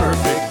are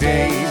perfect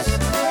days.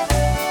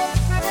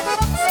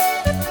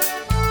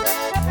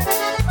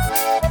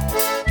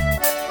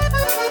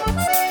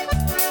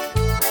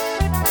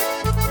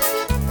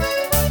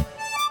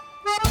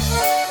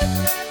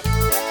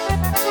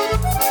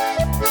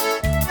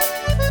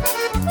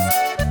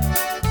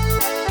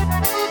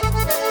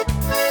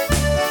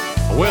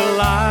 We'll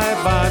lie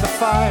by the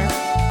fire,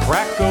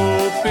 crack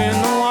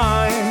open the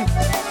wine.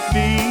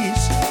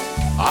 These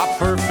are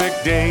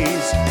perfect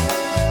days.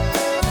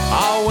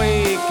 I'll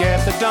wake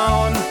at the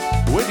dawn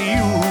with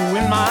you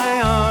in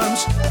my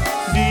arms.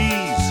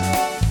 These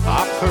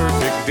are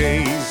perfect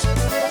days.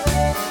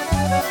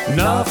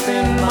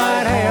 Nothing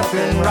might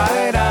happen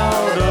right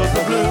out of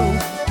the blue.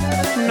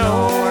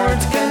 No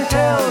words can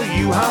tell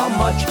you how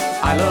much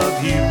I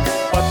love you.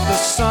 But the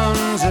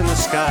sun's in the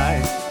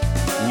sky,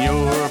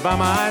 you're by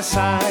my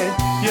side.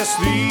 Yes,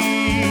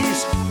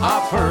 these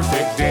are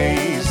perfect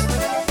days.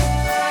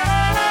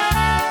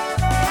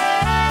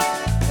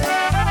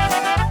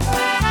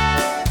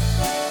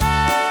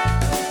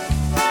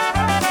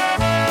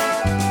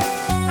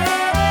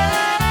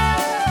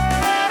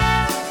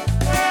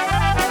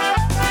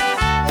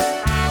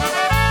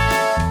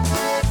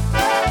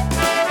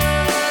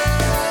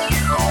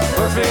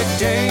 Perfect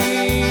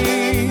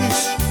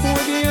days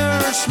with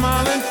your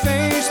smiling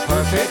face.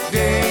 Perfect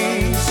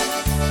days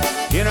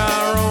in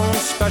our own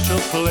special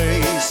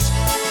place.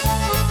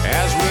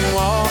 As we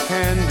walk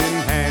hand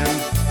in hand,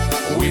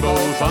 we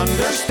both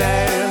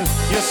understand.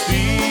 Yes,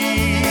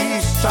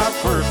 these are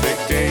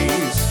perfect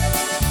days.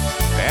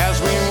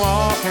 As we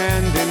walk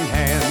hand in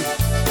hand,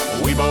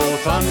 we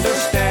both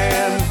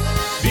understand.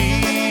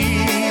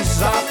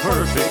 These are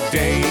perfect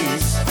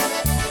days.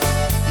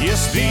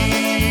 Yes,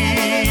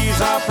 these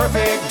are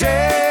perfect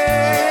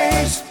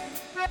days.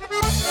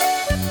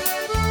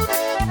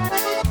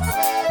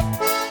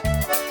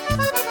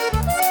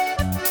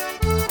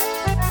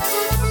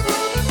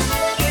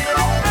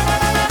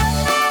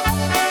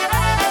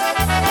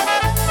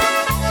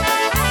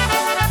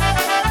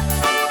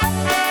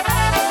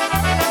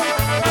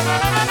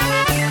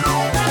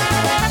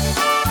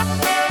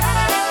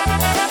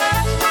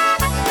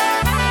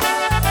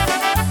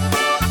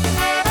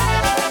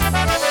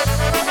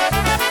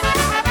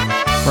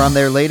 From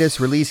their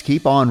latest release,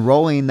 Keep On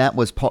Rolling, that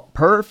was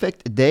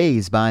Perfect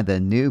Days by the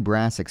New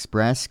Brass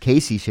Express.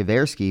 Casey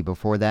Shaversky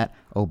before that,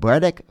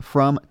 Obretic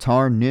from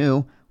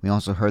Tarnu. We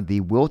also heard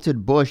the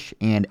Wilted Bush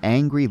and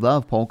Angry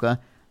Love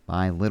Polka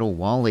by Little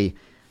Wally.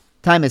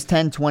 Time is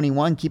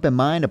 10:21. Keep in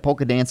mind, a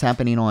polka dance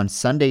happening on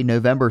Sunday,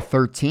 November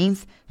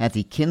 13th at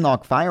the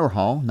Kinloch Fire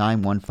Hall,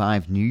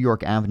 915 New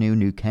York Avenue,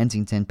 New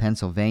Kensington,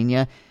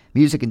 Pennsylvania.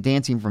 Music and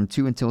dancing from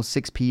 2 until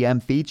 6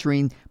 p.m.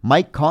 featuring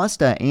Mike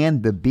Costa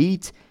and The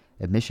Beat.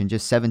 Admission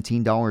just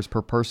 $17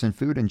 per person.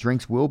 Food and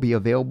drinks will be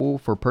available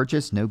for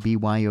purchase. No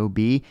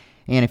BYOB.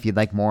 And if you'd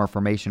like more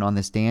information on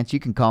this dance,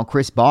 you can call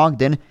Chris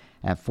Bogdan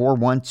at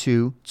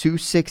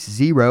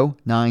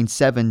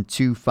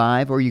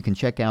 412-260-9725, or you can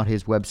check out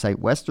his website,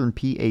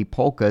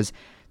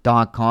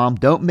 westernpapolkas.com.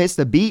 Don't miss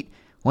The Beat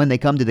when they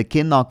come to the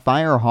Kinloch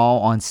Fire Hall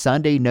on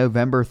Sunday,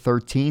 November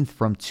 13th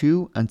from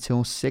 2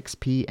 until 6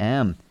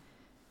 p.m.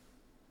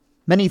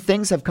 Many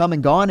things have come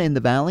and gone in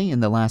the Valley in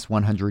the last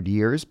 100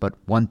 years, but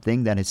one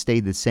thing that has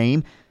stayed the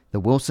same, the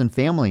Wilson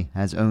family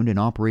has owned and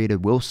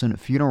operated Wilson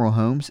Funeral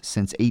Homes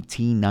since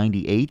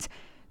 1898.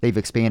 They've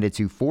expanded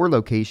to 4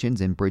 locations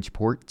in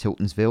Bridgeport,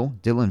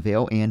 Tiltonsville,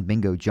 Dillonvale, and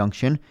Mingo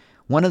Junction.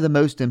 One of the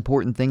most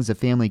important things a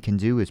family can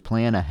do is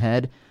plan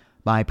ahead.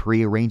 By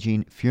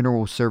pre-arranging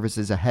funeral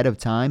services ahead of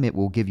time, it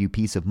will give you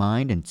peace of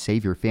mind and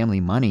save your family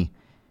money.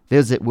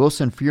 Visit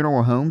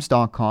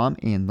WilsonFuneralHomes.com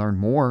and learn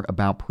more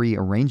about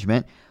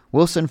pre-arrangement.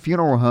 Wilson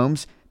Funeral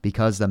Homes,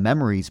 because the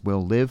memories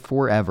will live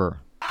forever.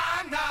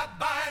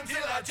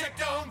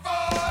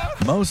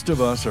 Most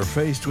of us are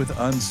faced with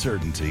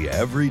uncertainty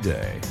every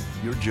day.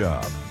 Your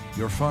job,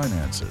 your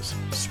finances,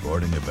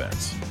 sporting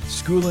events,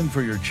 schooling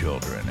for your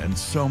children, and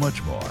so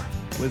much more.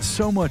 With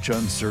so much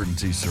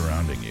uncertainty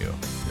surrounding you,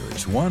 there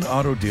is one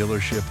auto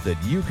dealership that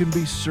you can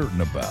be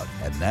certain about,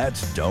 and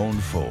that's Doan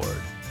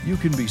Ford. You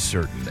can be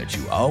certain that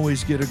you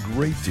always get a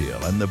great deal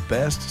and the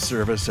best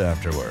service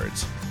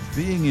afterwards.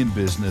 Being in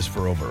business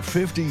for over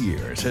 50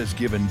 years has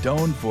given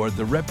Doan Ford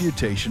the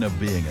reputation of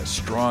being a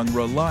strong,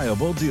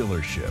 reliable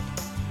dealership.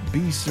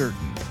 Be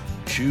certain.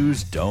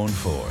 Choose Doan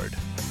Ford.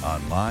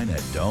 Online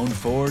at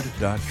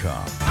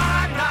DoanFord.com.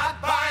 I'm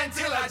not buying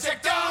till I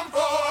check Doan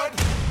Ford.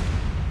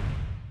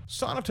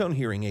 Sonotone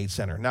Hearing Aid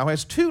Center now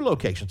has 2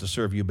 locations to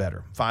serve you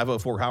better.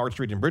 504 Howard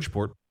Street in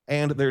Bridgeport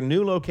and their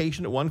new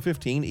location at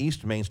 115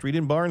 East Main Street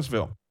in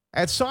Barnesville.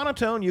 At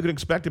Sonotone, you can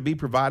expect to be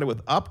provided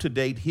with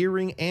up-to-date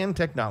hearing and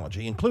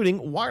technology,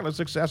 including wireless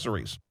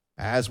accessories.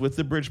 As with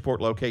the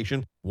Bridgeport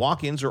location,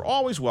 walk-ins are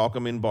always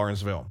welcome in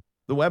Barnesville.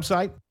 The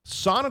website,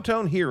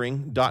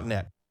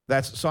 sonotonehearing.net.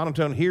 That's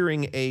Sonotone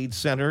Hearing Aid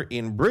Center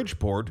in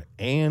Bridgeport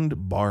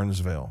and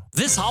Barnesville.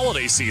 This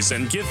holiday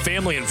season, give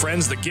family and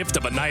friends the gift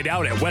of a night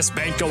out at West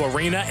Banco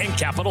Arena and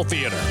Capitol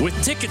Theater.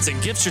 With tickets and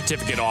gift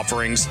certificate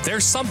offerings,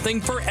 there's something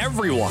for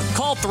everyone.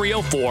 Call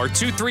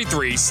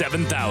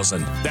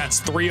 304-233-7000.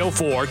 That's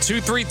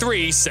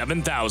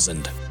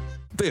 304-233-7000.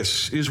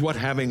 This is what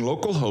having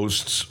local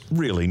hosts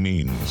really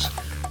means.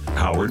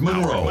 Howard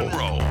Monroe,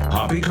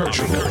 Hoppy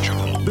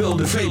Kirchhoff, Bill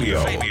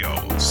DeFabio,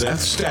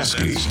 Seth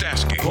Stasky,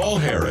 Paul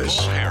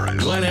Harris,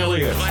 Glenn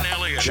Elliott,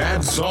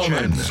 Chad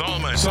Solomon,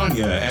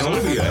 Sonia and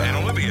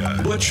Olivia,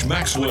 Butch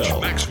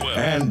Maxwell,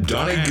 and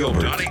Donnie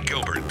Gilbert.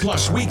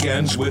 Plus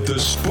weekends with the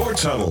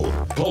Sports Huddle,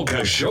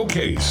 Polka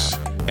Showcase,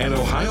 and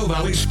Ohio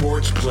Valley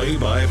Sports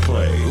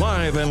Play-by-Play.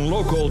 Live and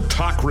local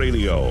talk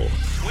radio.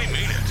 We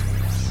mean it.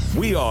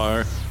 We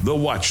are the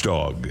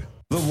Watchdog.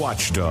 The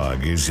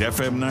Watchdog is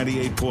FM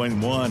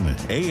 98.1,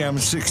 AM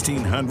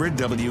 1600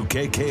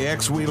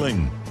 WKKX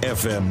Wheeling,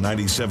 FM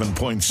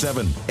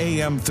 97.7,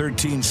 AM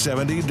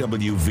 1370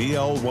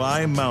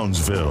 WVLY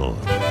Moundsville.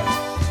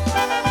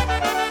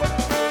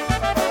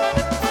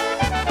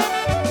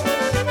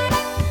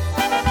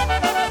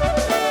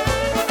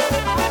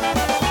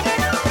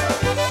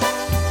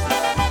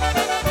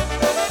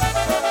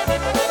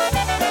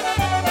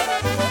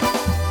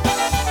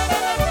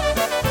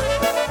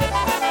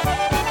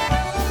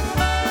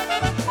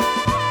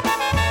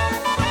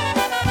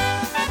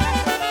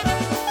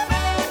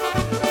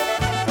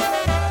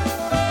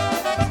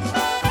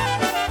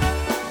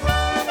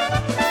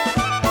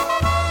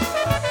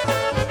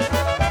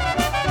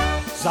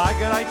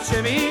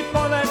 Zagrajcie mi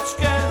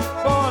poleczkę,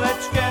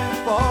 poleczkę,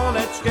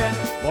 poleczkę,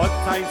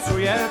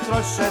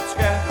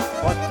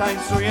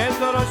 potańcuję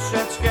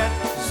troszeczkę.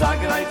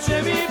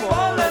 Zagrajcie mi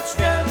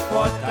poleczkę,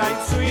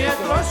 potańcuję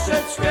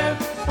troszeczkę.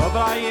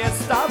 Dobra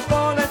jest ta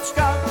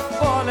poleczka,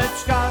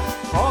 poleczka,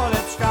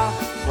 poleczka,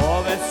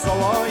 bo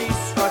wesoło i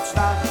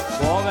skoczna,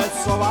 bo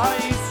wesoła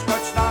i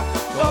skoczna.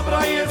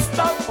 Dobra jest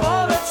ta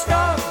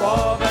poleczka,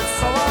 bo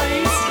wesoła i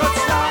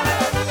skoczna.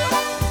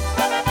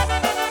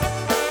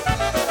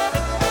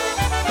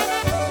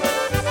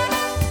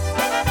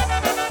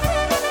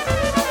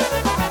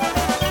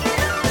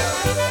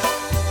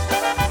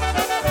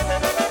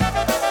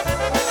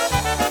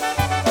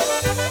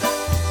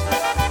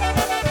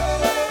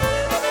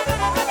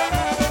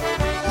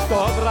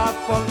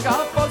 Polka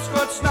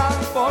podskoczna,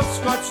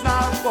 podskoczna,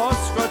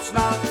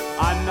 podskoczna,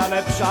 a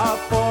najlepsza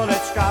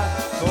poleczka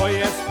to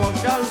jest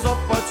Polka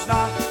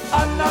zopoczna,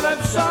 a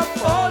najlepsza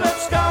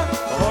poleczka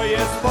to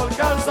jest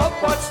Polka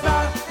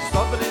zopoczna.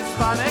 Dobry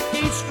dzbanek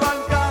i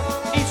szklanka,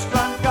 i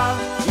szklanka,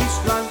 i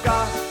szklanka,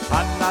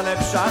 a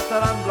najlepsza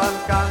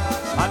taramblanka,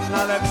 a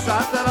najlepsza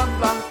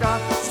taramblanka.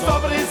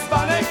 Dobry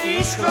dzbanek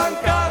i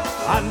szklanka,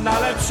 a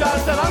najlepsza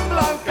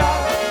taramblanka.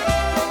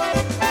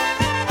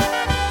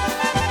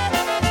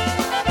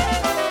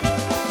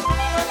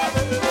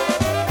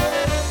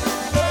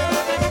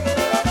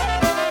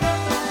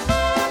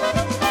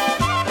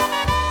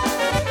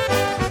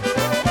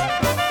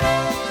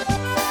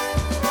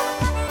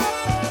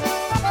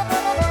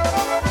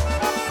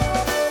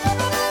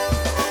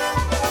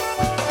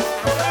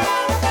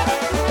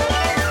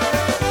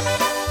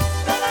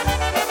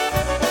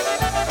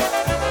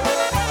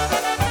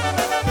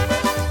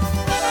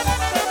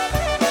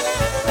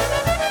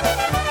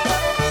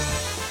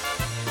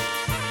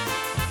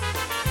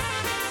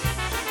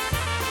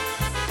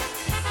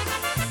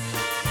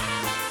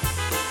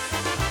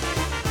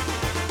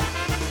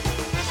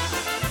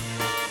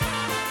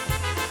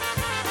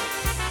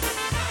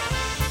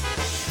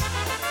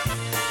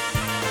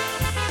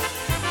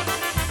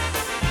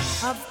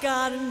 I've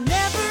got a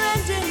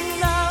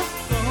never-ending love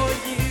for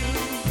you,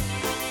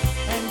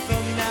 and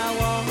from now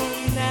on,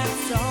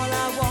 that's all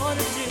I want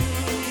to do.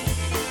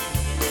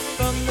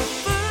 From the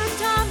first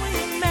time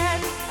we met,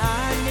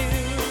 I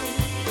knew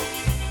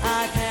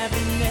I'd have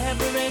a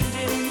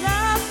never-ending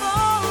love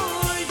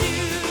for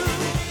you.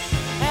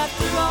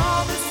 After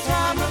all this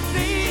time of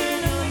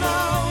being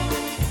alone,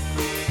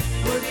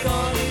 we're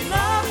gonna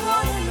love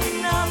one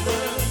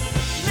another,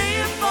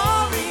 live for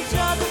each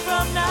other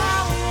from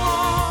now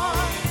on.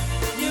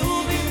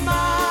 You'll be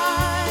mine.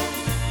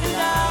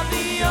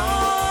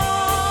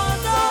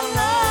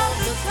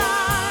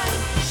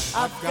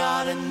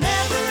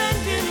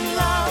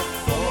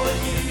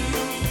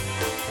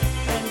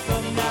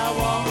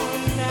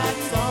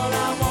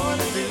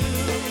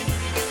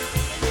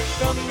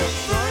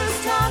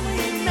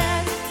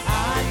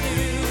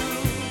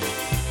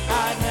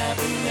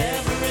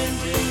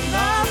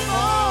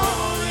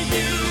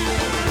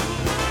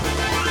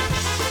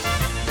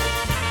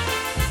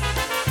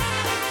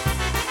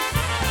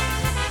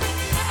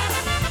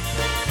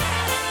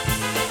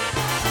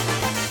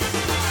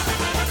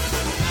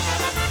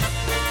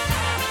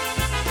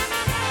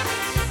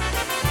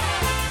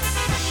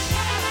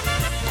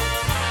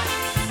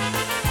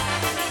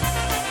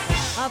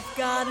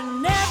 got a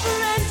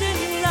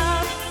never-ending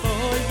love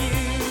for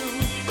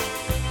you,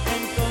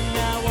 and from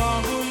now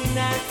on,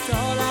 that's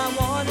all I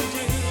want to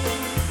do.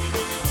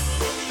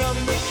 From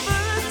the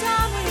first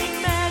time we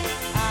met,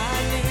 I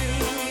knew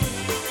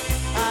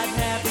I'd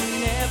have a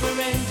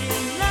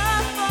never-ending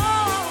love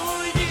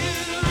for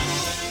you.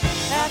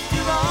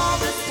 After all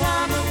this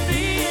time of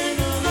being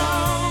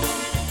alone,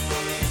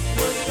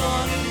 we're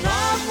gonna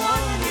love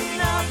one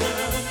another,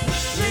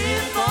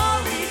 live for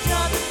each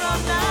other from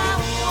now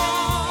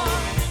on.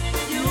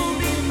 You'll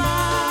be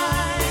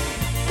mine,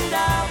 and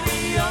I'll be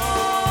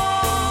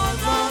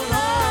yours all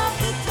of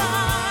the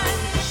time.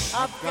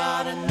 I've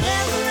got a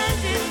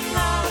never-ending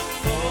love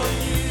for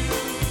you,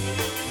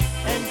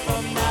 and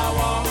from now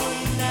on,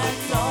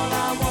 that's all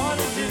I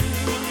wanna do.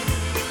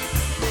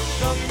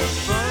 From the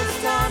first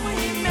time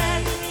we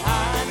met,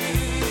 I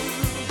knew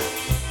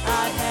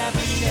I'd have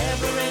a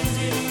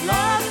never-ending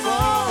love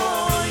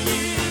for you.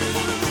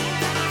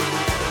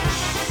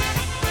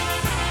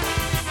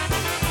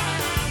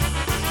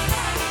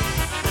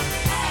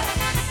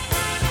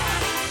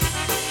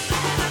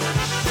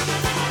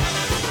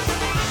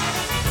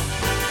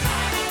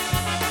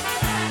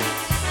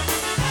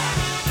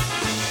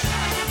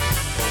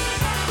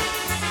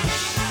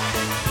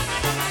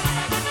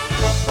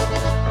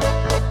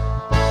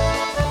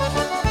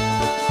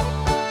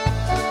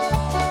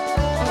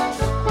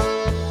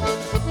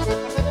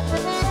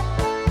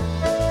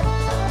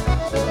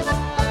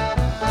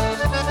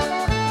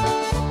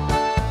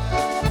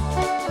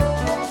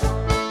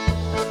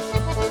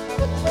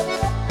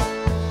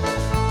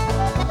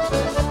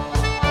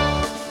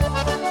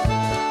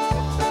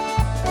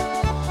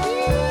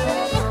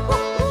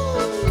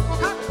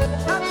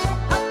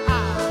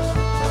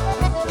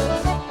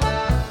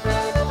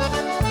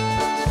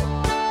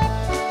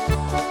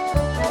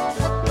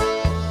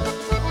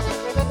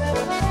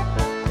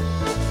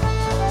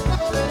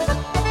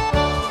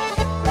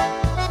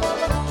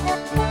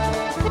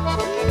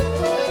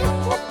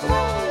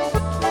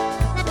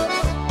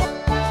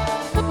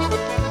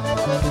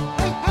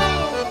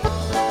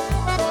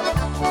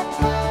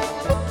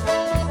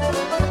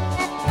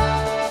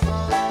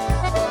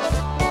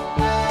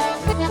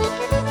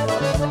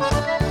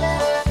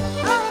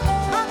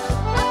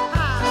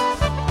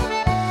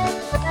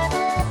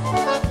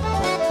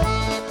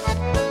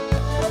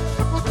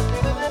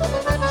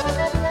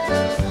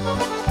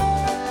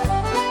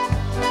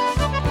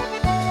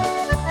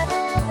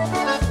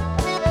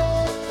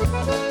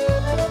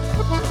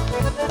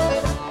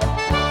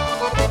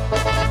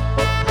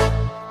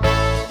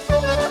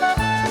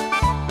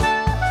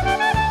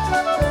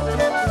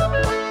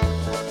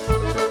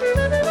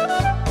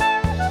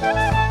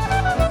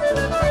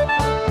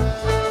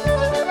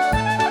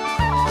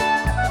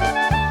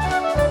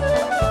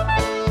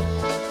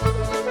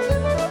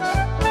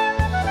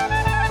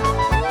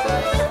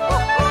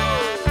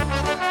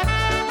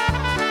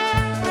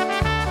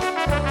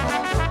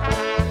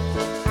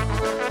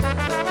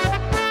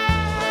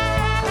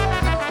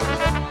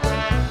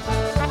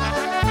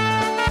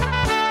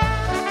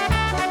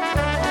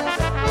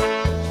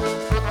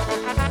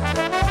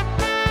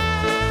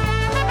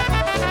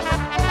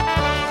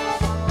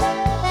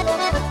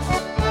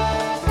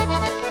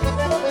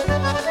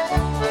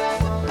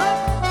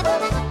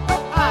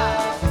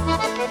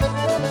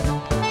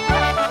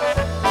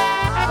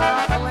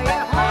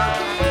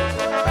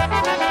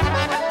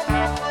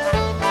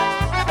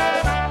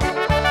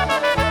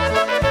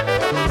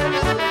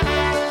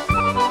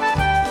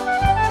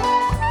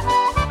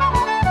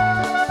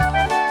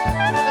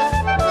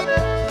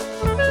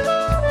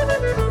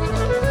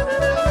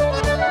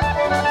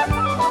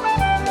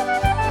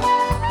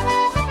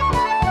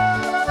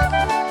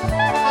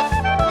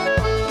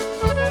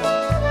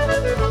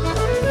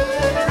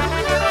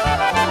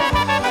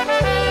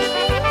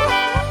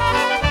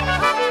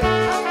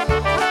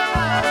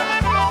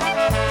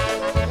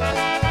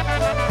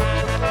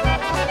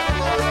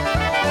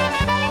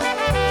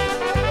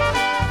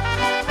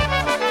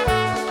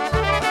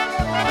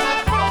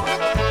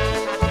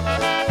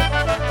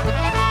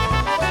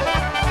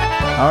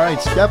 All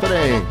right,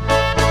 Stephanie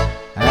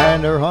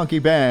and her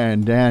honky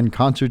band, and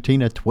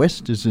Concertina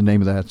Twist is the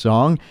name of that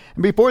song.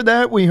 And before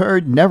that, we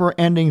heard Never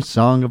Ending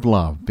Song of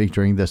Love,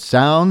 featuring the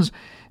sounds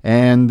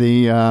and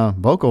the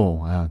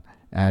vocal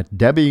at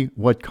Debbie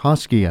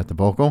Watkowski at the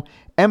vocal.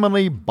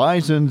 Emily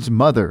Bison's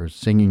mother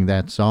singing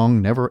that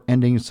song, Never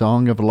Ending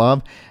Song of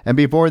Love. And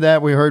before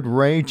that, we heard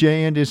Ray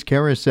J and his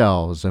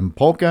Carousels and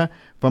Polka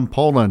from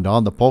Poland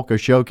on the Polka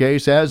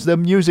Showcase as the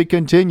music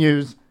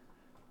continues.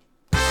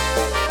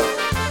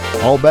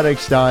 Olbetic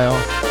style.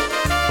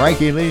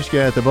 Frankie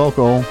Lischka at the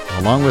vocal,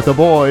 along with the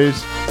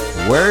boys.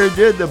 Where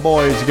did the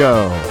boys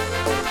go?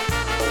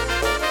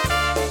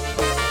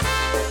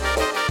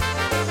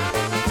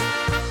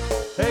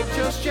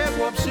 Hejcioście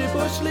chłopcy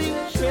poszli,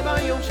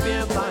 śpiewają,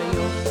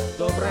 śpiewają,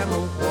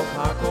 dobremu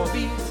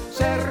chłopakowi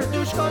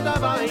serduszko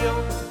dawają,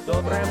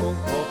 dobremu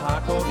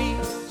chłopakowi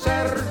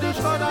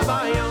serduszko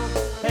dawają.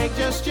 Hej,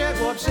 gdzie z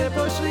chłopcy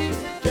poszli,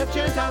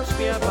 dziewczęta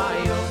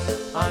śpiewają,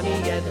 ani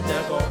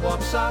jednego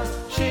chłopca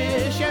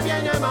przy siebie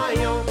nie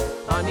mają,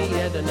 ani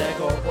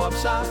jednego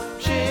chłopca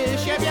przy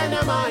siebie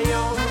nie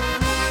mają.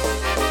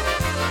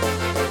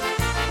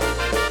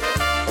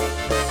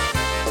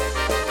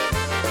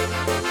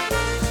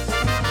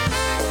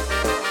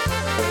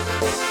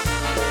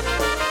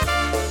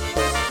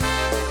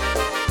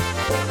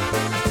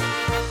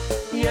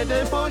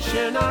 Jeden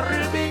posie na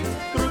ryby,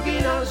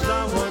 drugi na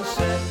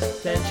załące,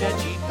 ten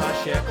trzeci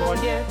pasie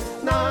konie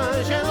na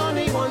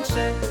zielonej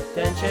łące,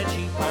 ten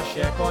trzeci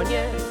pasie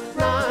konie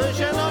na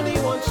zielonej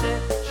łące,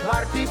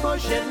 czwarty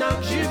posie na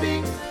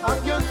grzyby, a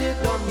piąty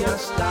do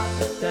miasta,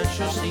 ten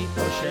szósty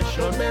posie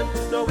siódmem,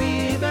 no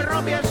i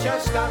wyrobię z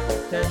ciastka,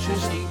 ten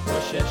szósty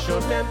posie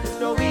siódmem,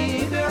 no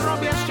i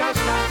wyrobię z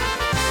ciastka.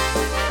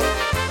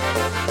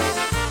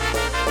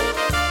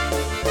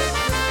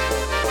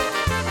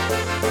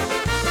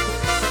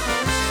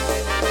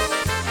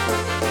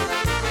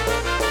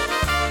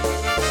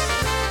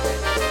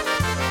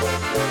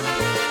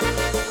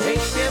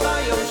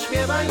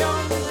 Śpiewają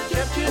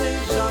dziewczyny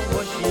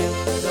żałośnie,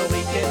 do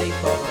weekendy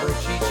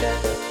powrócicie,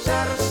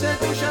 serce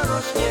dużo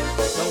rośnie,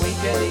 do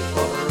weekendy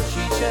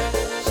powrócicie,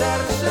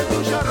 serce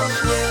dużo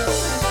rośnie.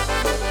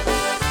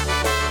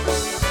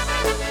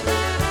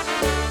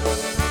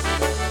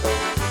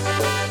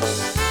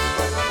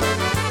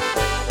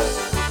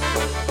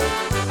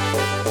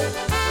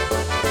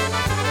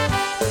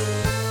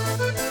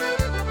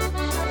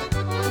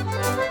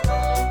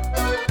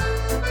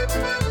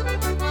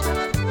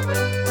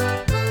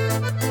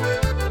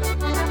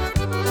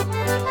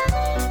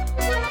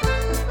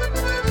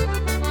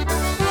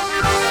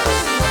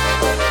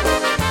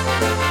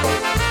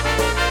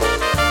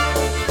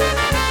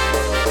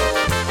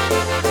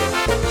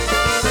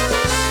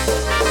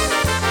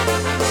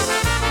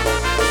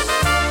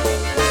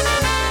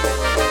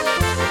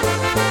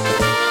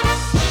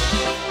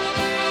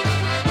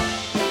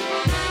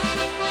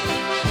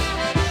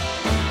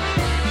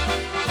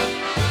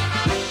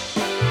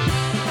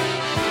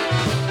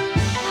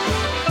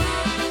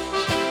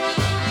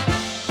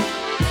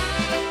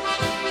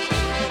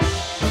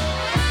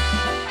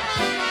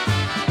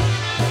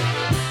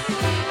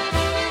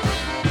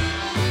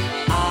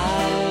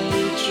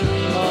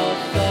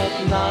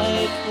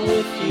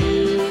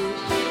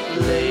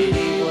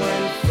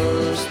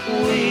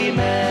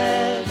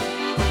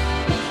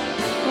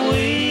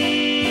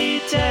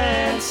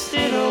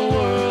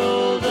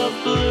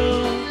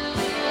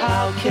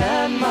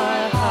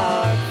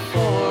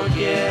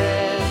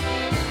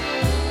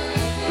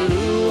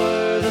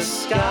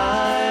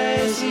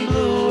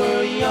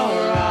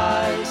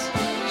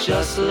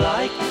 Just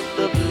like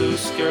the blue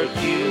skirt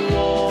you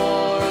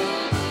wore.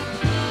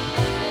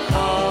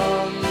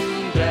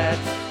 Come back,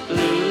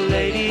 blue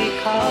lady,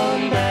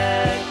 come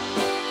back.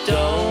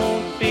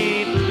 Don't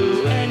be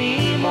blue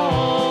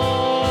anymore.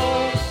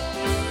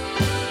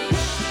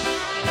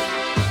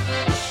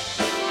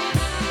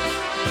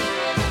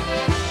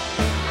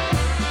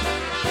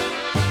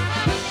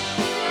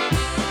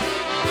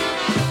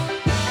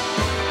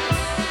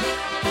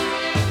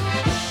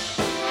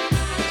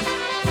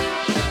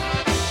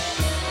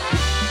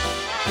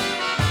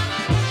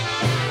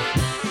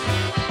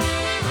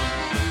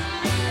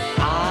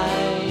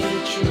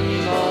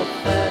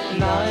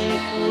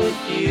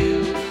 With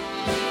you,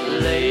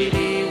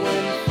 lady,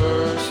 when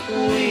first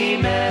we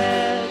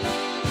met,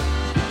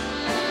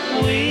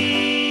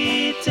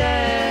 we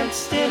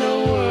danced in a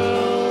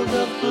world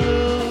of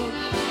blue.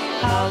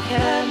 How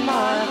can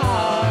my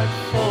heart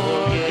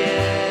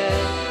forget?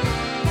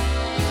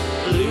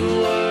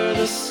 Blue were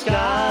the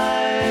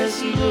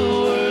skies and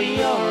blue were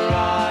your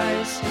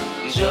eyes,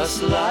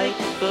 just like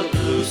the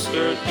blue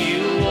skirt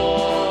you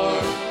wore.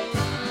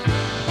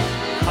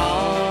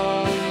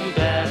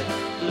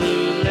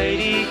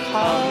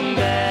 Come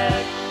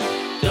back,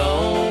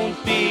 don't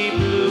be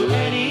blue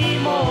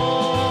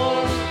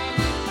anymore.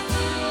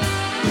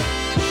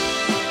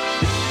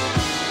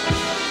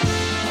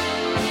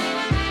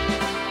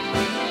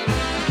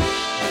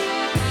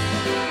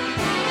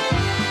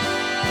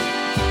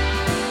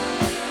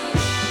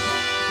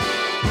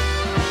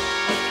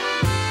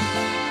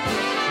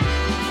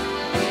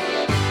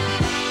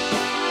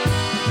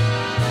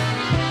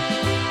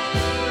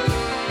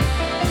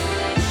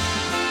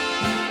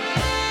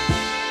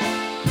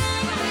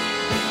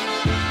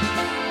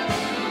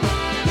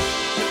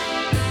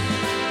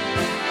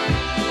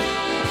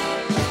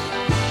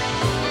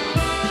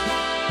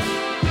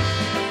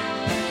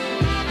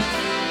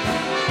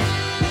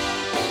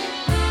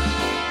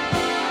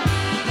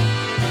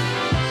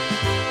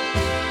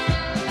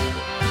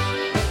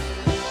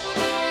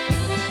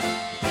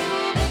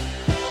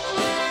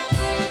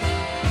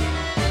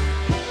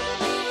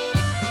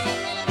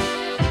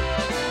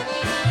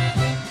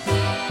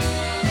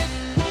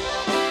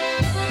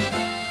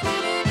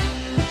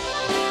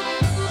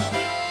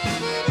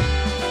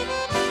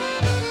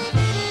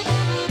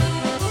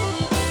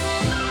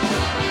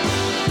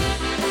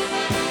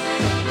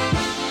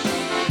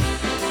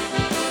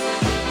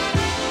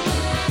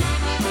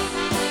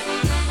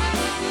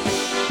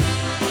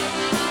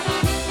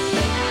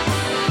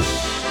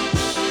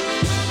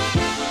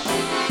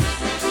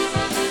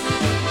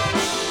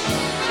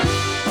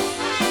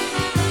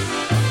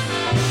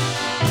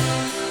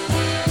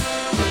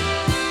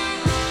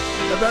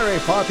 very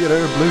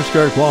popular Blue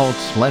Skirt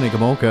Waltz. Lenny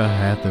Gomolka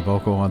at the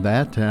vocal on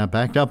that.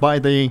 Backed up by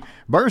the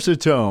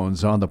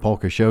Versatones on the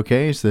Polka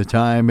Showcase. The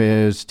time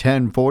is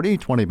 10:40,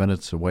 20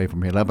 minutes away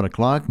from 11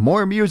 o'clock.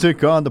 More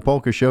music on the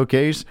Polka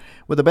Showcase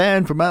with a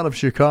band from out of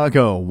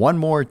Chicago. One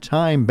More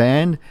Time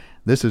Band.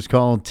 This is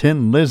called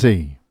Tin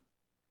Lizzy.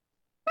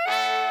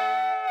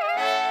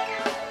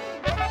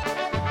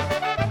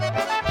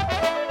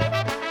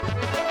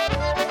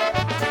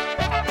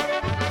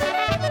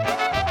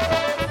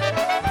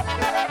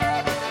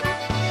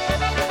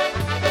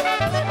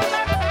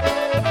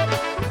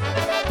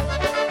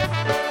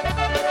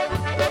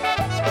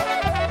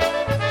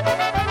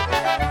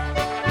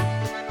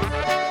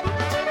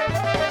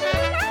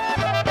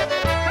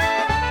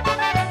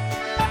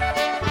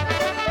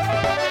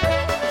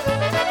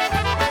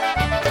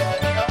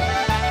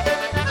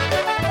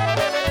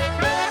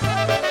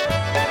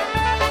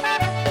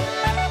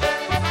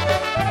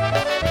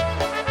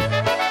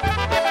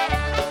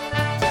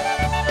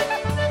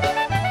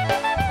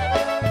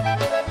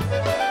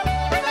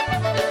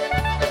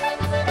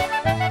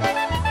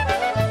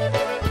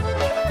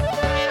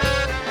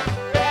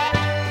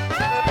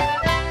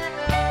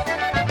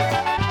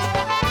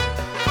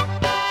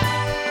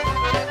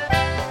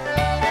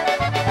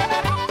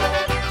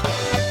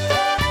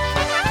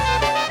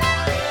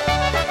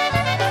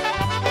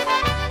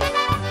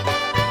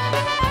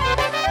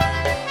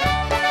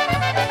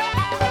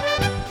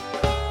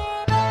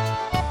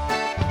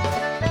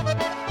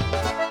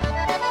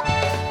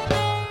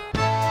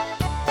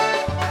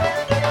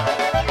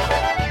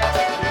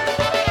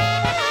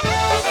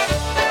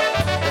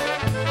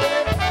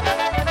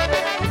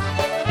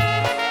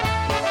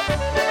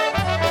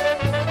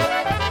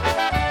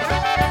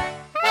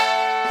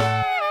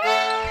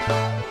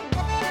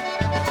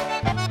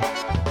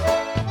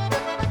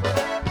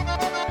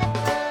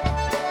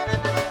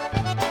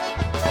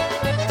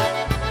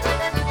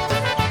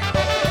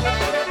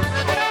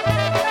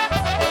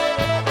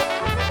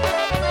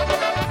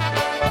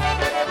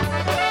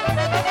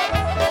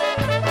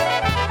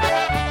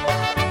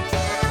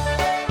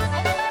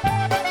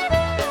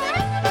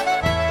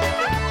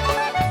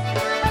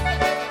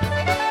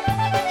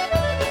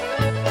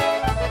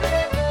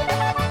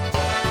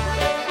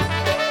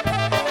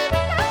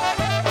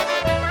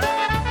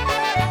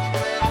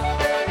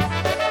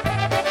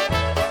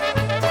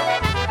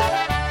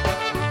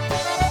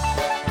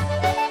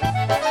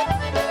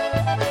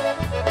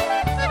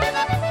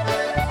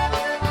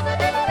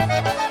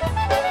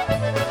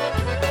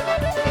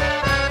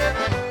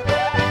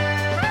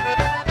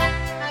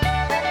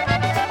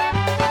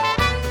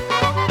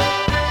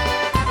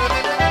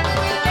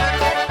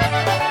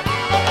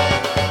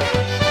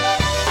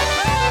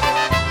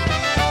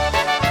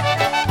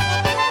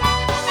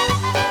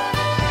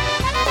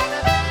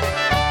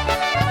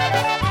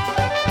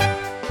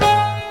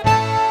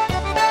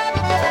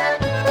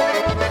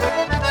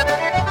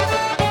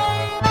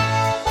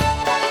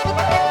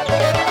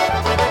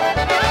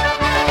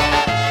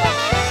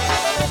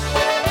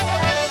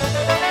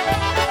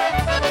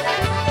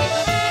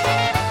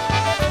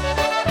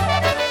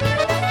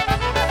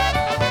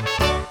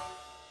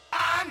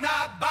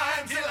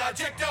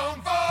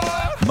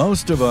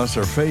 Most of us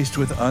are faced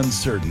with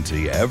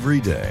uncertainty every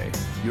day.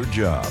 Your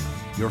job,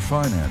 your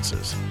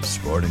finances,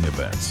 sporting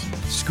events,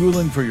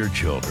 schooling for your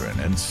children,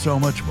 and so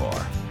much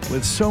more.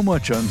 With so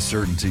much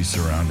uncertainty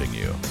surrounding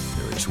you,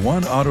 there is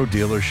one auto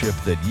dealership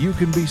that you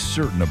can be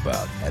certain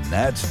about, and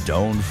that's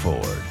Doan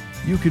Ford.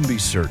 You can be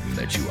certain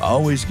that you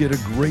always get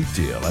a great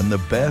deal and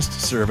the best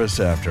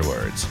service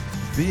afterwards.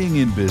 Being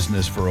in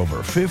business for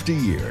over 50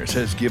 years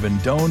has given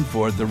Doan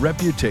Ford the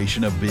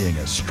reputation of being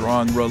a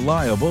strong,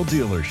 reliable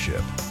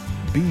dealership.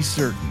 Be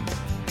certain.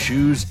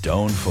 Choose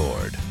Doan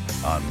Ford.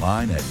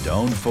 Online at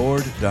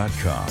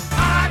DoanFord.com.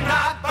 I'm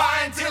not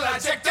buying till I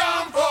check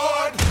Doan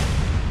Ford.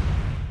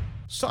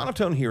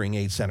 Sonotone Hearing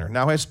Aid Center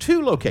now has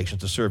 2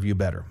 locations to serve you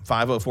better.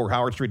 504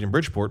 Howard Street in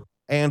Bridgeport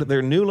and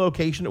their new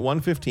location at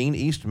 115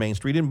 East Main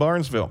Street in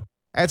Barnesville.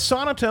 At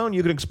Sonotone,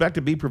 you can expect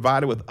to be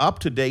provided with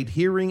up-to-date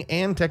hearing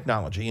and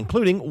technology,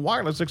 including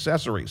wireless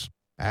accessories.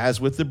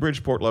 As with the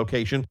Bridgeport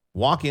location,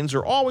 walk-ins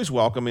are always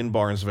welcome in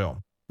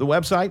Barnesville. The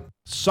website,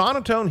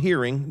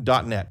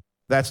 sonotonehearing.net.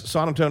 That's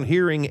Sonotone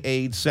Hearing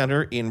Aid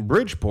Center in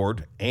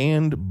Bridgeport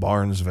and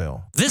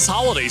Barnesville. This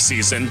holiday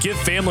season, give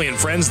family and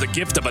friends the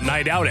gift of a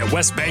night out at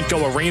West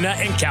Banco Arena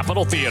and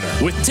Capitol Theater.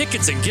 With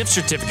tickets and gift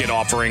certificate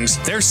offerings,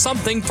 there's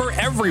something for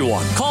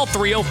everyone. Call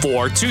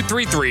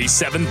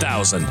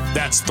 304-233-7000.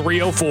 That's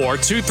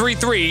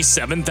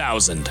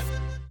 304-233-7000.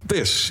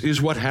 This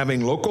is what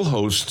having local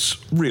hosts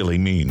really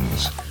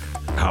means.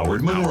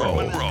 Howard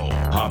Monroe,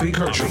 Hoppy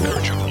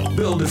Kirchhoff,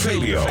 Bill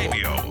DeFabio,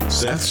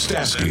 Seth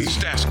Stasky,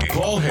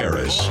 Paul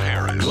Harris,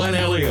 Glenn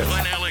Elliott,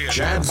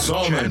 Chad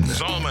Solomon,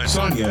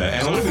 Sonia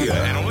and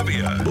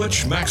Olivia,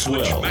 Butch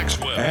Maxwell,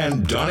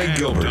 and Donnie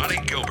Gilbert.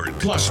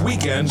 Plus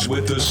weekends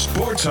with the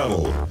Sports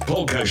Huddle,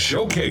 Polka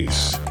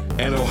Showcase,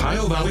 and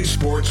Ohio Valley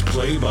Sports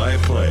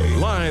Play-by-Play.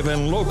 Live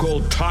and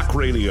local talk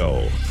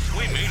radio.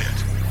 We mean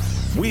it.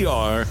 We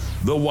are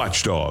the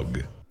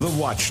Watchdog. The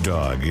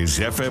Watchdog is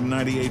FM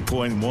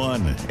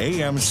 98.1,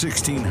 AM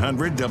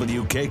 1600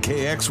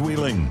 WKKX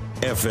Wheeling,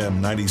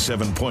 FM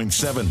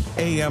 97.7,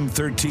 AM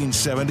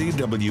 1370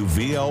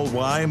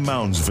 WVLY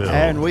Moundsville.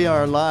 And we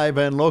are live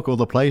and local.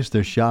 The place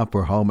to shop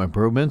for home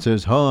improvements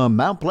is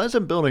Mount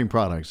Pleasant Building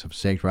Products of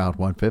State Route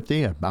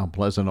 150 at Mount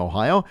Pleasant,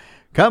 Ohio.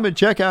 Come and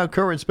check out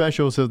current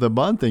specials of the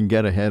month and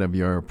get ahead of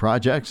your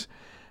projects.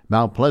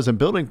 Mount Pleasant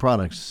Building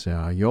Products,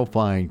 you'll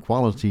find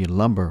quality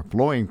lumber,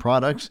 flooring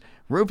products,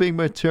 roofing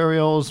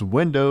materials,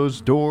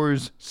 windows,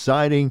 doors,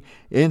 siding,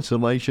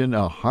 insulation,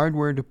 a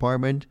hardware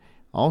department,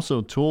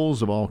 also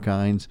tools of all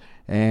kinds,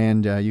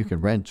 and you can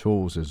rent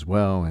tools as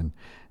well. And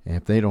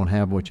if they don't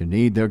have what you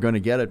need, they're going to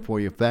get it for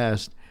you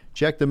fast.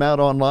 Check them out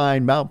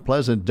online,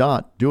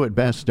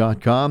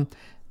 mountpleasant.doitbest.com.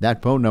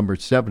 That phone number is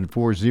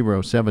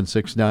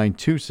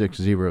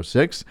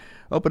 740-769-2606.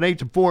 Open 8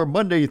 to 4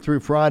 Monday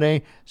through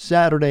Friday,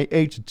 Saturday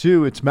 8 to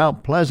 2. It's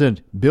Mount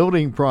Pleasant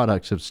Building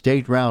Products of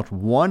State Route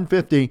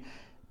 150,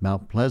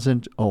 Mount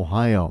Pleasant,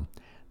 Ohio.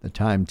 The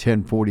time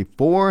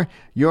 10:44.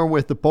 You're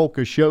with the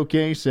Polka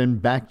Showcase,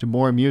 and back to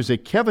more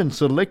music. Kevin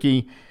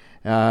Salicki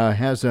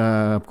has,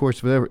 of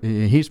course,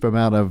 he's from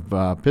out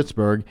of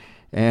Pittsburgh,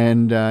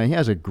 and he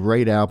has a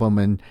great album.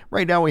 And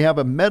right now we have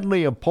a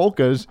medley of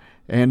polkas,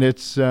 and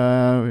it's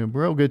a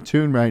real good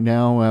tune right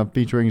now,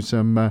 featuring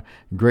some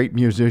great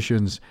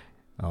musicians.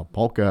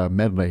 Polka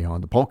medley on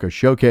the Polka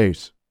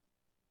Showcase.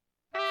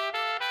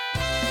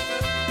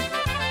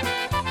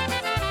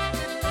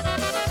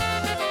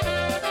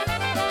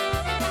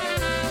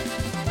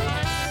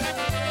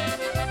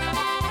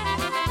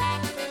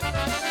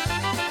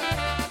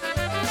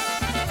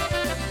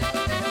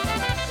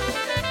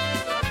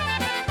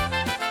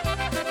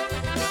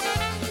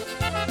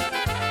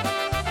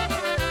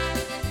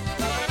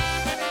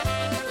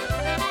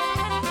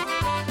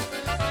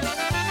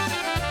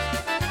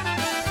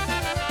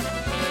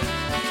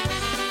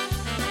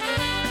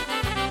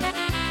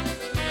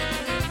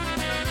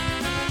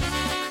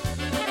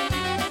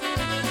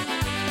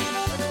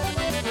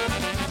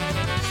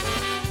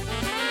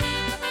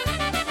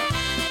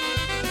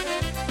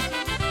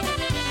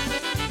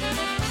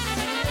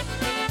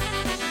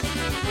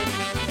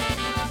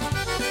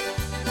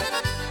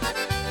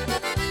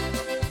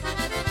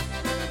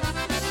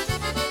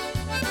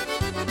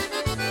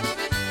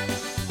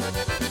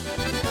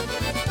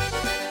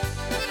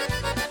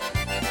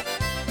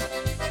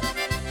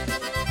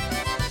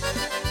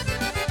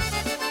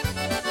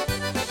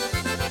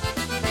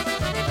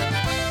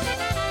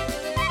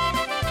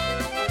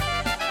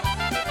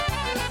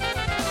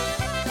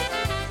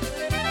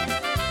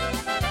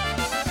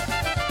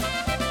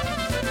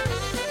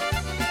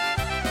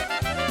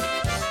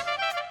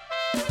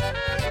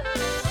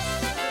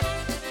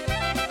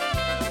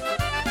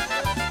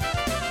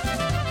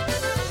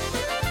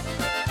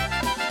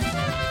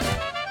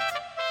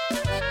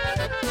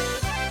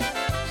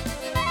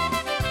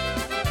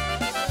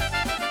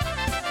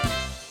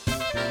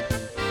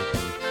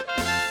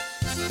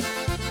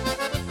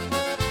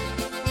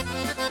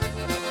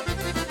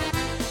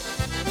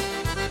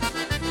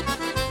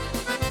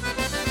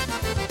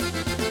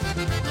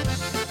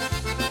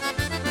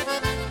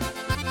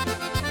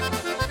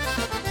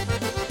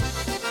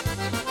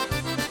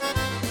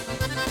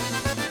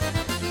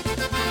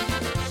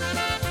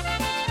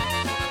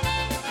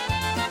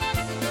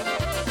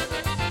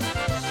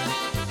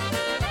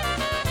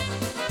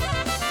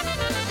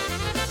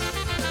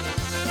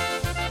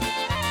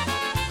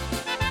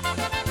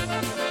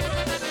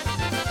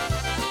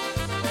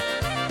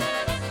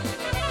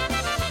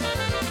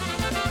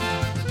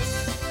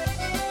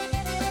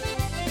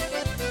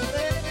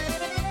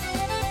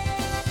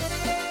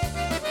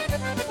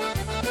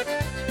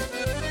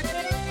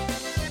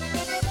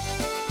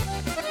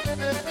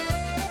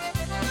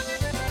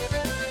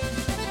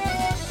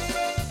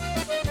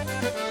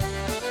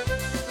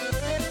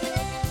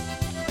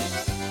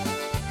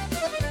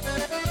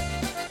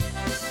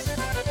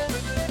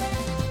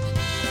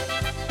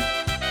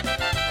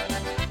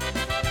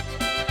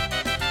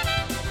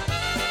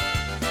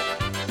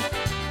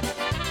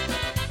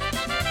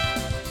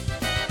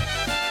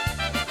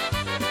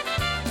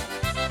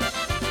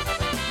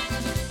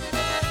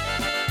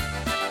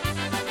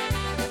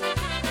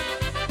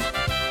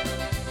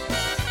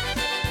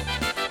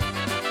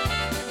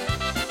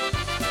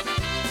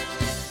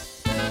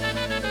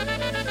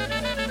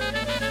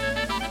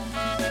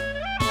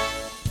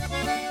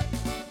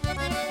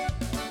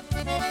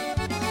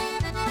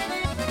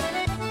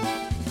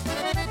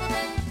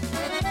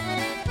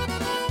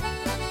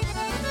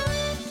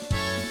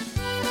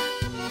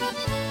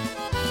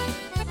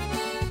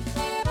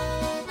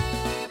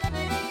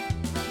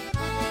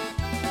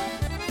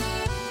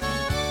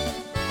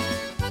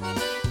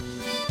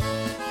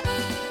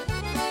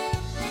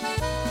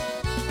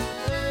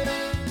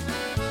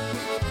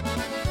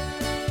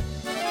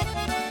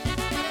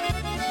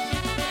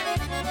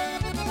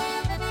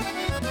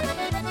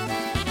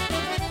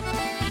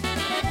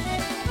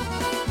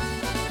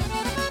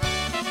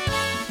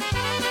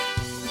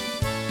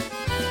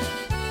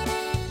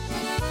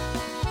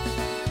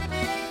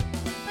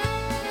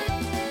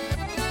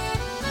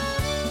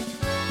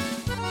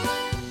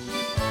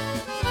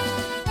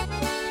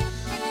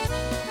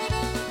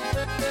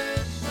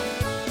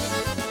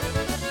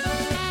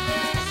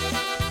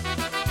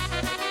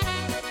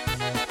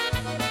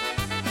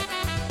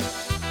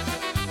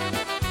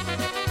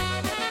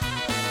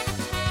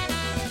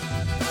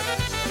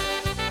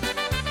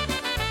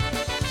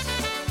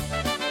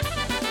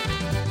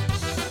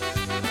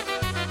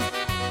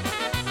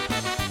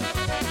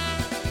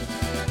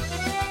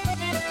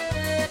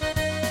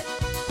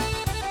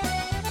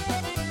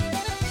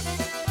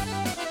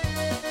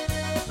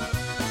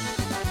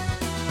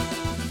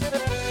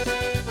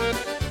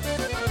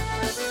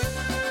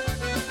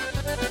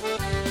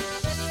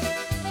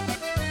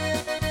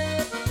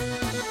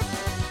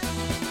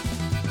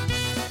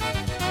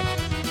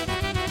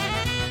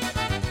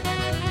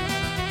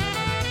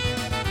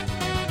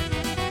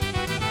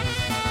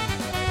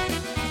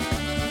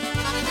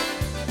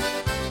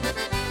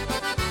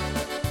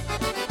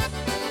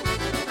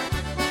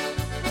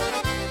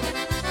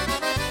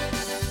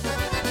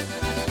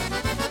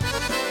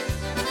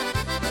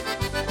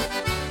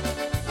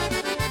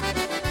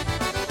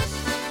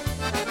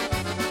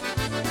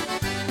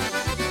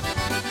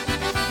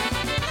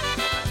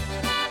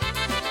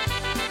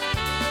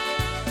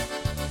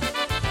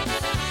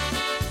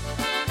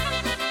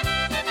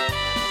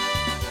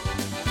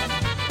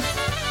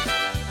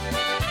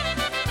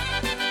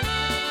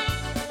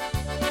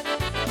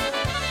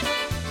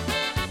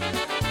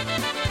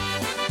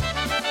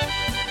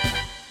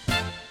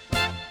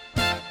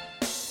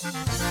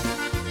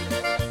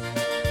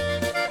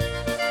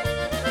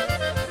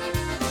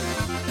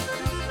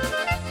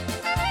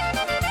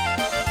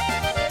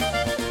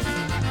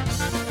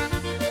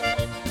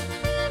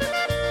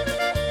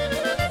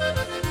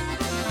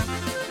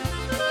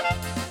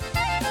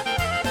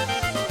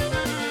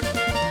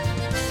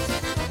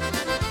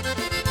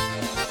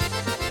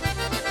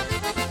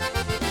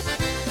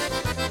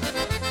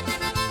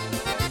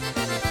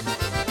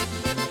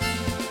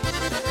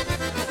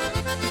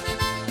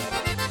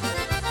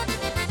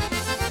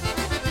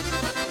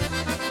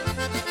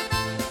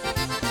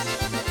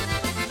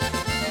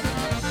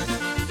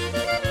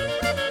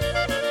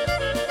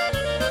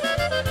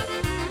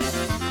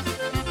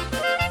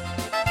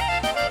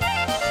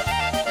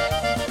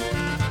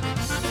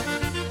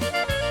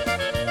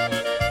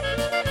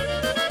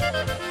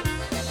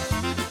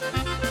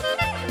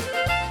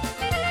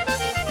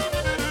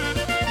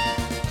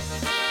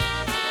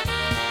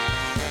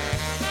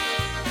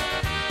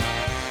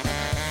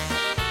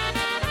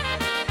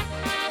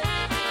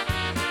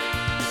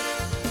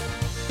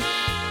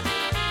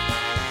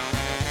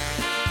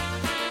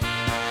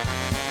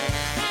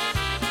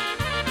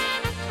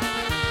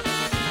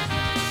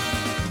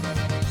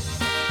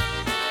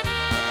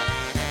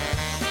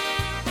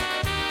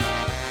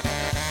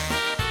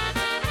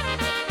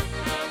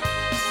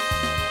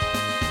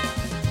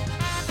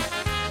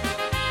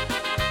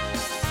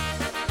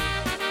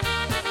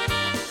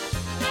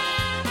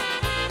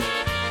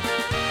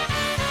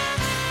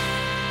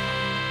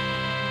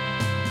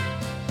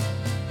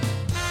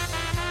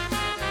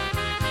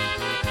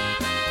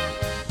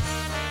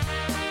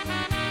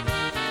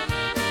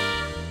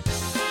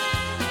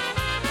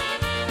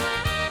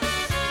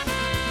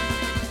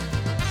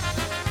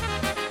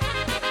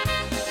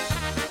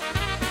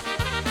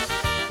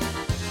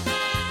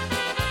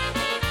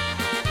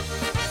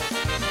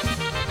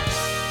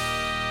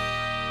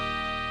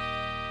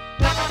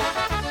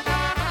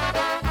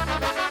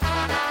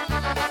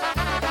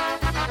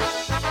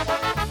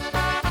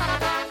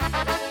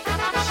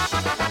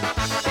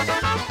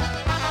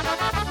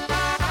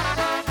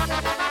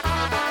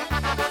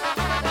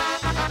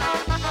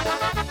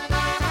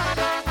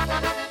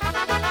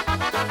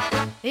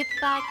 If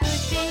I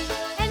could be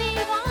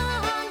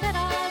anyone that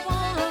I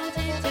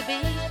wanted to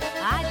be,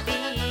 I'd be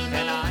me.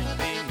 And I'd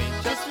be me,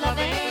 Just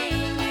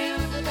loving you.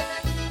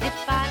 If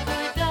I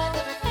could go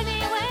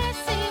anywhere,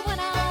 see what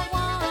I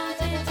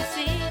wanted to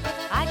see,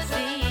 I'd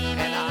see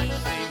me. and I'd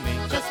see me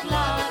Just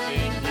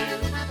loving you.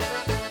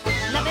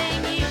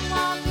 Loving you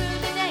all through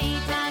the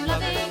daytime,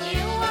 loving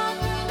you all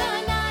through the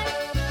night.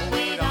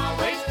 We'd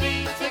always be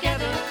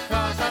together,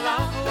 'cause our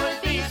love would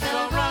be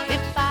so right.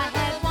 If I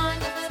had one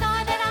star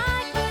that I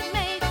could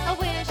make a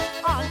wish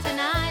on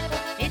tonight,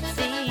 it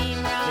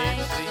seemed right.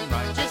 It seemed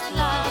right, Just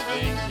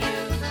loving you.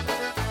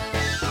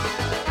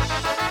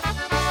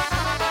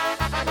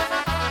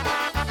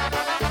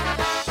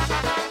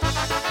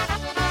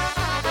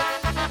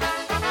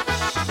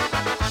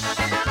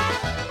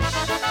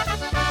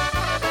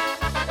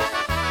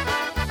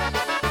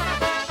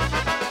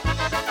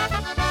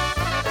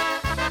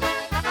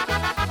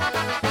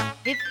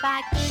 If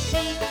I could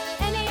be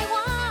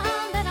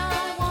anyone that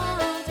I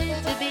wanted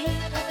to be,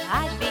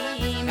 I'd be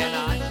me. And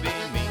I'd be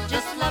me,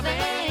 Just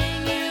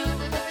loving you.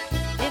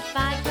 If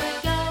I could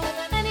go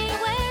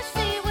anywhere,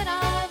 see what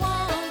I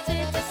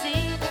wanted to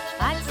see,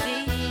 I'd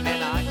see me.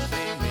 and I'd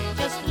see me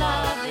Just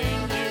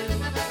loving you.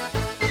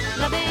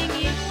 Loving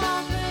you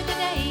all through the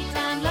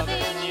daytime,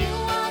 loving you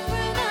all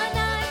through the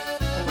night.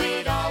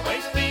 We'd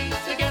always be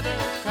together,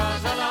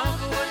 'cause our love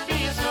would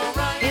be so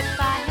right. If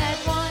I had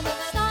one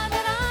star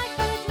that I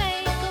could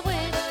make a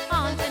wish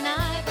on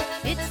tonight,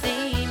 it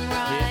seemed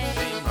right. It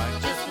seemed right,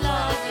 Just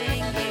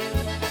loving you.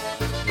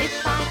 If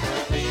I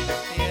could be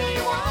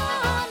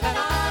anyone that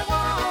I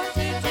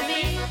wanted to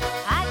be,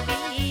 I'd be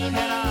and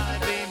me.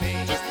 I'd be me,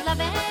 Just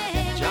loving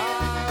you.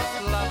 just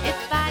loving.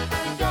 If I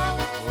could go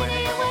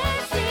anywhere,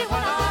 see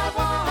what I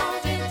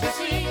wanted to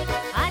see,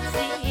 I'd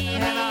see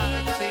And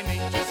I'd me. see me,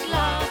 Just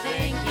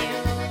loving you.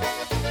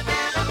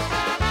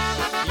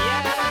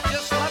 yeah,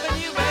 just loving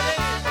you,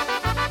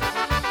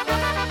 baby.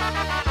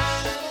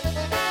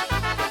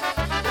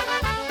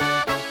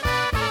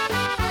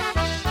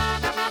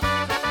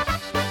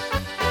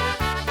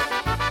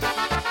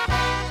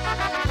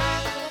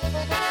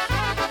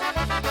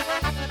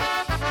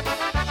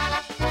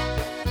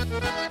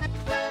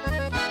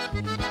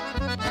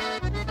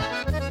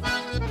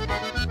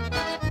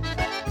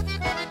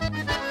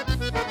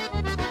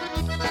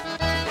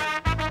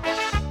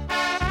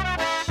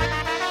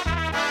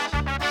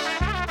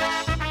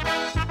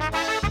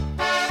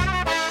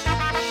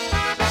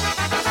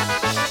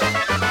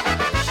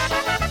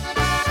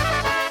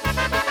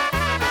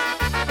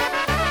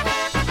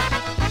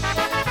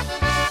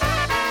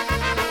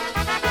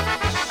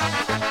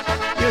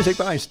 Music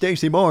by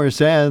Stacey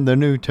Morris and the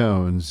New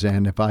Tones,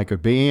 and If I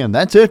Could Be. And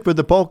that's it for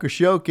the Polka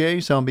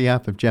Showcase. On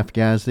behalf of Jeff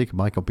Gazdick,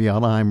 Michael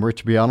Biala, I'm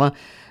Rich Biala.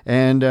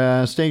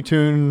 And stay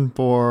tuned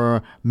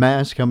for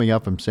Mass coming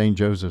up from St.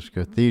 Joseph's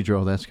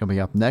Cathedral. That's coming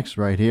up next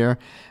right here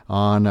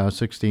on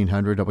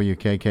 1600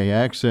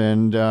 WKKX.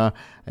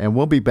 And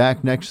we'll be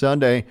back next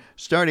Sunday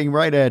starting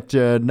right at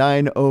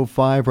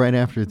 9:05, right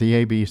after the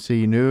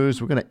ABC News.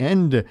 We're going to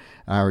end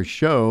our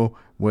show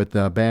with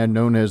a band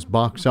known as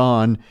Box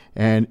On,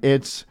 and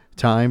it's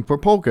time for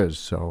polkas.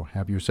 So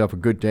have yourself a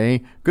good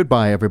day.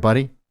 Goodbye,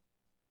 everybody.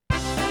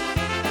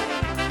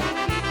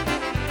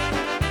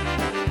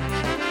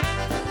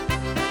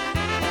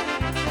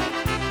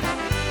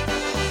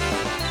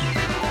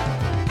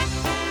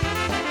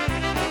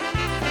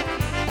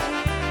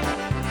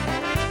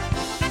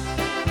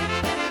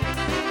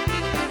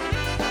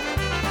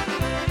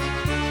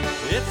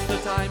 It's the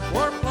time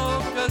for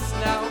polkas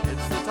now.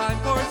 It's the time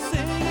for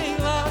singing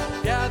loud.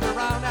 Gather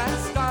round and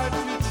start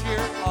to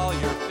cheer. All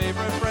your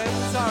favorite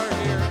friends are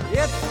here.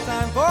 It's the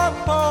time for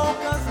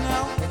polkas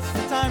now. It's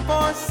the time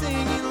for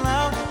singing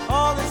loud.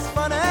 All this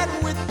fun and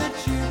with the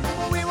cheer.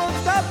 We won't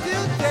stop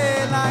till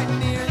daylight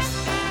nears.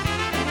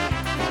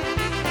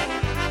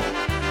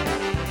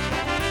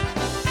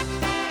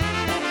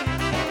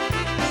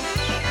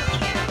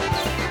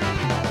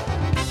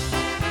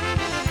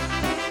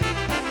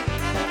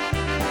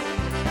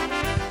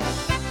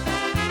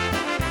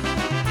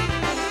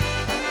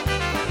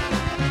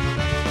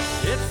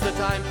 It's the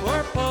time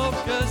for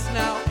polkas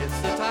now. It's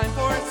the time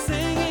for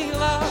singing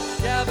loud.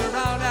 Gather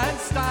round and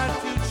start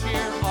to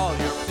cheer. All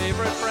your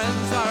favorite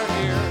friends are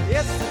here.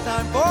 It's the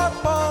time for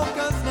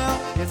polkas now.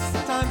 It's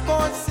the time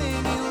for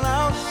singing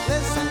loud.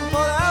 Listen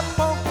for that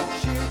polka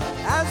cheer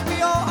as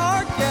we all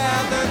are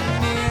gathered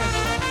near.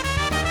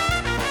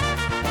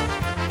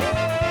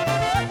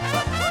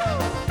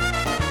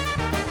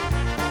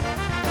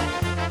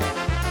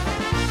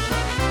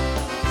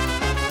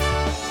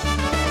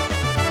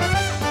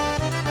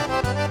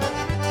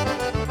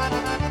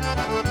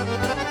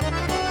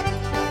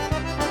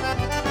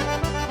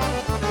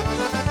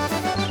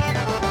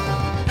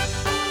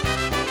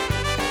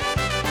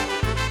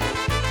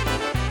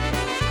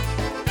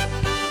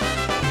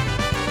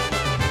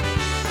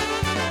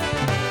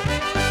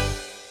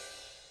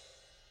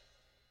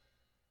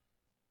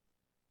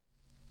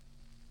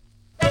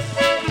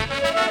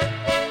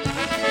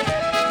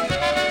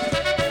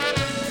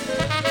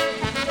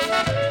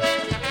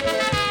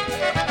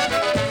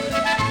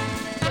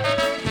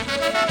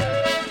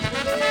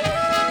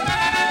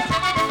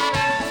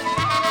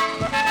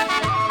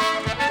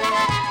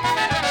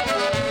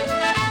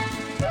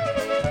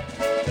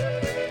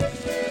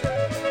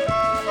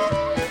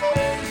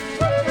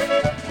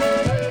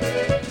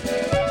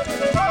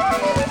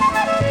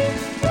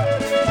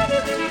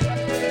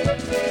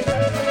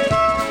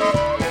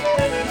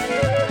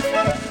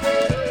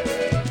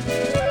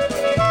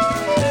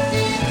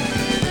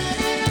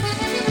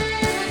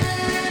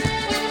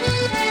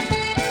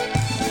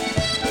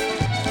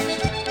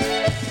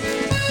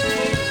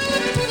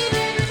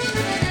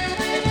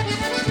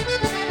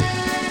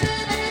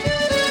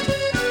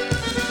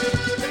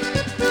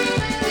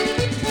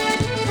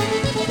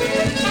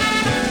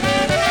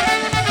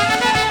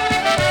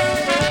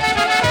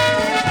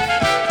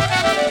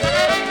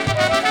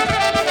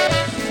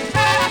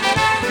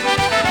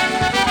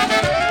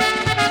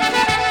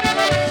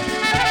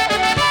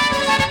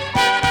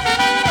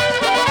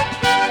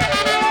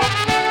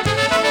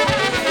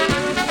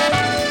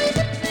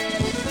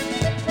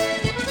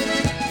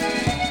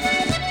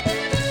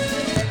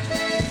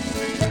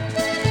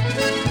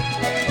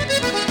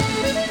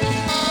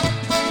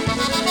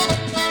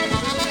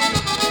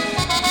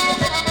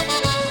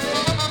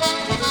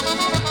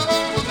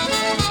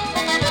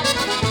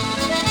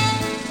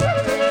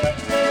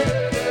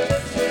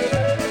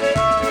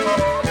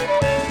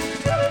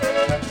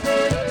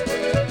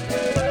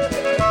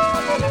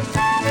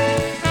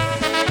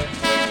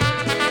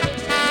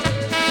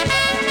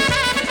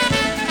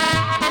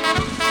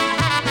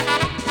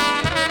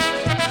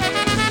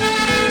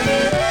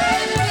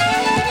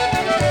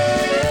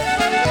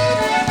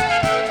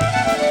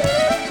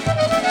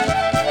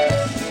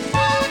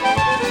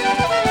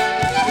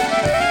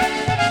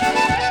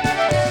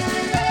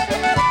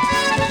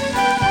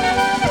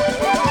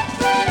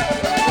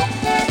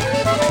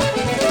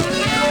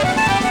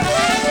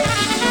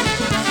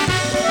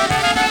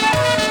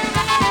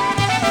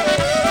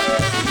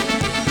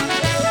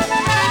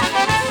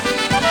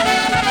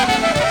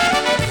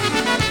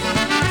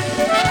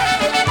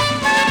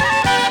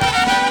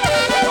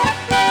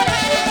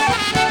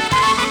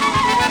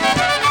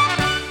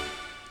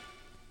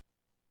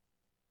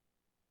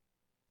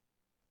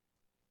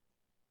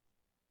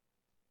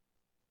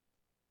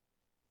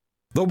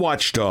 The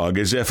Watchdog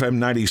is FM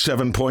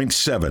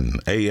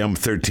 97.7, AM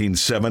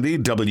 1370,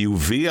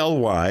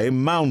 WVLY,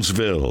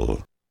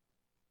 Moundsville.